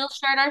 Yeah. Jill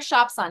shared our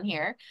shops on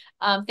here.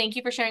 Thank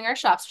you for sharing our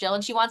shops, Jill.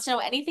 And she wants to know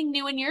anything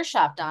new in your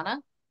shop,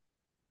 Donna.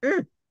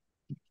 Mm.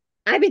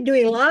 I've been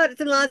doing lots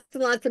and lots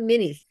and lots of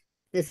minis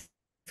this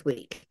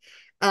week.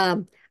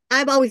 Um,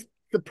 I'm always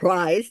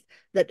surprised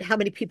that how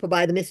many people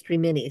buy the mystery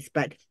minis,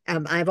 but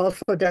I've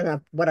also done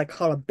a what I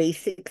call a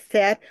basic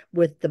set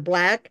with the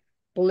black,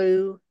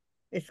 blue.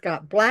 It's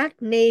got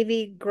black,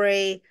 navy,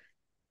 gray,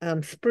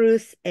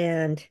 spruce,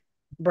 and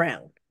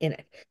brown in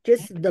it.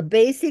 Just the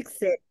basics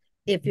that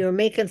if you're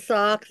making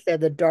socks, they're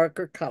the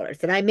darker colors.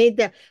 And I made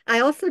that. I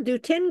also do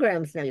 10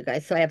 grams now, you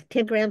guys. So I have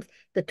 10 grams,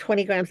 the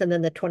 20 grams, and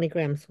then the 20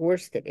 grams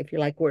worsted, if you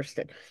like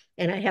worsted.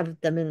 And I have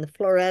them in the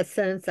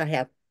fluorescence. I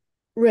have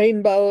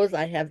rainbows.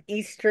 I have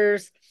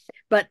Easters.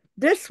 But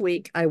this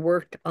week I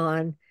was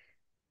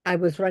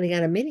running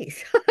out of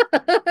minis.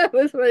 I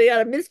was running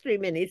out of mystery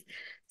minis.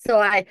 So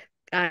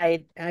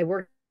I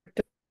worked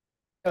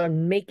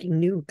on making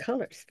new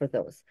colors for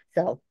those.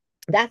 So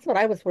that's what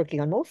I was working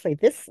on mostly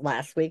this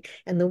last week.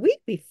 And the week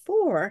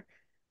before,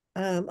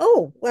 I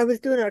was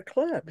doing our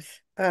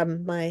clubs.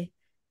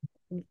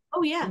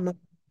 Oh yeah. My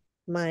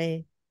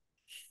my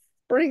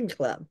spring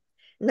club.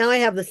 Now I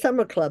have the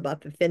summer club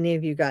up if any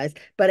of you guys,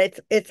 but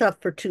it's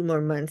up for 2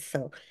 more months.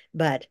 So,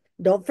 but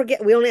don't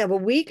forget we only have a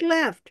week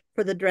left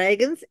for the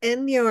Dragons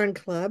and Yarn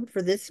Club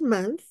for this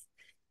month.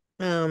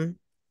 Um,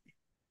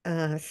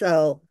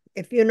 so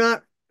if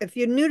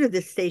you're new to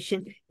this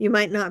station, you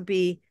might not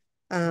be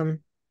um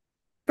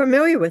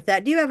familiar with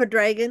that. Do you have a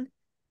dragon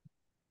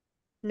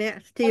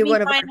next to Let you? me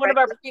One of our find one of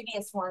our dragons?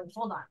 previous ones.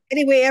 Hold on.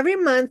 Anyway, every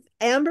month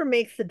Amber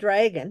makes the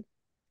dragon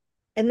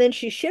and then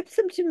she ships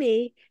them to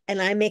me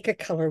and I make a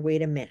colorway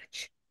to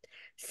match.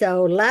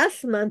 So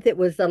last month it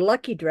was the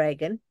lucky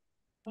dragon.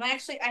 And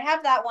I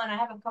have that one. I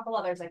have a couple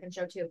others I can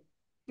show too.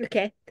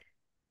 Okay.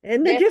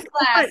 And then This just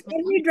last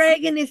every month,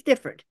 dragon is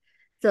different.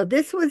 So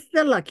this was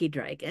the lucky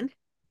dragon.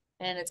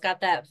 and it's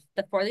got that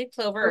the four-leaf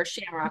clover or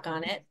shamrock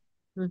on it.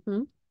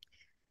 Mm-hmm.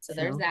 So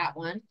there's So that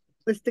one.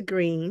 was the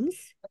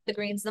greens, The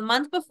greens. The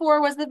month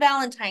before was the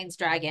Valentine's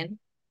dragon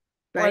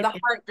or right? the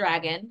heart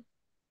dragon.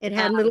 It Um,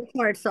 had little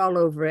hearts all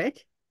over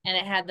it. and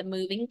it had the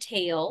moving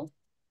tail.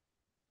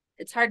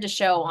 It's hard to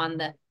show on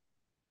The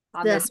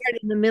this. heart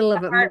in the middle The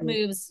of it heart moved.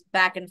 moves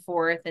back and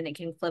forth and it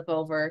can flip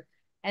over.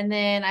 And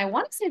then I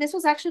want to say this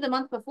was actually the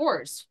month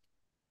before's,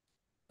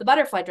 the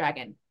butterfly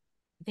dragon.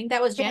 I think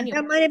that was Yeah,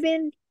 January that might have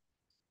been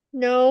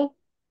no.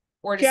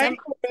 or December.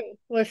 January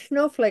was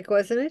Snowflake,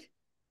 wasn't it?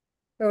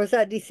 Or was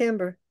that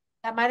December?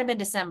 That might have been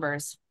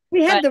December's.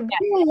 We had But the yeah,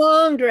 real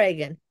long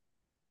dragon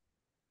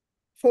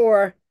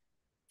for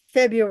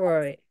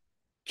February.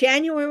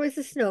 January was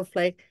the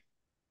snowflake,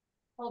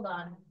 hold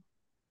on.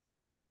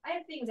 I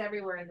have things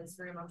everywhere in this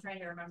room. I'm trying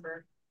to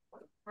remember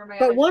where my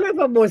but other. one of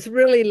them was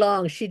really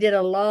long. She did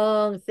a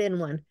long, thin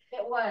one.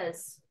 It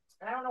was.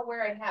 I don't know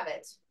where I have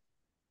it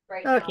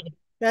right now. Okay,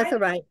 that's I all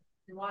right.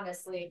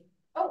 honestly.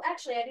 Oh,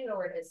 actually, I do know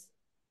where it is.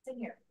 It's in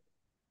here.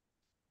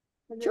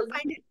 She'll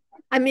find it.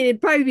 I mean,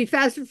 it'd probably be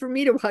faster for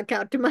me to walk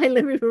out to my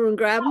living room and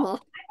grab them Oh, all.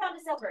 I found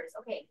December's.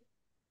 Okay.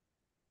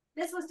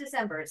 This was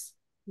December's.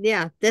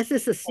 Yeah, this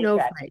is a Like that.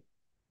 snowflake.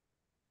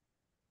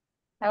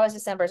 That was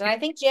December's. And I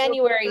think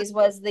January's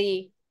was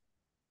the,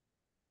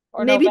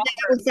 or Maybe that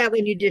was November's. that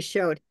one you just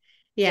showed.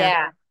 Yeah.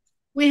 Yeah.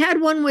 We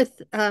had one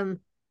with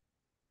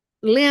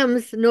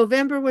limbs.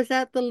 November was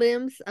that the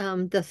limbs,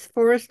 the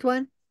forest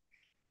one.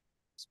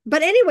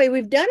 But anyway,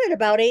 we've done it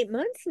about 8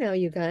 months now,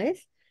 you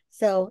guys.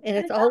 So, and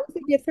it's always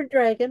a different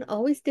dragon,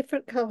 always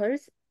different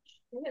colors.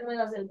 I didn't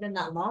realize it had been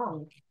that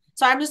long.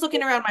 So I'm just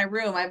looking around my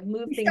room. I've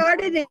moved We things.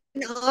 started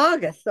in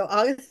August. So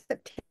August,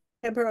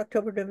 September,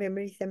 October,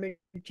 November, December,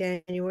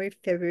 January,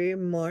 February,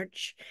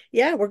 March.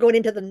 Yeah, we're going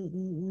into the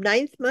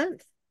ninth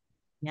month.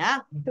 Yeah.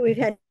 So we've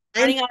had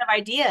Running out of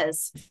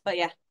ideas. But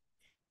yeah.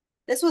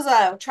 This was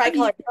a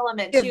tricolor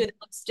filament too that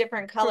looks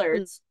different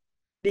colors.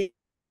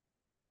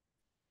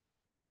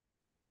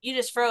 You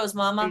just froze,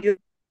 Mama.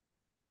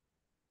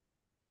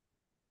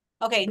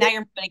 Okay, now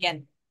you're moving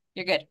again.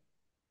 You're good.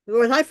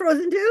 Was I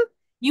frozen too?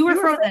 You were You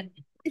were frozen frozen.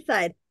 on my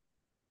side.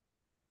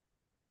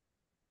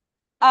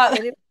 Uh,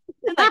 And it,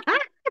 like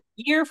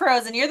you're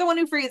frozen. You're the one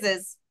who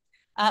freezes.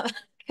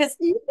 Because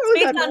you it's froze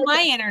based on my on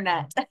my side.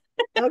 internet.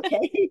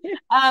 Okay.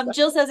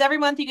 Jill says every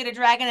month you get a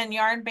dragon and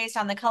yarn based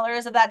on the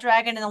colors of that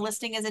dragon, and the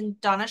listing is in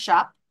Donna's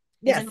shop.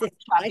 Is in Yes, my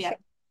it's shop, my yeah. shop.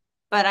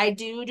 But I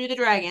do the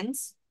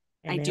dragons.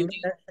 I And Amber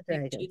does the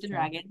do dragon. the So,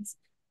 dragons.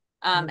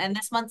 mm, And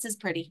this month's is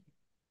pretty.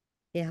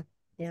 yeah,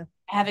 yeah.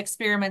 I have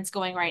experiments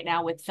going right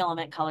now with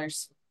filament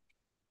colors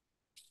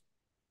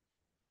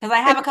because I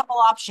have And a couple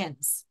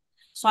options.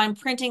 So I'm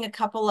printing a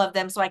couple of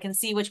them so I can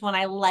see which one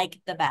I like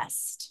the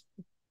best.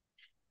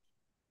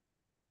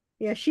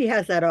 Yeah, she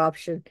has that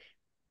option.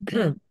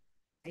 Hmm,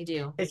 I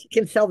do. She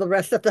can sell the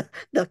rest of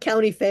the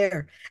county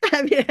fair.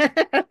 I mean,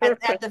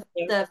 At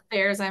the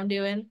fairs I'm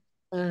doing.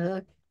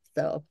 uh,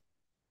 so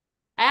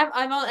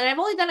I've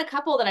only done a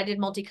couple that I did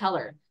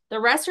multicolor. The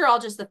rest are all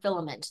just the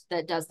filament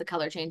that does the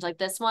color change. Like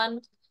this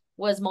one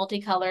was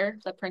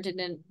multicolor, so I printed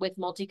in with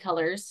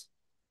multicolors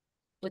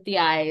with the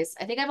eyes.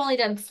 I think I've only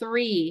done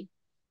three.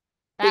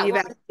 that That you've one,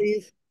 asked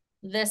these.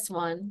 this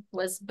one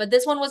was, but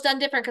this one was done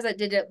different because I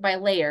did it by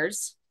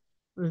layers.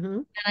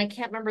 Hmm. And I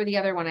can't remember the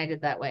other one I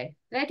did that way.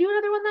 Did I do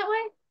another one that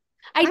way?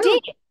 I I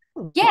did. don't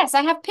know. Yes,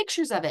 I have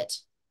pictures of it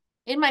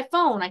in my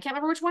phone. I can't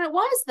remember which one it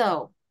was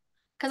though,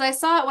 because I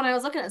saw it when I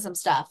was looking at some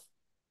stuff.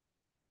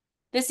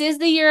 This is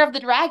the year of the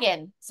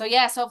dragon. So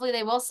yes, hopefully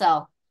they will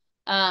sell.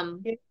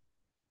 Um, Yeah.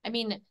 I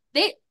mean,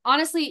 they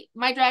honestly,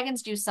 my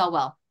dragons do sell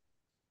well.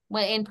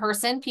 When in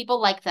person,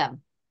 people like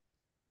them.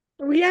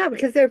 Well, yeah,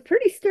 because they're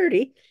pretty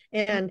sturdy.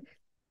 And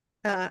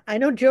I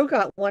know Joe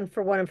got one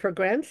for one of her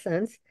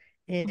grandsons,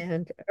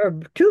 and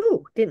or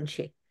two, didn't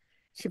she?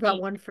 She bought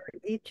She one for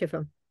each of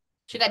them.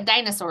 she got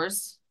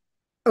dinosaurs.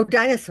 Oh,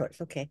 dinosaurs.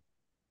 Okay.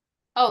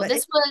 Oh, But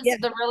this was yeah,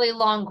 the really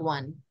long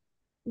one.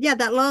 yeah,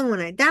 that long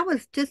one. That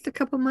was just a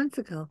couple months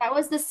ago. That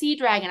was the sea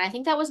dragon. I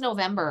think that was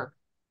November.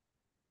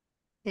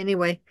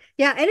 Anyway,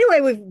 yeah, anyway,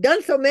 we've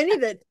done so many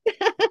that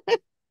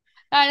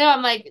I know.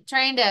 I'm like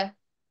trying to.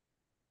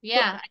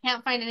 Yeah, I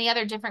can't find any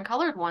other different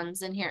colored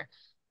ones in here.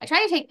 I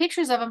try to take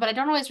pictures of them, but I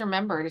don't always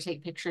remember to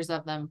take pictures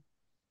of them.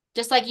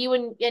 Just like you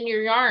and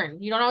your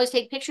yarn. You don't always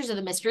take pictures of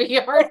the mystery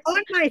yarn. oh,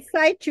 on my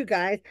site, you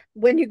guys,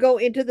 when you go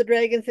into the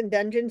Dragons and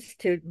Dungeons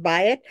to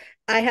buy it,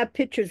 I have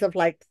pictures of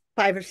like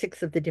five or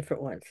six of the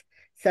different ones.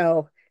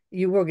 So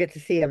you will get to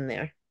see them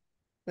there.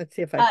 Let's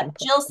see if I can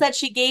pull. Jill said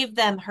she gave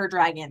them her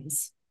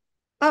dragons.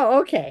 Oh,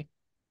 okay.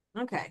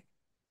 Okay,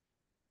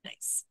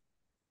 nice.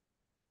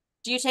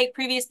 Do you take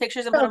previous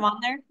pictures and put them So on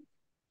there?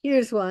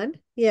 here's one.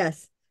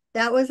 Yes,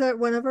 that was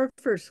one of our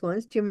first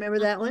ones. Do you remember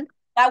that Mhm. one?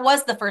 That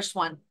was the first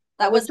one.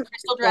 That That was was the the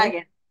crystal first one.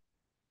 dragon.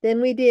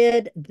 Then we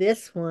did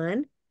this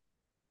one.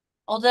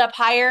 Hold it up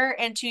higher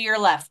and to your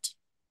left.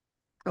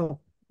 Oh,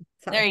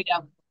 There sorry. you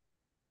go.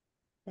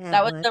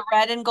 That That was one. the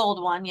red and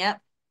gold one.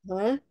 Yep.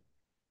 Huh?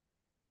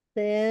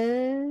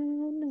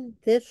 Then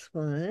this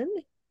one.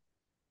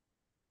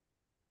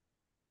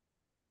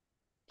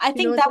 I Do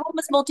you know think what that that one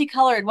was is?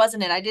 multicolored,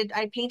 wasn't it?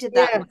 I painted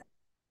that Yeah. one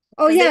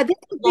Oh, because they yeah, took this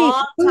a is the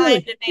long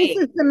time moon. to This make.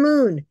 is the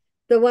moon.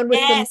 The one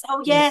with the Yes.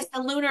 Oh, moon. yes.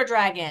 The lunar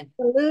dragon.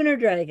 The lunar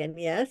dragon,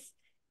 yes.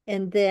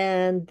 And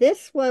then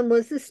this one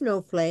was the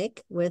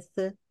snowflake with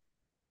the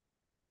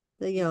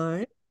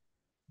yarn.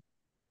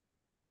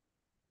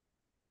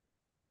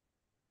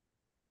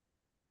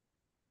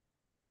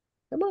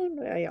 Come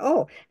on.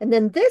 Oh, and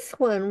then this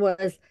one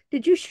was,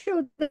 did you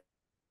show that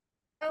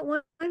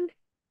one?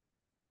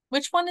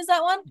 Which one is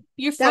that one?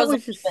 You That froze a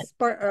was the little bit.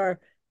 spark or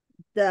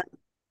the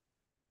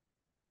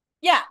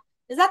Yeah.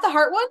 Is that the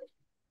heart one?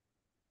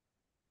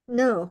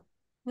 no.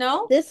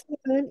 No. This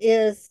one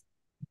is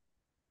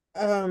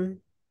um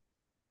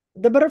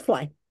the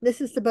butterfly.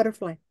 This is the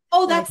butterfly.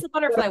 Oh, I that's the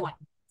butterfly one.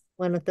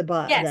 one at the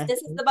bottom. Yes, That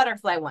this is the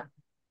butterfly one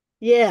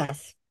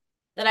yes.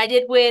 that I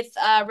did with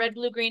red,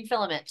 blue, green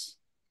filament.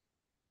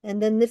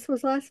 And then this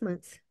was last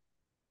month's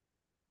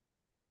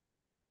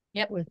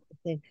Yep. with the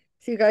thing.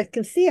 So you guys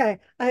can see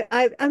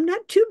I'm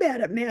not too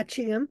bad at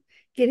matching them,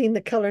 getting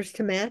the colors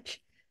to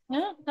match.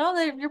 No, no,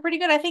 you're pretty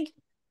good. I think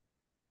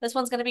this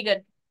one's going to be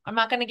good. I'm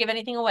not going to give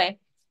anything away,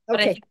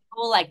 but I Okay. think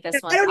people will like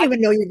this I one. don't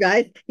even know you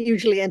guys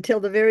usually until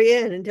the very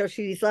end, until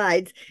she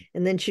decides,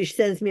 and then she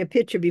sends me a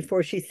picture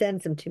before she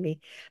sends them to me.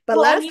 But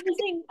Well, I'm last,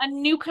 using a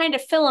new kind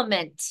of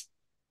filament,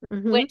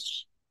 mm-hmm,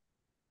 which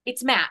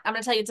it's matte. I'm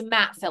going to tell you it's a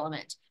matte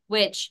filament,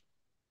 which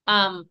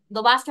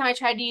the last time I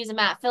tried to use a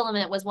matte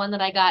filament was one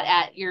that I got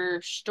at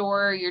your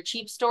store, your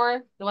cheap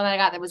store, the one that I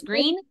got that was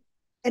green.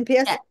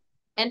 NPS. Yeah,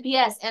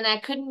 NPS, and I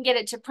couldn't get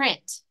it to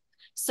print.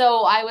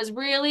 So I was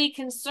really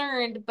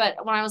concerned,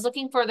 but when I was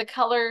looking for the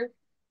color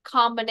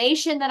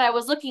combination that I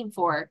was looking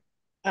for,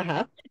 I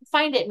Uh-huh. couldn't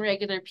find it in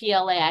regular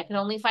PLA. I could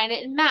only find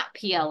it in matte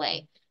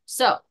PLA.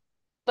 So,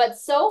 but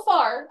so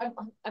far,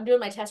 I'm doing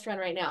my test run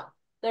right now.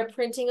 They're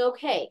printing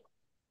okay,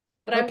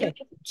 but I'm doing Okay.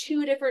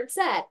 two different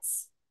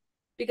sets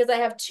because I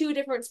have two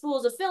different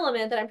spools of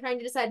filament that I'm trying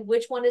to decide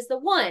which one is the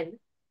one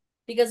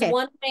because Okay.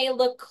 one may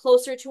look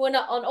closer to an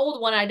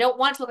old one. I don't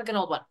want to look like an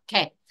old one.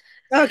 Okay.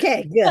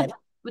 Okay. Good.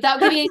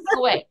 Without giving anything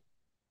away.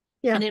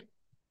 Yeah. And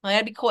I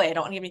gotta be coy. I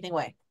don't want to give anything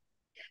away.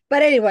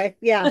 But anyway,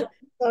 yeah.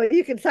 So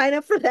you can sign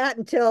up for that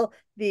until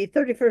the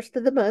 31st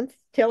of the month,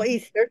 till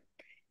Easter.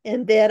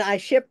 And then I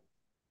ship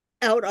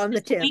out on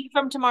the Just a 10th. week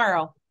from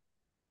tomorrow.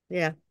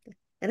 Yeah.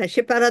 And I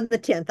ship out on the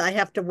 10th. I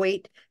have to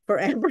wait for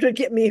Amber to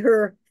get me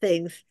her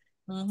things.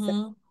 So,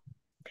 Mm-hmm.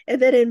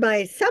 and then in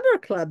my summer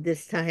club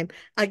this time,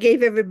 I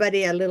gave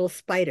everybody a little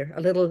spider,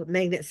 a little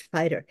magnet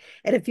spider.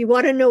 And if you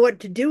want to know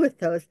what to do with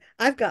those,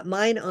 I've got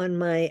mine on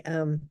my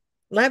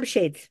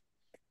lampshades.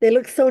 They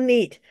look so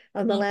neat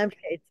on the Mm-hmm.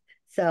 lampshades.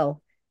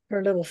 So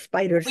her little We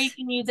spiders.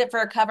 can use it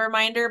for a cover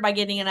minder by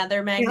getting another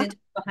Yeah. magnet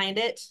behind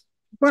it.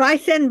 Well, I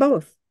send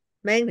both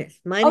magnets.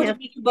 Mine Oh, did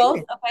have you do both?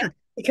 magnets. Okay. Yeah.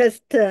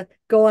 Because to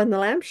go on the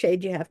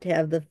lampshade, you have to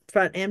have the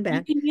front and You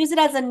back. can use it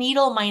as a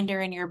needle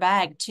minder in your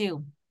bag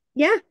too.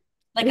 Yeah.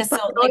 Like You a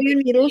find sew, all like your you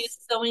can use needles.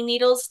 sewing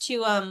needles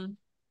to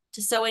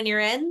sew in your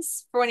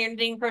ends for when you're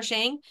knitting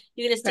crocheting.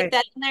 You can just stick Right.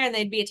 that in there and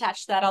they'd be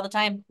attached to that all the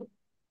time.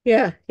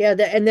 Yeah. Yeah.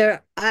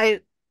 And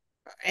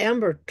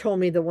Amber told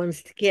me the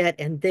ones to get,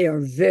 and they are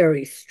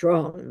very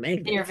strong They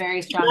are magnets.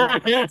 very strong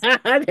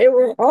magnets. They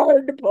were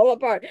hard to pull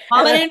apart. And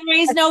Mama didn't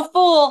raise no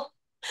fool.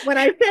 when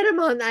I set them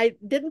on, I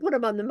didn't put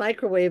them on the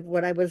microwave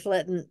when I was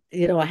letting,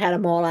 I had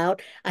them all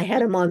out. I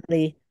had them on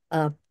my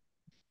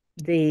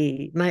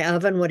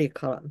oven. What do you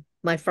call them?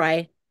 My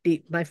fry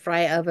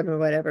oven or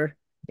whatever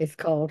it's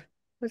called.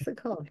 What's it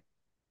called?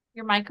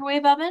 Your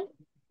microwave oven?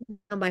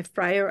 My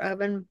fryer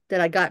oven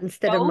that I got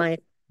Oh,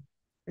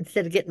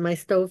 instead of getting my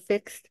stove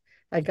fixed,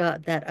 I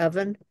got that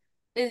oven.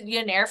 is you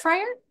an air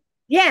fryer?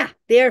 Yeah,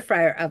 the air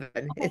fryer oven.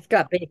 Okay. It's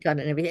got bake on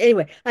it and everything.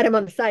 Anyway, I had them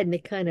on the side and they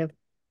kind of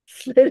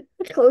slid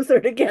closer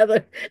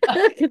together.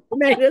 The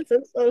magnets are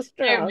so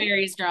They're strong.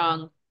 very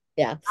strong.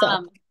 Yeah, so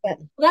Um, but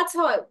that's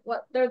how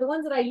what they're the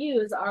ones that I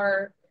use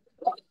are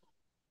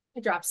I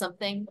dropped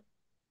something.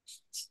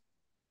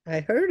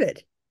 I heard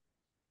it.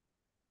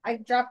 I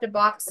dropped a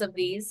box of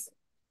these.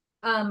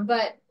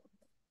 But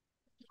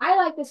I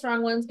like the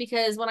strong ones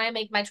because when I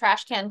make my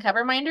trash can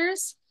cover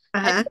minders, I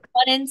Uh-huh. put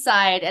one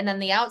inside and then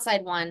the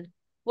outside one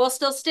will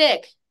still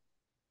stick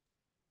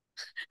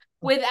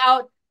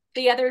without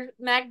the other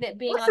magnet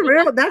being on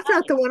the That's not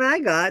outside. the one I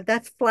got.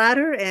 That's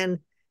flatter and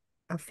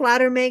a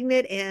flatter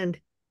magnet and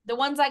The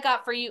ones I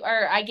got for you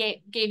or I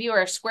gave you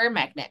are a square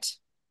magnet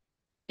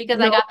because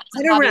I no, got those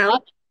mine at are Hobby round.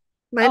 Lobby.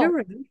 Mine are Oh,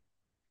 round.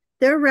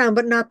 They're round,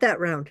 but not that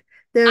round.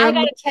 They're I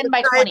got more a 10 the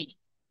by size. 20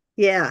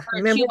 Yeah. or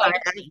a Remember 2 by I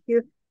asked 20.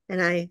 you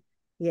and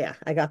yeah,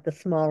 I got the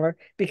smaller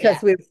Yeah.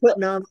 because we were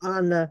putting them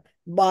on the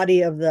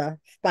body of the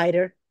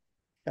spider.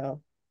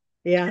 So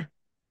yeah,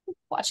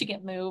 Watching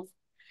it move.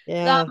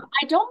 yeah.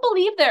 I don't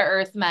believe they're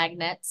earth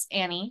magnets,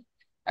 Annie,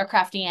 or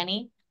Crafty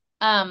Annie.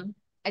 Um,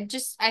 I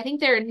think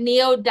they're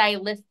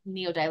neodylium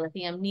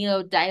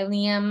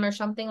or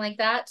something like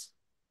that.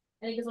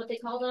 I think is what they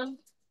call them.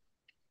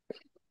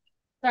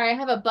 Sorry, I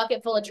have a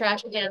bucket full of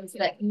trash cans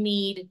that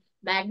need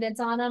magnets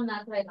on them.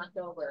 That's what I knocked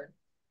over.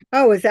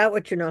 Oh, is that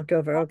what you knocked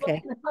over? That's what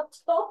Okay. I knocked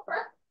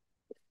over.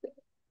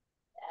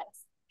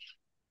 Yes.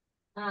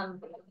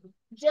 Um,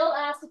 Jill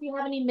asked if you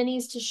have any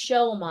minis to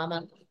show,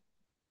 Mama.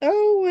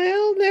 Oh,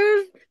 well,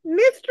 there's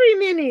mystery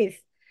minis.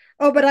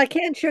 Oh, but I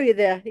can't show you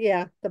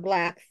the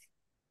blacks.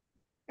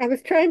 I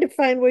was trying to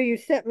find where you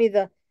sent me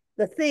the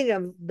thing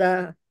of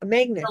the The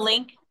magnets.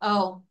 link.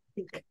 Oh,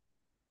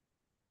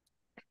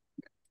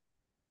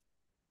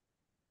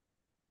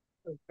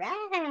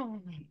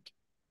 Right.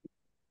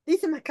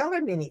 These are my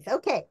color minis.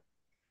 Okay.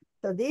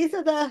 So these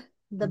are the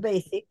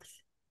basics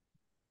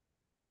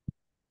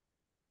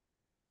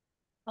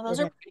well, those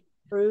that are have pretty.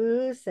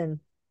 spruce and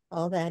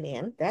all that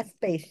in. That's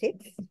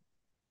basics.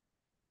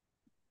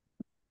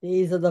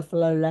 These are the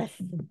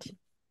fluorescent.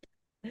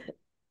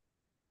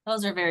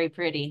 Those are very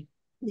pretty.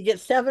 You get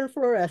 7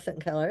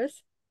 fluorescent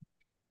colors.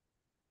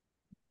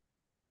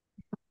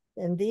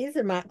 And these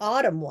are my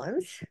autumn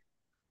ones.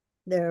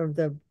 They're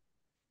the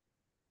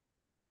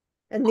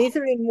and these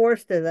are in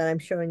Worcester that I'm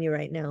showing you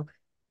right now.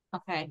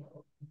 Okay,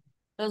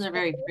 those are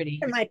very pretty.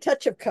 And my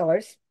touch of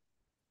colors.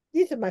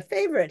 These are my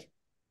favorite.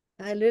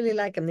 I really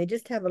like them. They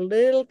just have a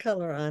little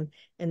color on,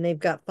 and they've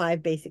got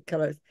 5 basic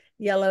colors: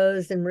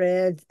 yellows and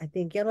reds. I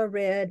think yellow,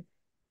 red,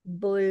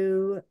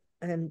 blue,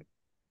 and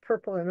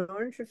purple and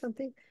orange or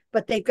something.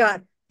 But they've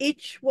got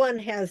each one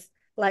has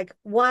like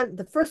one.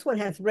 The first one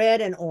has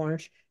red and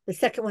orange. The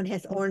second one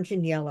has orange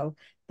and yellow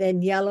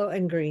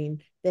and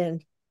green,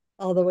 then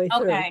all the way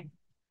through. Okay.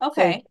 So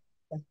Okay.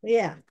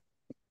 yeah.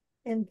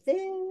 And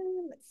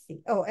then let's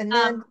see. Oh, and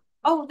then Um,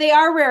 oh, they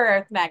are rare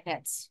earth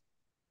magnets.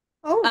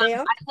 they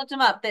are. I looked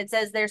them up. That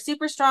says they're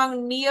super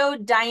strong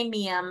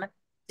neodymium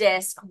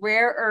disc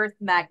rare earth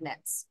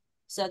magnets.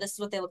 So this is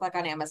what they look like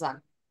on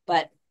Amazon.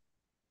 But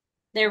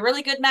they're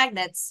really good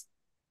magnets.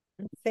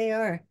 They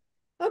are.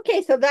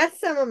 Okay, so that's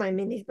some of my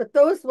minis, but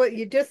those what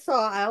you just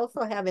saw, I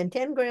also have in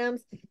 10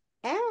 grams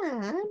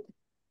and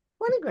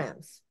 20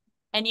 grams.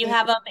 And you And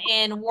have them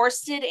in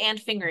worsted and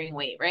fingering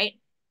weight, right?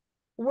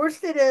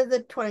 worsted is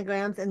the 20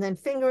 grams, and then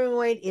fingering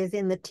weight is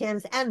in the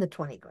 10s and the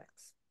 20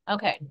 grams.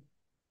 Okay.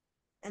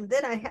 And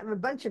then I have a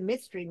bunch of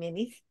mystery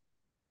minis.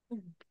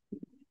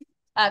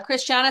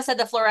 Christiana said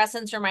the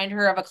fluorescents remind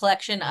her of a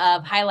collection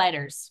of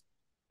highlighters.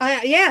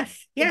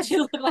 Yes, They yes.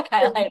 do look like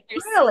They're highlighters.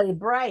 really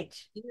bright.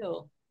 They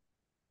do.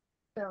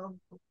 So,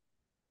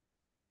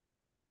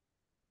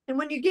 and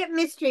when you get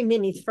mystery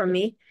minis from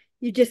me,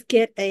 you just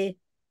get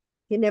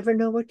you never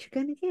know what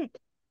you're going to get.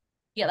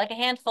 Yeah, like a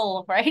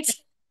handful, right?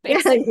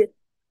 Yeah, Basic.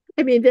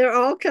 I mean, they're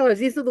all colors.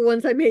 These are the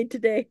ones I made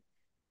today.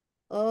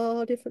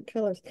 All different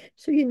colors.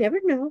 So you never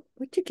know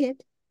what you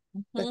get,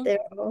 but Mhm. they're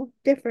all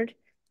different.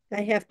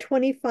 I have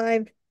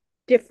 25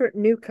 different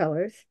new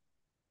colors.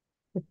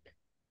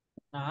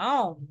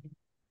 Oh.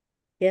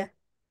 Yeah,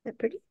 that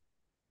pretty.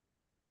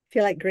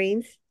 Feel like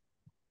greens.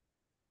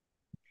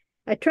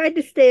 I tried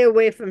to stay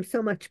away from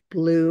so much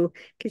blue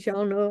because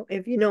y'all know,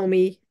 if you know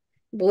me,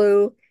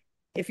 blue.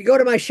 If you go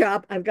to my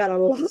shop, I've got a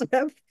lot of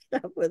stuff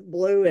with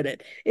blue in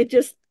it.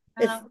 It's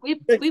the We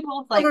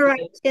both like color I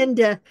blue. tend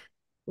to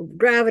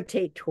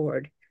gravitate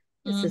toward.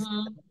 This is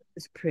Mm-hmm.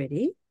 is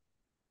pretty.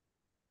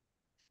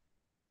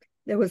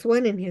 There was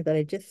one in here that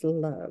I just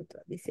loved.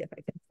 Let me see if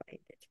I can find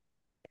it.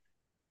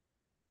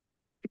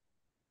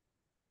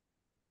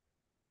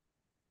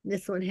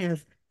 This one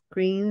has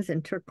greens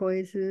and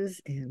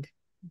turquoises and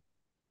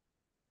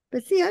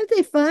but see, aren't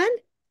they fun?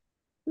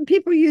 And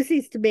people use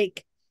these to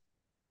make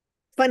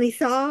funny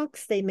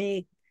socks. They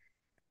make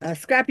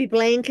scrappy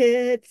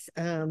blankets,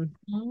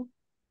 Mm-hmm.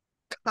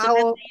 Sometimes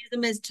towel, they use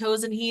them as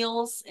toes and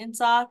heels in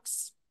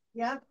socks,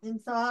 yeah,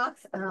 and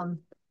socks,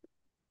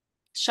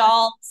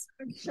 shawls.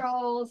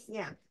 shawls,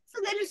 yeah.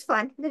 So they're just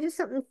fun. They're just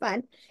something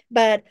fun.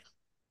 But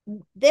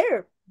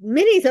their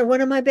minis are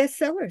one of my best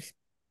sellers.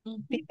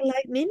 Mm-hmm. People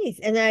like minis,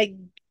 and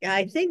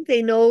I think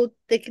they know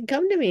they can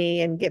come to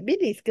me and get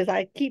minis because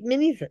I keep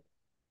minis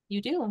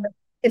You do.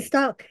 in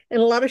stock,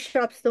 and a lot of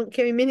shops don't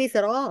carry minis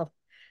at all.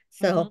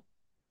 Mm-hmm. So,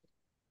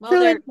 Well,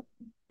 so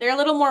they're a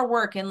little more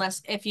work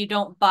unless if you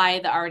don't buy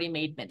the already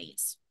made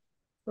minis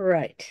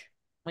right.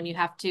 when you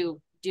have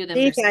to do them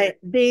yourself.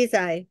 These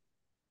I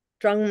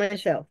strung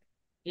myself.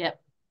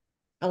 Yep.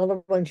 All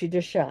the ones you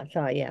just shot.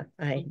 So yeah,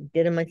 I Mm-hmm.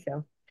 did it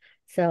myself.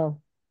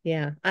 So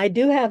yeah, I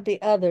do have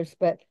the others,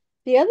 but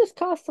the others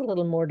cost a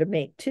little more to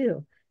make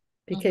too,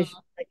 because Mm-hmm.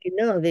 like you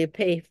know, they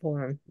pay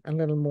for them a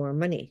little more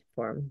money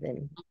for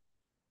them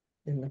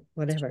than It's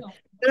whatever. true.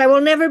 But I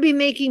will never be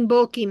making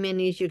bulky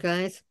minis, you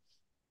guys.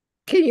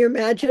 Can you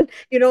imagine?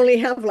 You'd only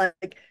have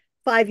like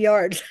 5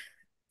 yards.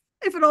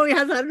 If it only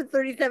has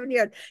 137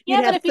 yards, you'd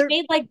Yeah, but have if you 13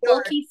 made like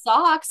yards. bulky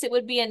socks, it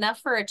would be enough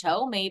for a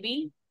toe,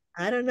 maybe.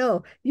 I don't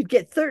know. You'd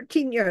get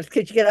 13 yards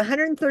because you get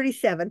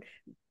 137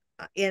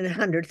 in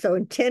 100. So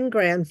in 10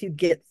 grams, you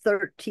get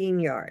 13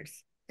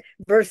 yards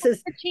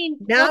versus 13,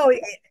 well, now,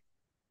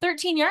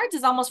 13 yards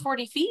is almost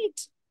 40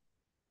 feet.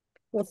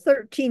 well,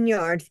 13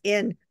 yards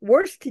in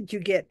worsted, you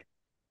get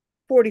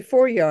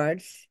 44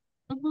 yards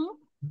Mm-hmm.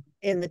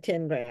 in the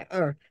 10 gram.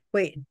 Or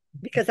wait,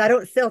 because I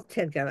don't sell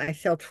 10 gram, I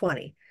sell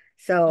 20.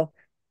 So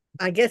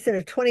I guess in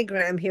a 20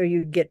 gram here,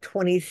 you get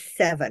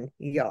 27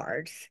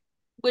 yards.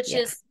 Which Yeah.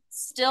 is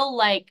still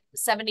like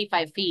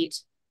 75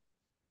 feet.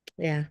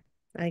 Yeah.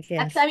 I That's,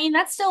 guess. I mean,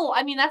 that's still,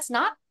 I mean, that's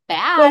not Well,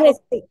 bad. we'll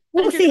see.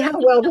 We'll But if you're see going how to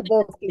make well the something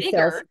that's bulky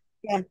sells. bigger,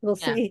 Yeah, we'll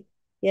yeah. see.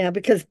 Yeah,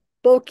 because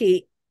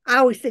bulky, I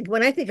always think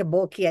when I think of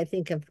bulky, I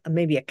think of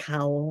maybe a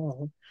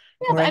cowl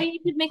Yeah, or but I mean, you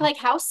could make like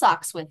house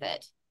socks with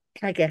it.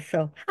 I guess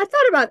so. I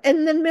thought about, and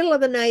in the middle of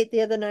the night,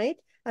 the other night,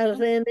 I was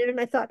laying there and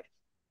I thought,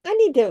 I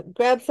need to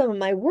grab some of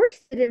my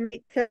worsted and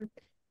make some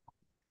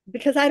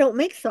because I don't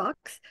make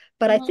socks,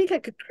 but I Mhm. think I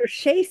could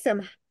crochet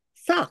some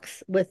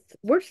socks with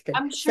worsted.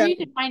 I'm sure So you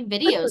could find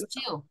videos slippers.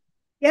 too.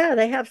 Yeah,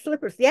 they have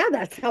slippers. Yeah,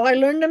 that's how I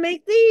learned to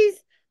make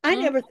these. I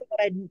Mhm. never thought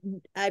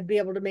I'd be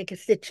able to make a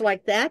stitch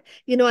like that.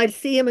 You know, I'd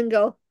see them and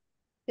go,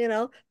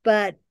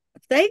 but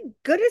thank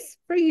goodness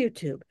for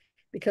YouTube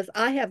because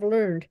I have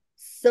learned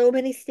so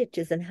many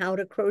stitches and how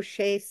to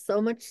crochet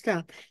so much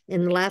stuff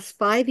in the last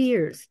 5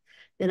 years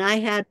than I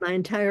had my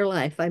entire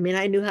life. I mean,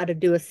 I knew how to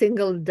do a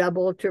single,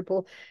 double,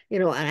 triple,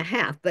 and a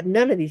half, but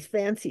none of these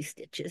fancy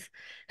stitches.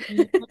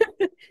 Mhm.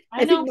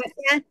 I I think know.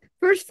 my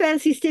first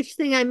fancy stitch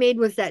thing I made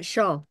was that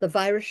shawl, the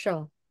virus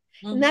shawl.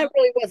 And Hmm. that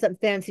really wasn't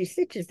fancy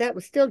stitches. That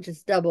was still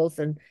just doubles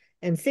and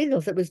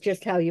singles. It was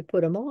just how you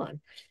put them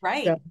on.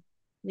 Right. So,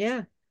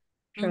 yeah.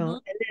 Hmm.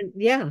 Shawl. And then,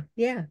 yeah,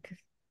 yeah.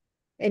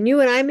 And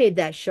you and I made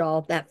that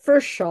shawl, that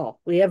first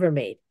shawl we ever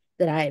made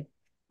that it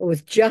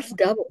was just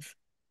doubles.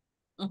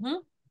 Hmm.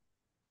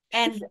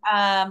 And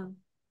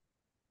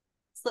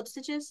slip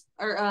stitches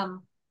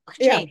or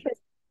Yeah. chain, doubles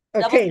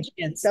and Okay.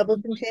 Yeah. chains. Doubles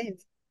and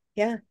chains.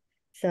 Yeah.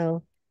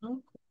 So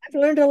Mhm. I've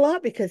learned a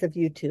lot because of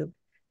YouTube.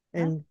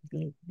 Yeah. And,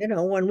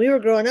 when we were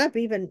growing up,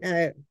 even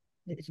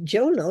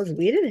Joe knows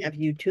we didn't have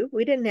YouTube.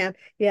 We didn't have,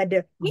 you had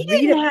to We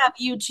read didn't it. have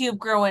YouTube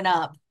growing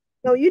up.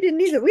 No, you didn't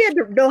either. We had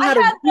to know I how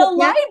to had read the it.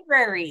 Yeah.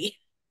 library.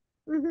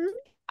 Hmm.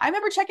 I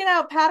remember checking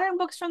out pattern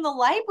books from the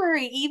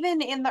library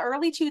even in the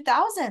early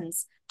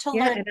 2000s to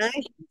Yeah. learn And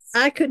things.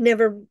 I could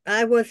never,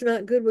 I was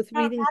not good with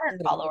Not a reading. pattern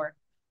follower.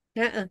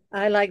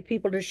 I like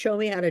people to show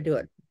me how to do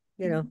it.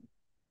 You know, Mhm.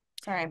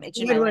 Sorry, I'm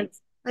itching my even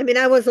legs. I mean,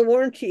 I was a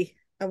warranty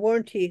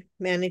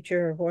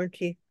manager, a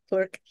warranty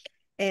clerk,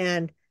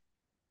 and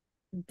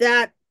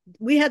that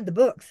we had the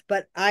books,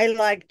 but I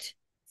liked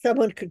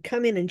someone could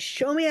come in and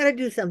show me how to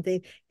do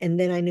something, and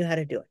then I knew how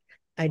to do it.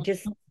 I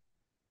just,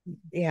 Mhm.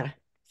 yeah.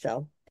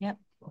 So Yep.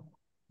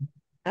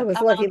 I was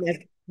lucky. Um,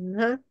 Like,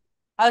 huh?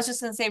 I was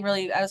just gonna say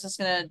really, I was just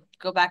gonna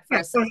go back for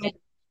Yeah, a go ahead.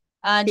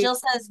 second. Jill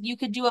says you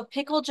could do a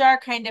pickle jar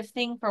kind of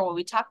thing for what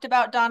we talked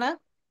about, Donna.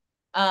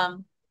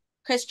 Um,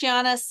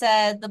 Christiana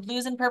said the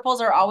blues and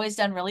purples are always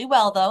done really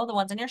well, though, the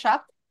ones in your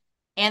shop.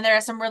 And there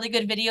are some really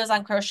good videos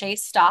on crochet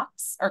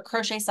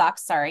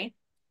socks, sorry.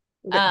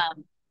 Okay.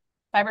 Um,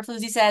 Fiber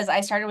Floozy says,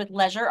 I started with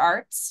leisure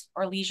arts.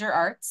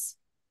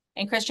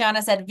 And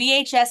Christiana said,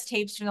 VHS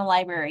tapes from the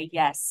library.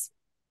 Yes.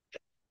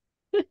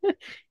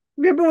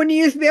 Remember when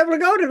you used to be able to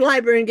go to the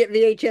library and get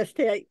VHS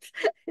tapes?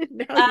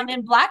 Now you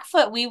In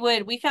Blackfoot,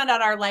 we found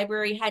out our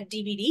library had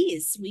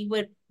DVDs. We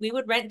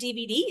would rent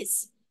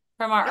DVDs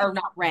from or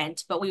not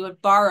rent, but we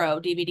would borrow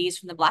DVDs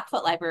from the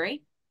Blackfoot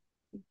library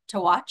to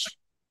watch.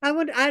 I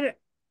would I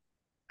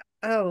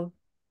oh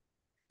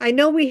I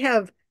know we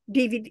have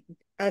DVD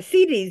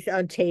CDs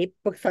on tape,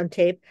 books on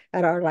tape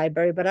at our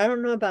library, but I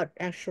don't know about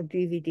actual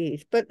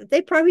DVDs. But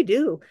they probably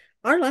do.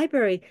 Our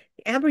library,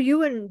 Amber,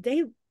 you and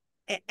they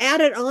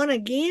added on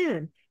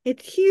again.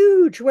 It's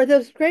huge. Where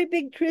those great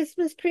big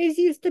Christmas trees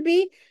used to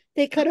be,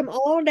 they cut them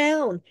all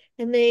down,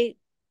 and they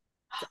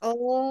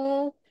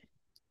all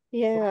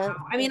yeah. Wow.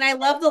 I mean, I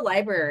love the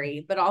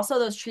library, but also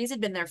those trees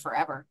had been there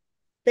forever.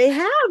 They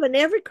have, and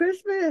every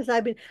Christmas,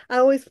 I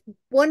always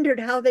wondered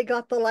how they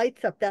got the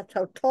lights up. That's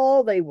how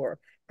tall they were,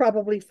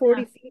 probably Yeah.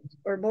 40 feet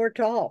or more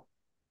tall.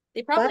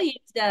 They But probably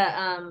used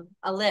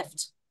a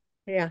lift,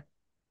 yeah,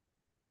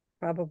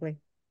 probably.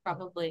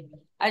 probably.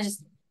 I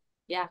just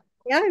yeah.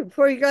 Yeah,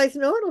 before you guys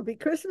know it, it'll be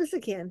Christmas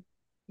again.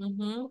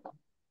 Mm-hmm.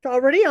 It's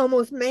already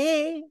almost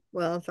May.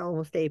 Well, it's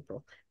almost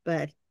April,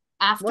 but once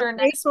After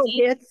next April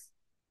week. hits,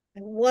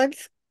 and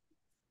once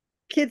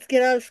kids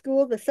get out of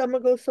school, the summer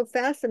goes so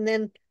fast, and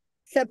then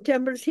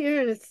September's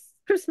here and it's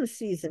Christmas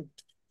season.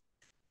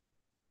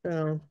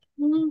 So,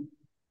 Mhm.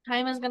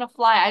 Time is gonna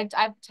fly.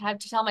 I have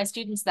to tell my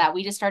students that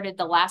we just started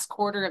the last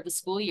quarter of the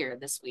school year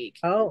this week.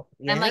 oh,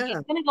 I'm like, it's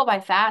yeah, gonna go by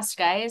fast,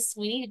 guys.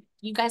 You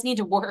guys need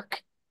to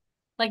work.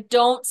 Like,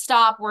 don't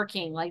stop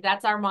working. Like,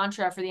 that's our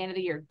mantra for the end of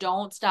the year.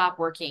 Don't stop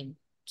working.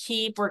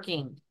 Keep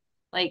working.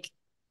 Like,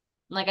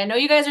 like I know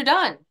you guys are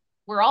done.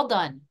 We're all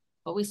done,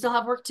 but we still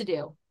have work to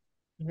do.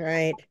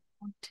 right.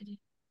 Work to do.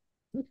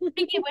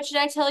 Speaking of which, did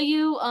I tell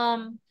you?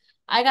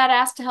 I got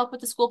asked to help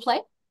with the school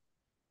play.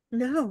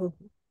 No,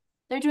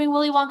 They're doing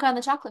Willy Wonka and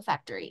the Chocolate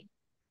Factory.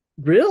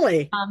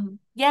 really?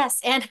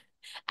 Yes, and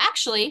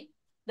actually,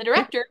 the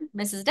director,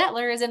 Mrs.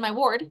 Detler, is in my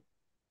ward,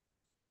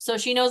 so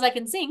she knows I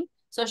can sing.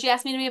 So she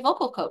asked me to be a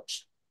vocal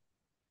coach.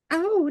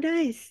 Oh,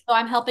 nice. So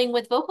I'm helping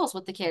with vocals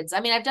with the kids. I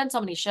mean, I've done so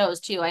many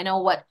shows too. I know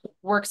what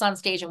works on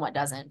stage and what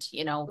doesn't,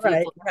 Right,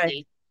 right.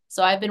 vocally.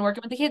 So I've been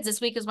working with the kids. This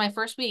week is my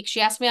first week.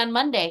 She asked me on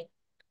Monday,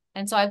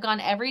 and so I've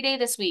gone every day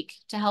this week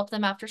to help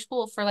them after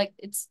school for like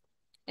it's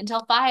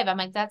until 5. I'm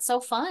like, that's so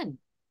fun.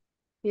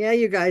 Yeah,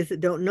 you guys that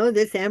don't know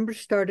this, Amber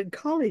started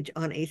college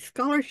on a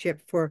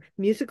scholarship for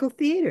musical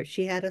theater.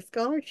 She had a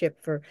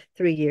scholarship for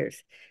 3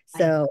 years. I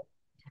know. So,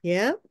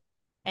 yeah,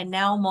 And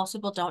now most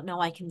people don't know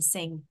I can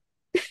sing.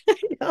 I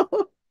know.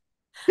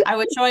 I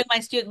was showing my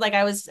student, like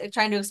I was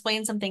trying to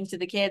explain some things to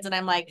the kids, and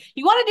I'm like,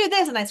 "You want to do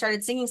this?" And I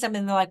started singing something.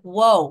 And they're like,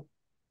 "Whoa!"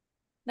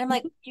 And I'm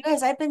like, "You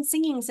guys, I've been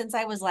singing since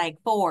I was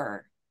like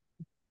 4."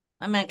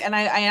 I'm like, and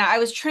I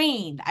was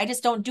trained. I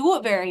just don't do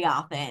it very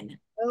often.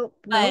 Oh,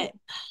 no. But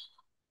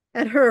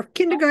At her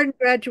kindergarten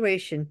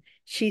graduation,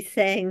 she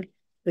sang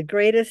The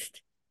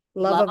Greatest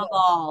Love "Love of of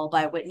All. All"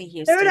 by Whitney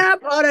Stood Houston,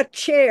 up on a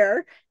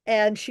chair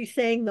and she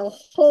sang the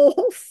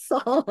whole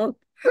song.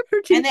 Her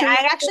and teacher,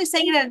 I actually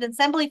sang it at an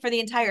assembly for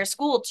the entire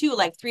school too,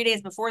 like 3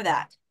 days before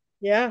that.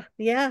 yeah,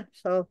 yeah.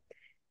 So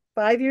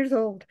 5 years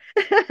old.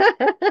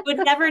 You would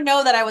never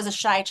know that I was a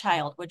shy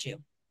child, would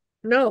you?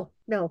 No,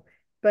 no.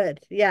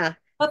 But yeah.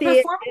 But See,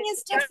 performing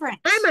is I'm different.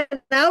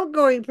 an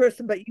outgoing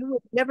person, but you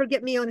would never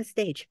get me on a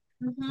stage.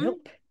 Hmm.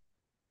 Nope.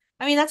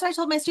 I mean, that's what I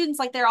told my students.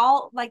 Like they're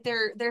all like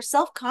they're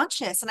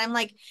self-conscious. And I'm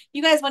like,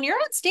 you guys, when you're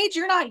on stage,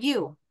 you're not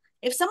you.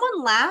 If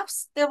someone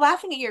laughs, they're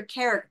laughing at your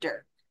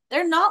character.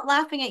 They're not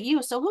laughing at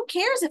you. So who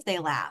cares if they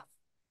laugh?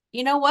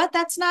 You know what?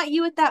 That's not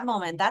you at that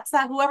moment. That's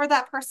that whoever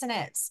that person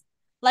is.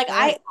 Like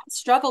I Right.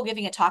 struggle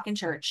giving a talk in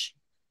church.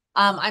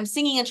 I'm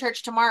singing in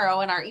church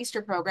tomorrow in our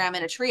Easter program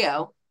in a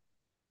trio,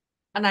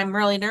 and I'm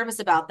really nervous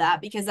about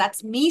that because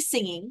that's me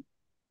singing,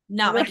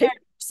 not my Right.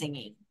 character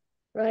singing.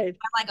 Right.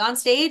 I'm like on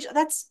stage,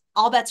 that's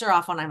all bets are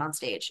off when I'm on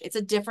stage.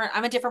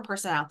 I'm a different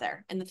person out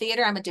there. In the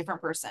theater, I'm a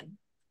different person.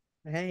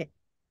 Right.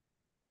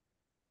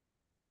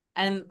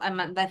 And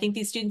I think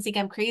these students think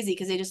I'm crazy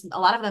because a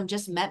lot of them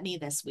just met me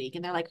this week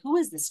and they're like, who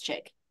is this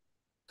chick?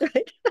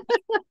 Right.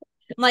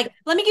 I'm like,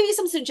 let me give you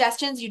some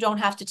suggestions. You don't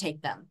have to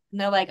take them. And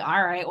they're like,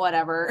 all right,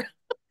 whatever.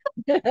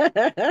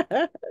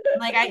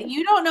 Like,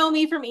 you don't know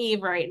me from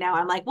Eve right now.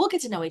 I'm like, we'll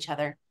get to know each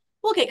other.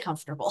 We'll get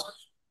comfortable.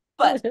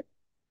 But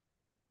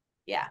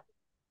yeah,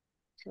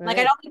 like,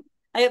 Right.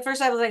 at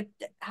first I was like,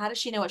 how does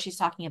she know what she's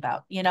talking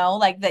about?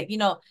 Like that,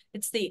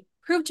 it's the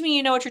prove to me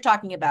you know what you're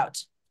talking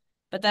about.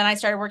 But then I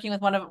started working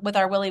with with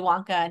our Willy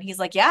Wonka, and he's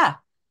like, yeah,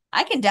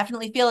 I can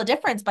definitely feel a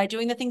difference by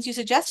doing the things you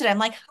suggested. I'm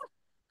like, huh,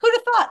 who'd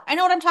have thought? I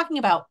know what I'm talking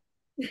about.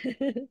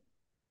 I'm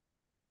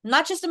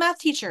not just a math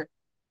teacher.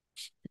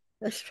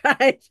 That's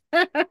right.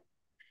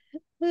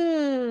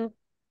 Hmm.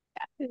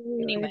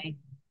 Anyway, Anyway,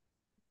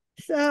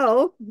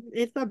 so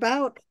it's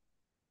about,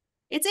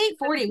 it's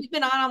 8:40. We've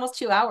been on almost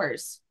 2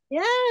 hours.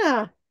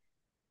 yeah.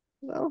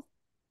 Well,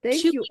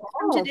 thank Two you weeks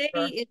from all today for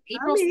is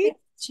April coming.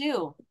 6th,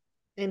 too.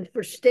 and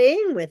for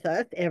staying with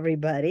us,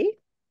 everybody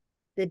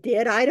that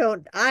did.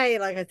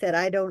 Like I said,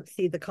 I don't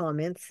see the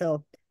comments,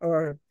 so,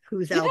 or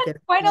who's We've out had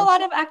there. quite a So,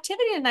 lot of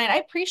activity tonight. I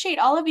appreciate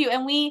all of you.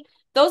 And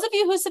those of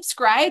you who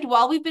subscribed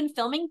while we've been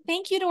filming,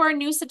 thank you to our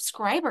new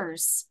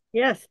subscribers.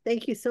 yes,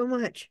 thank you so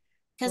much.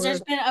 Because there's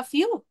We're, been a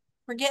few.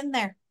 We're getting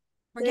there.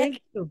 We're getting,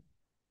 thank you.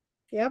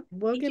 Yep,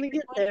 we're thank you gonna for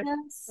get there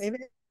joining us.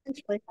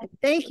 eventually. And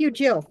thank you,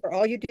 Jill, for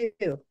all you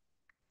do.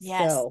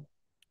 Yes. So,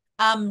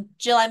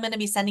 Jill, I'm going to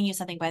be sending you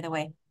something, by the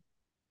way.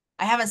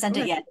 I haven't sent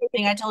it oh, yet. I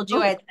think I told you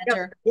oh, I'd sent yep,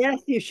 her. yes,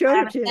 you I showed it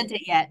haven't to sent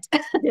it yet.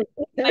 me.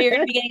 So you're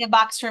going to be getting a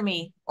box from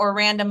me or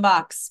random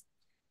box.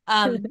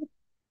 Um,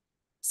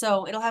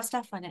 so it'll have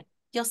stuff on it.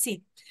 You'll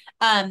see.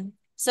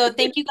 So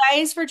thank you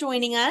guys for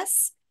joining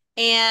us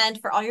and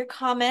for all your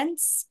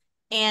comments.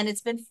 And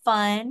it's been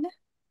fun.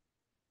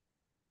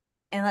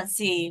 And let's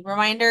see,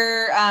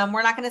 reminder,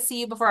 we're not going to see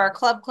you before our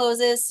club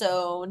closes.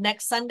 So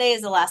next Sunday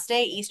is the last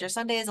day. Easter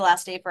Sunday is the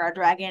last day for our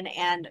Dragon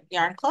and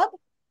Yarn Club.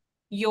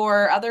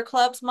 Your other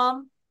clubs,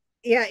 Mom?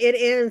 Yeah, it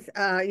is.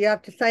 You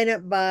have to sign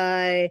up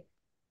by,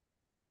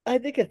 I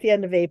think it's the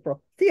end of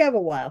April. So you have a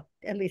while,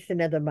 at least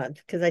another month,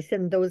 because I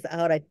send those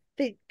out, I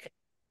think,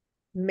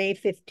 May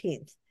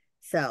 15th.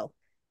 So,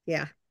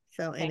 yeah.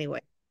 So Okay. anyway,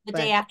 The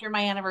day but after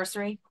my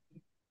anniversary.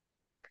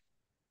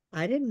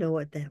 I didn't know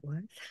what that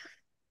was.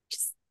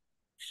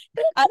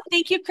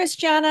 Thank you,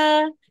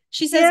 Christiana.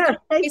 She says, Yeah, good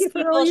thank choice, you for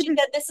all people. you She do.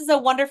 said, this is a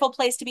wonderful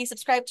place to be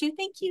subscribed to.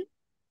 Thank you.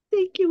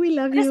 Thank you. We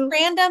love We're just you.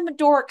 random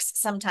dorks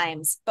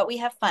sometimes, but we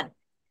have fun.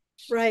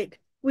 Right.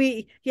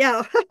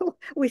 Yeah,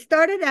 we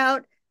started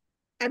out.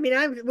 I mean,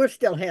 we're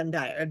still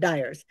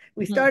dyers.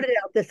 We Mhm. started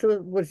out, this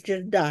was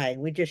just dyeing.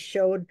 We just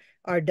showed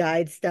our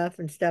dyed stuff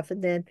and stuff.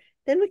 And then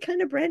we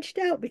kind of branched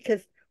out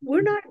because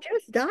we're not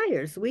just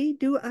dyers. We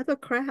do other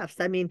crafts.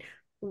 I mean,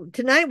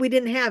 tonight we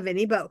didn't have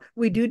any, but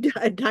we do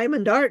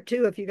diamond art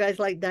too. If you guys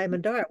like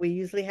diamond art, we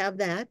usually have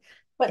that.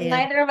 But And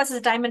neither of us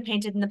has diamond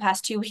painted in the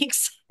past 2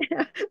 weeks.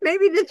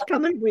 maybe this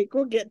coming week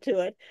we'll get to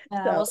it.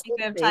 We'll So see if we'll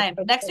we have see. time.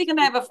 Next weekend,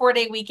 I have a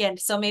 4-day weekend,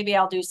 so maybe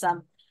I'll do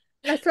some.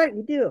 That's right,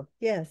 we do.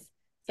 Yes.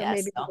 So Yes.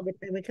 maybe by So. the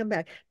time we come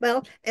back.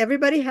 Well,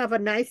 everybody have a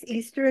nice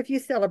Easter if you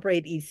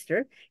celebrate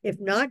Easter. If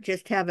not,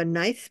 just have a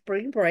nice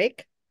spring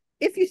break.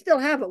 If you still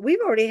have it,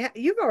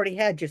 you've already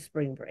had your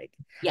spring break.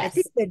 I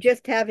think Yes. they're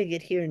just having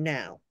it here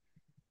now,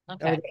 or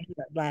Okay. they had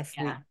it last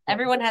Yeah. week. So,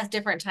 Everyone has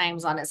different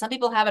times on it. Some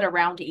people have it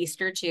around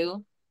Easter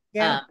too.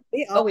 yeah, Um,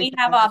 we but always we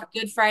have have it. off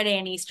Good Friday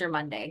and Easter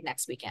Monday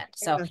next weekend.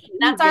 So Yeah,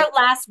 that's we our get,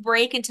 last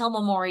break until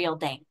Memorial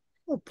Day.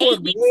 oh, poor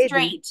 8 weeks baby.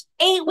 straight.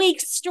 8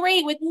 weeks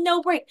straight with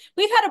no break.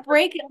 We've had a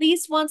break at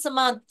least once a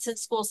month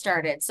since school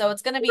started. So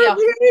it's going to be Poor a whole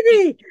few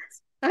baby.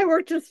 weeks. I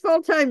worked this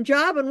full-time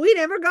job and we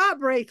never got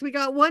breaks. We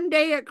got one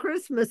day at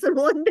Christmas and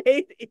one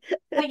day.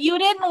 But you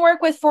didn't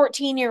work with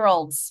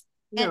 14-year-olds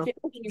and No, that's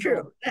 15-year-olds.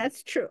 true.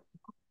 That's true.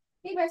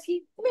 Hey, Rescue,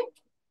 come here.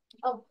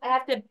 Oh, I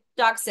have to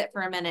dog sit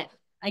for a minute.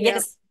 I Yeah.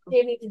 guess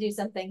Dave needs to do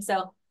something.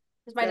 So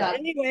here's my So dog.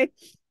 anyway,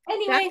 that's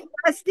Anyway,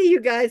 Rusty, you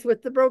guys,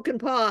 with the broken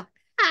paw.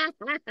 he's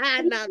Not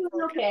doing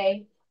broken.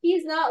 okay.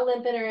 He's not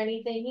limping or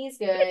anything. He's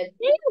good. Tail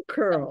So,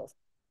 curls.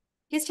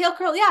 his tail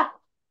curl, yeah,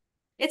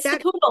 it's the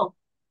That poodle.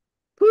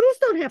 poodles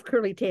don't have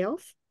curly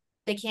tails.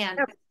 They can.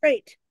 That's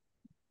great.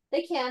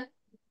 They can.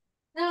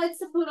 No, it's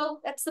the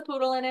poodle. That's the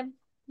poodle in him.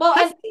 Well,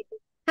 and Huskies,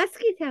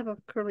 huskies have a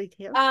curly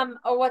tail.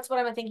 or what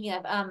am I thinking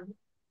of?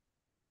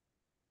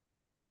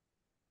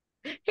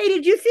 Hey,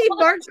 did you see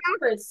Golden Bark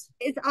retrievers.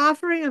 is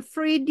offering a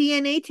free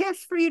DNA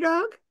test for your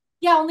dog?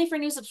 Yeah, only for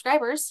new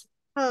subscribers.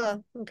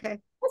 Oh, okay.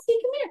 Let's see,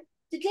 come here.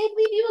 Did Dave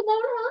leave you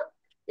alone, huh?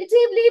 Did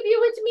Dave leave you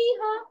with me,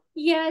 huh?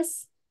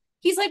 Yes.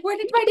 He's like, where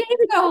did my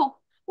Dave go?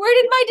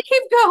 Where did my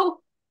Dave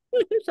go?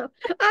 So,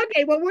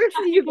 okay, well, we'll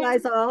see you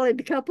guys all in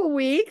a couple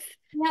weeks.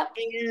 Yep.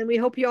 And we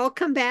hope you all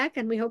come back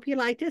and we hope you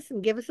liked us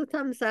and give us a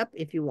thumbs up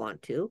if you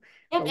want to.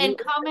 Yep. But we And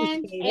would comment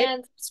appreciate it.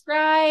 and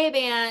subscribe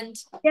and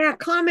Yeah,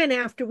 comment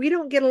after. We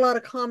don't get a lot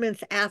of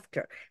comments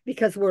after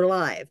because we're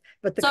live.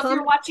 But the so if you're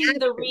comments watching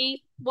the after,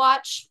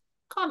 re-watch,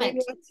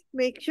 comment.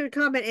 make sure to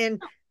comment.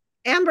 And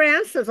Amber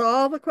answers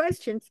all the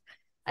questions.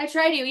 I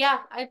try to, yeah.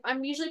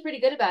 I'm usually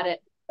pretty good about it.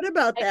 What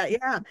about I, that?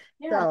 Yeah.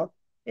 yeah. So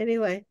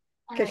anyway,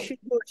 All because right. she's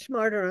more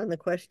smarter on the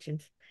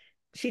questions.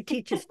 She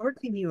teaches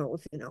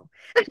 14-year-olds, I do.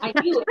 And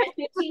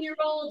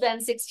 15-year-olds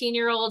and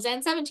 16-year-olds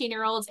and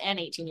 17-year-olds and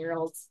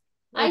 18-year-olds.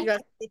 Oh, you I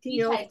got teach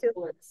 18-year-olds high too?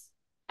 schoolers.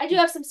 I do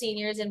have some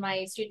seniors in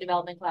my student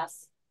development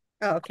class.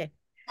 Oh, okay.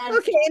 And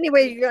Okay,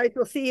 anyway, you guys,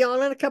 we'll see you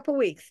all in a couple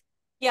weeks.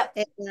 yep.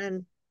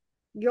 And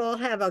you all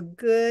have a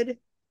good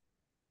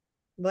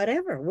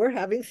whatever. We're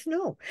having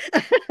snow.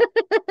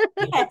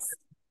 Yes.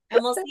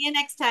 And we'll see you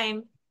next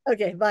time.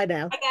 Okay, bye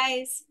now. Bye,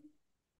 guys.